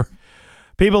sitting there.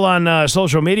 People on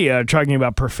social media are talking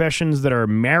about professions that are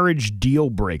marriage deal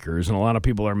breakers, and a lot of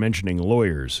people are mentioning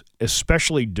lawyers,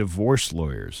 especially divorce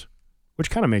lawyers,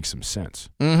 which kind of makes some sense.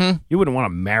 Mm-hmm. You wouldn't want to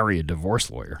marry a divorce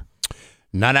lawyer.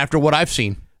 Not after what I've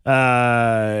seen.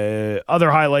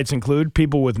 Other highlights include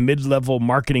people with mid-level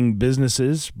marketing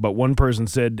businesses, but one person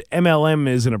said MLM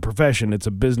isn't a profession, it's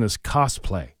a business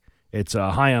cosplay. It's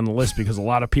high on the list because a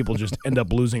lot of people just end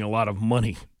up losing a lot of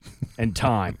money and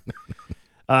time.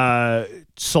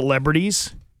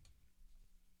 Celebrities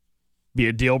be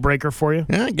a deal breaker for you?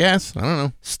 Yeah, I guess. I don't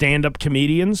know. Stand-up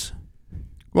comedians?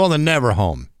 Well, they're never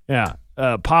home. Yeah.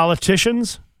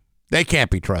 Politicians? They can't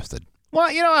be trusted. Well,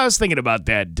 I was thinking about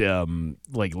that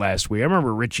last week. I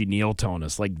remember Richie Neal telling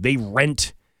us,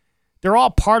 they're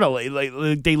all part of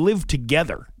they live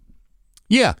together.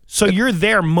 Yeah. So you're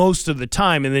there most of the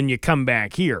time, and then you come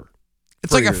back here.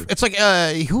 It's like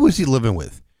who was he living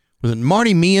with? Was it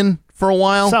Marty Meehan for a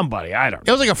while? Somebody, I don't know.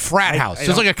 It was like a frat house. It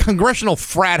was like a congressional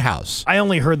frat house. I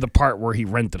only heard the part where he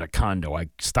rented a condo. I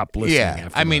stopped listening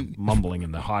after the mumbling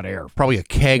in the hot air. Probably a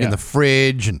keg in the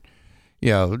fridge and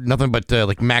nothing but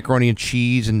like macaroni and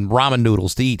cheese and ramen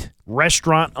noodles to eat.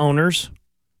 Restaurant owners,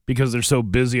 because they're so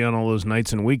busy on all those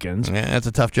nights and weekends. Yeah, that's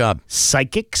a tough job.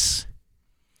 Psychics.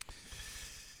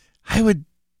 I would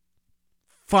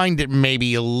find it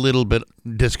maybe a little bit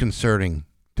disconcerting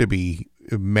to be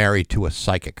married to a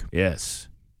psychic. Yes.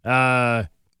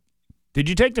 Did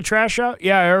you take the trash out?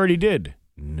 Yeah, I already did.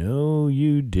 No,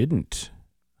 you didn't.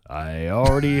 I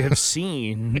already have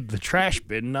seen the trash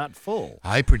bin not full.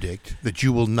 I predict that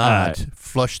you will not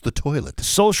flush the toilet.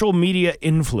 Social media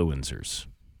influencers.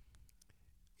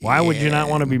 Why would you not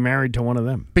want to be married to one of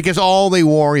them? Because all they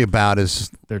worry about is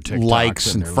their TikToks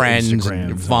likes and friends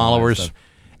and followers.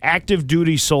 Active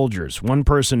duty soldiers. One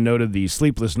person noted the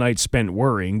sleepless nights spent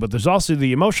worrying, but there's also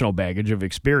the emotional baggage of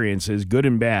experiences, good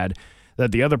and bad,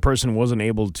 that the other person wasn't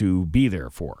able to be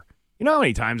there for. You know how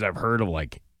many times I've heard of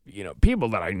people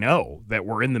that I know that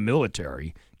were in the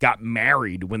military got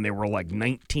married when they were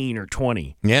 19 or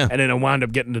 20. Yeah. And then it wound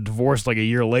up getting a divorce a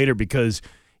year later because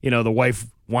the wife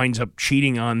winds up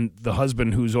cheating on the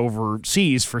husband who's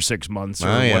overseas for 6 months or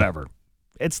whatever.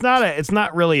 It's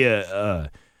not really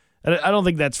I don't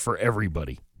think that's for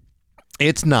everybody.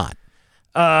 It's not.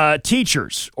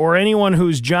 Teachers or anyone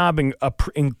whose job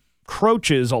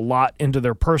encroaches a lot into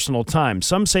their personal time.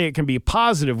 Some say it can be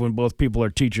positive when both people are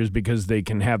teachers because they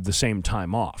can have the same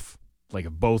time off, like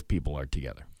if both people are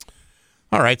together.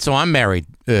 All right, so I'm married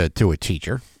to a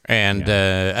teacher, and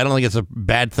I don't think it's a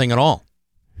bad thing at all.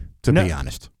 To be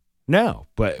honest. No,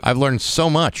 but I've learned so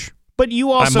much. But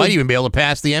you also I might even be able to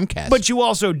pass the MCAS. But you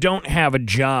also don't have a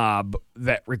job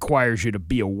that requires you to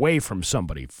be away from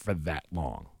somebody for that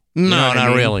long. No,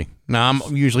 not really. No, I'm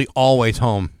usually always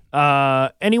home.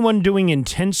 Anyone doing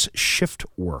intense shift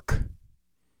work?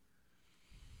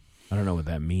 I don't know what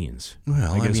that means.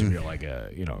 Well, I guess if you're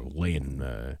laying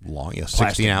long,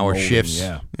 16-hour shifts.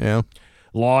 Yeah.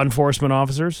 Law enforcement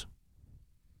officers.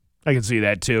 I can see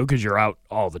that too, because you're out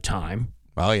all the time.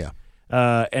 Oh, yeah.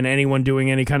 And anyone doing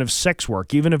any kind of sex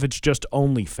work, even if it's just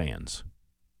OnlyFans.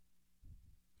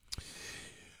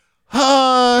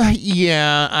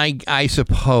 Yeah, I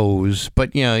suppose.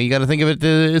 But, you got to think of it,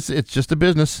 it's just a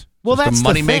business. Well, just that's a the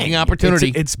money-making thing.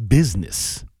 opportunity. It's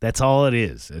business. That's all it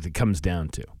is. It comes down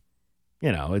to.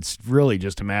 It's really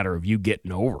just a matter of you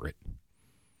getting over it.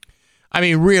 I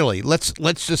mean, really, let's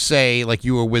just say like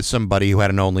you were with somebody who had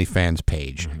an OnlyFans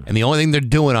page, and the only thing they're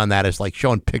doing on that is like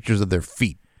showing pictures of their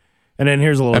feet. And then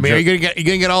here's a little. I mean, are you gonna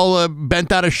get all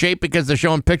bent out of shape because they're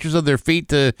showing pictures of their feet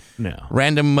to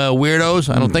random weirdos?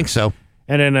 I don't think so.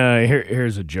 And then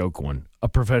here's a joke one: a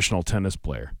professional tennis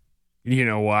player. You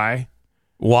know why?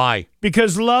 Why?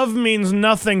 Because love means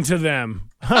nothing to them.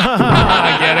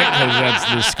 I get it, because that's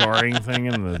the scoring thing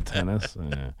in the tennis.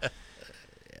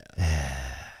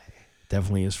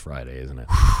 Definitely is Friday, isn't it?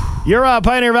 Your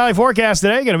Pioneer Valley forecast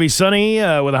today, going to be sunny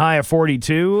with a high of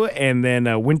 42, and then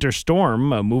a winter storm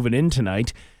moving in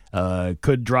tonight.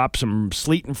 Could drop some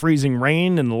sleet and freezing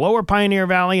rain in the lower Pioneer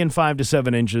Valley and 5 to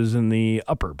 7 inches in the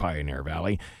upper Pioneer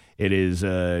Valley. It is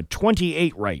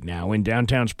 28 right now in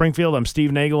downtown Springfield. I'm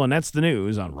Steve Nagel, and that's the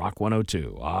news on Rock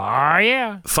 102. Ah,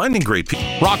 yeah. Finding great people.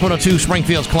 Rock 102,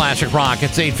 Springfield's Classic Rock.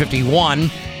 It's 8:51.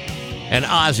 And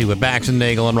Ozzy with Bax and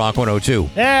Nagel on Rock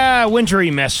 102. Yeah,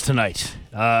 wintry mess tonight.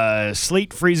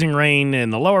 Sleet, freezing rain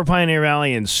in the lower Pioneer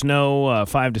Valley, and snow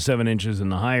 5 to 7 inches in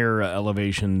the higher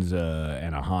elevations,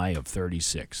 and a high of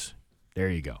 36. There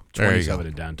you go. 27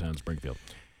 in downtown Springfield.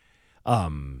 I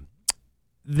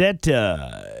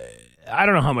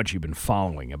don't know how much you've been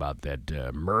following about that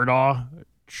Murdaugh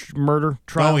murder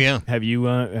trial. Oh yeah. Have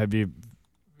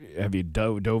you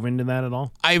dove into that at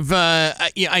all? I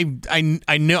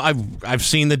know I've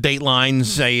seen the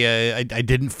datelines. I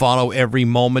didn't follow every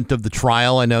moment of the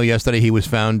trial. I know yesterday he was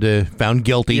found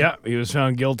guilty. Yeah, he was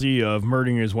found guilty of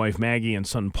murdering his wife Maggie and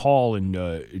son Paul in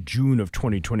June of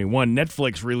 2021.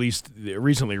 Netflix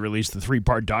recently released the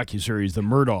 3-part docuseries The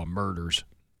Murdaugh Murders: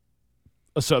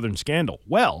 A Southern Scandal.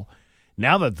 Well,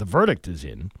 now that the verdict is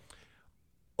in,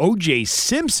 O.J.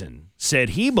 Simpson said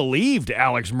he believed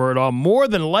Alex Murdaugh more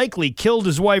than likely killed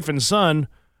his wife and son.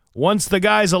 Once the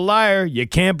guy's a liar, you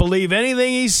can't believe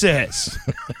anything he says.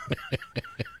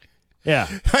 Yeah.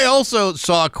 I also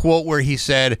saw a quote where he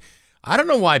said, I don't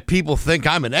know why people think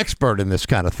I'm an expert in this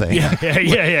kind of thing.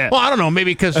 Yeah. Well, I don't know.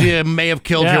 Maybe because you may have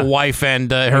killed your wife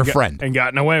and her friend. And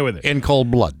gotten away with it. In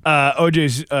cold blood.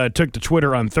 OJ took to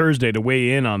Twitter on Thursday to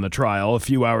weigh in on the trial a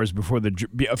few hours before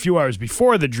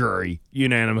the jury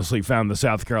unanimously found the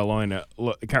South Carolina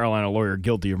lawyer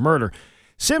guilty of murder.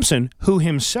 Simpson, who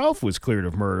himself was cleared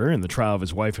of murder in the trial of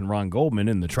his wife and Ron Goldman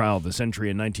in the trial of the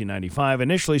century in 1995,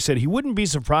 initially said he wouldn't be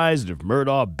surprised if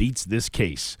Murdaugh beats this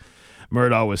case.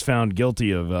 Murdaugh was found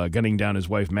guilty of gunning down his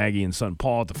wife Maggie and son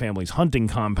Paul at the family's hunting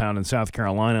compound in South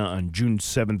Carolina on June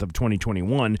 7th of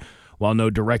 2021. While no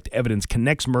direct evidence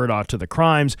connects Murdaugh to the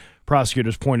crimes,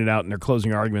 prosecutors pointed out in their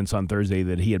closing arguments on Thursday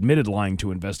that he admitted lying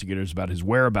to investigators about his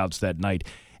whereabouts that night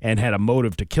and had a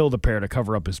motive to kill the pair to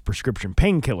cover up his prescription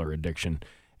painkiller addiction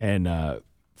and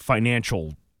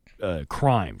financial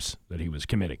crimes that he was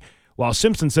committing. While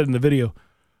Simpson said in the video,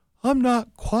 I'm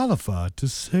not qualified to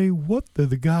say whether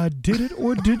the guy did it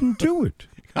or didn't do it.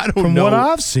 I don't From know. what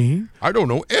I've seen. I don't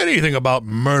know anything about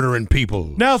murdering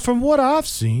people. Now, from what I've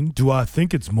seen, do I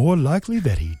think it's more likely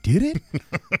that he did it?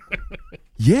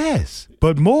 Yes,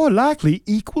 but more likely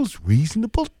equals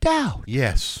reasonable doubt.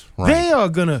 Yes, right. They are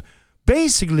going to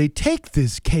basically take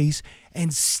this case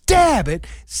and stab it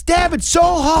so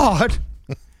hard,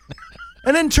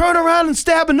 and then turn around and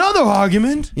stab another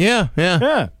argument. Yeah.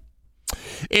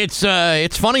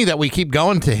 It's funny that we keep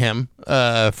going to him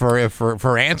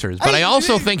for answers, but I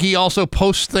also think he also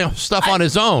posts stuff on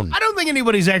his own. I don't think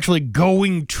anybody's actually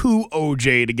going to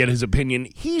OJ to get his opinion.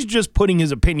 He's just putting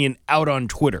his opinion out on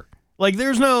Twitter. Like,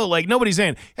 there's no, nobody's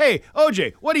saying, hey,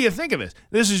 OJ, what do you think of this?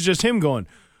 This is just him going,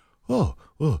 oh.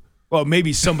 Well,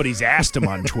 maybe somebody's asked him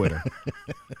on Twitter.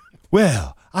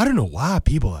 Well, I don't know why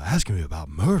people are asking me about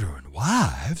murdering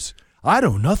wives. I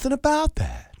know nothing about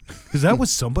that. Because that was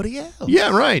somebody else. Yeah,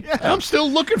 right. Yeah. I'm still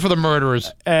looking for the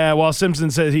murderers. While Simpson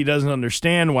says he doesn't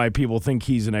understand why people think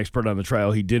he's an expert on the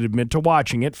trial, he did admit to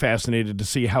watching it, fascinated to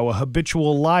see how a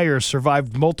habitual liar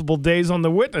survived multiple days on the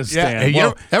witness stand.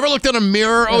 Yeah. Ever looked in a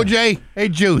mirror, OJ? Hey,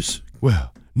 Juice.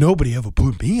 Well, nobody ever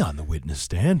put me on the witness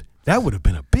stand. That would have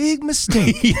been a big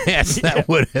mistake. Yes, that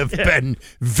would have been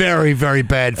very, very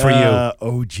bad for you.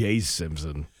 O.J.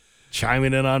 Simpson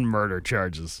chiming in on murder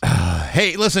charges.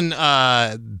 Hey, listen,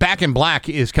 Back in Black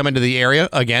is coming to the area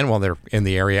again. Well, they're in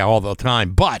the area all the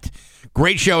time, but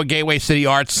Great show at Gateway City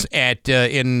Arts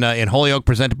in Holyoke,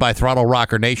 presented by Throttle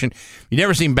Rocker Nation. You've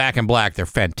never seen Back in Black. They're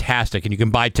fantastic, and you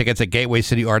can buy tickets at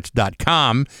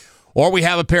gatewaycityarts.com. Or we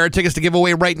have a pair of tickets to give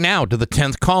away right now to the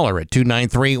 10th caller at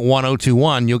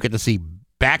 293-1021. You'll get to see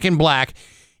Back in Black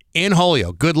in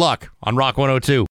Holyoke. Good luck on Rock 102.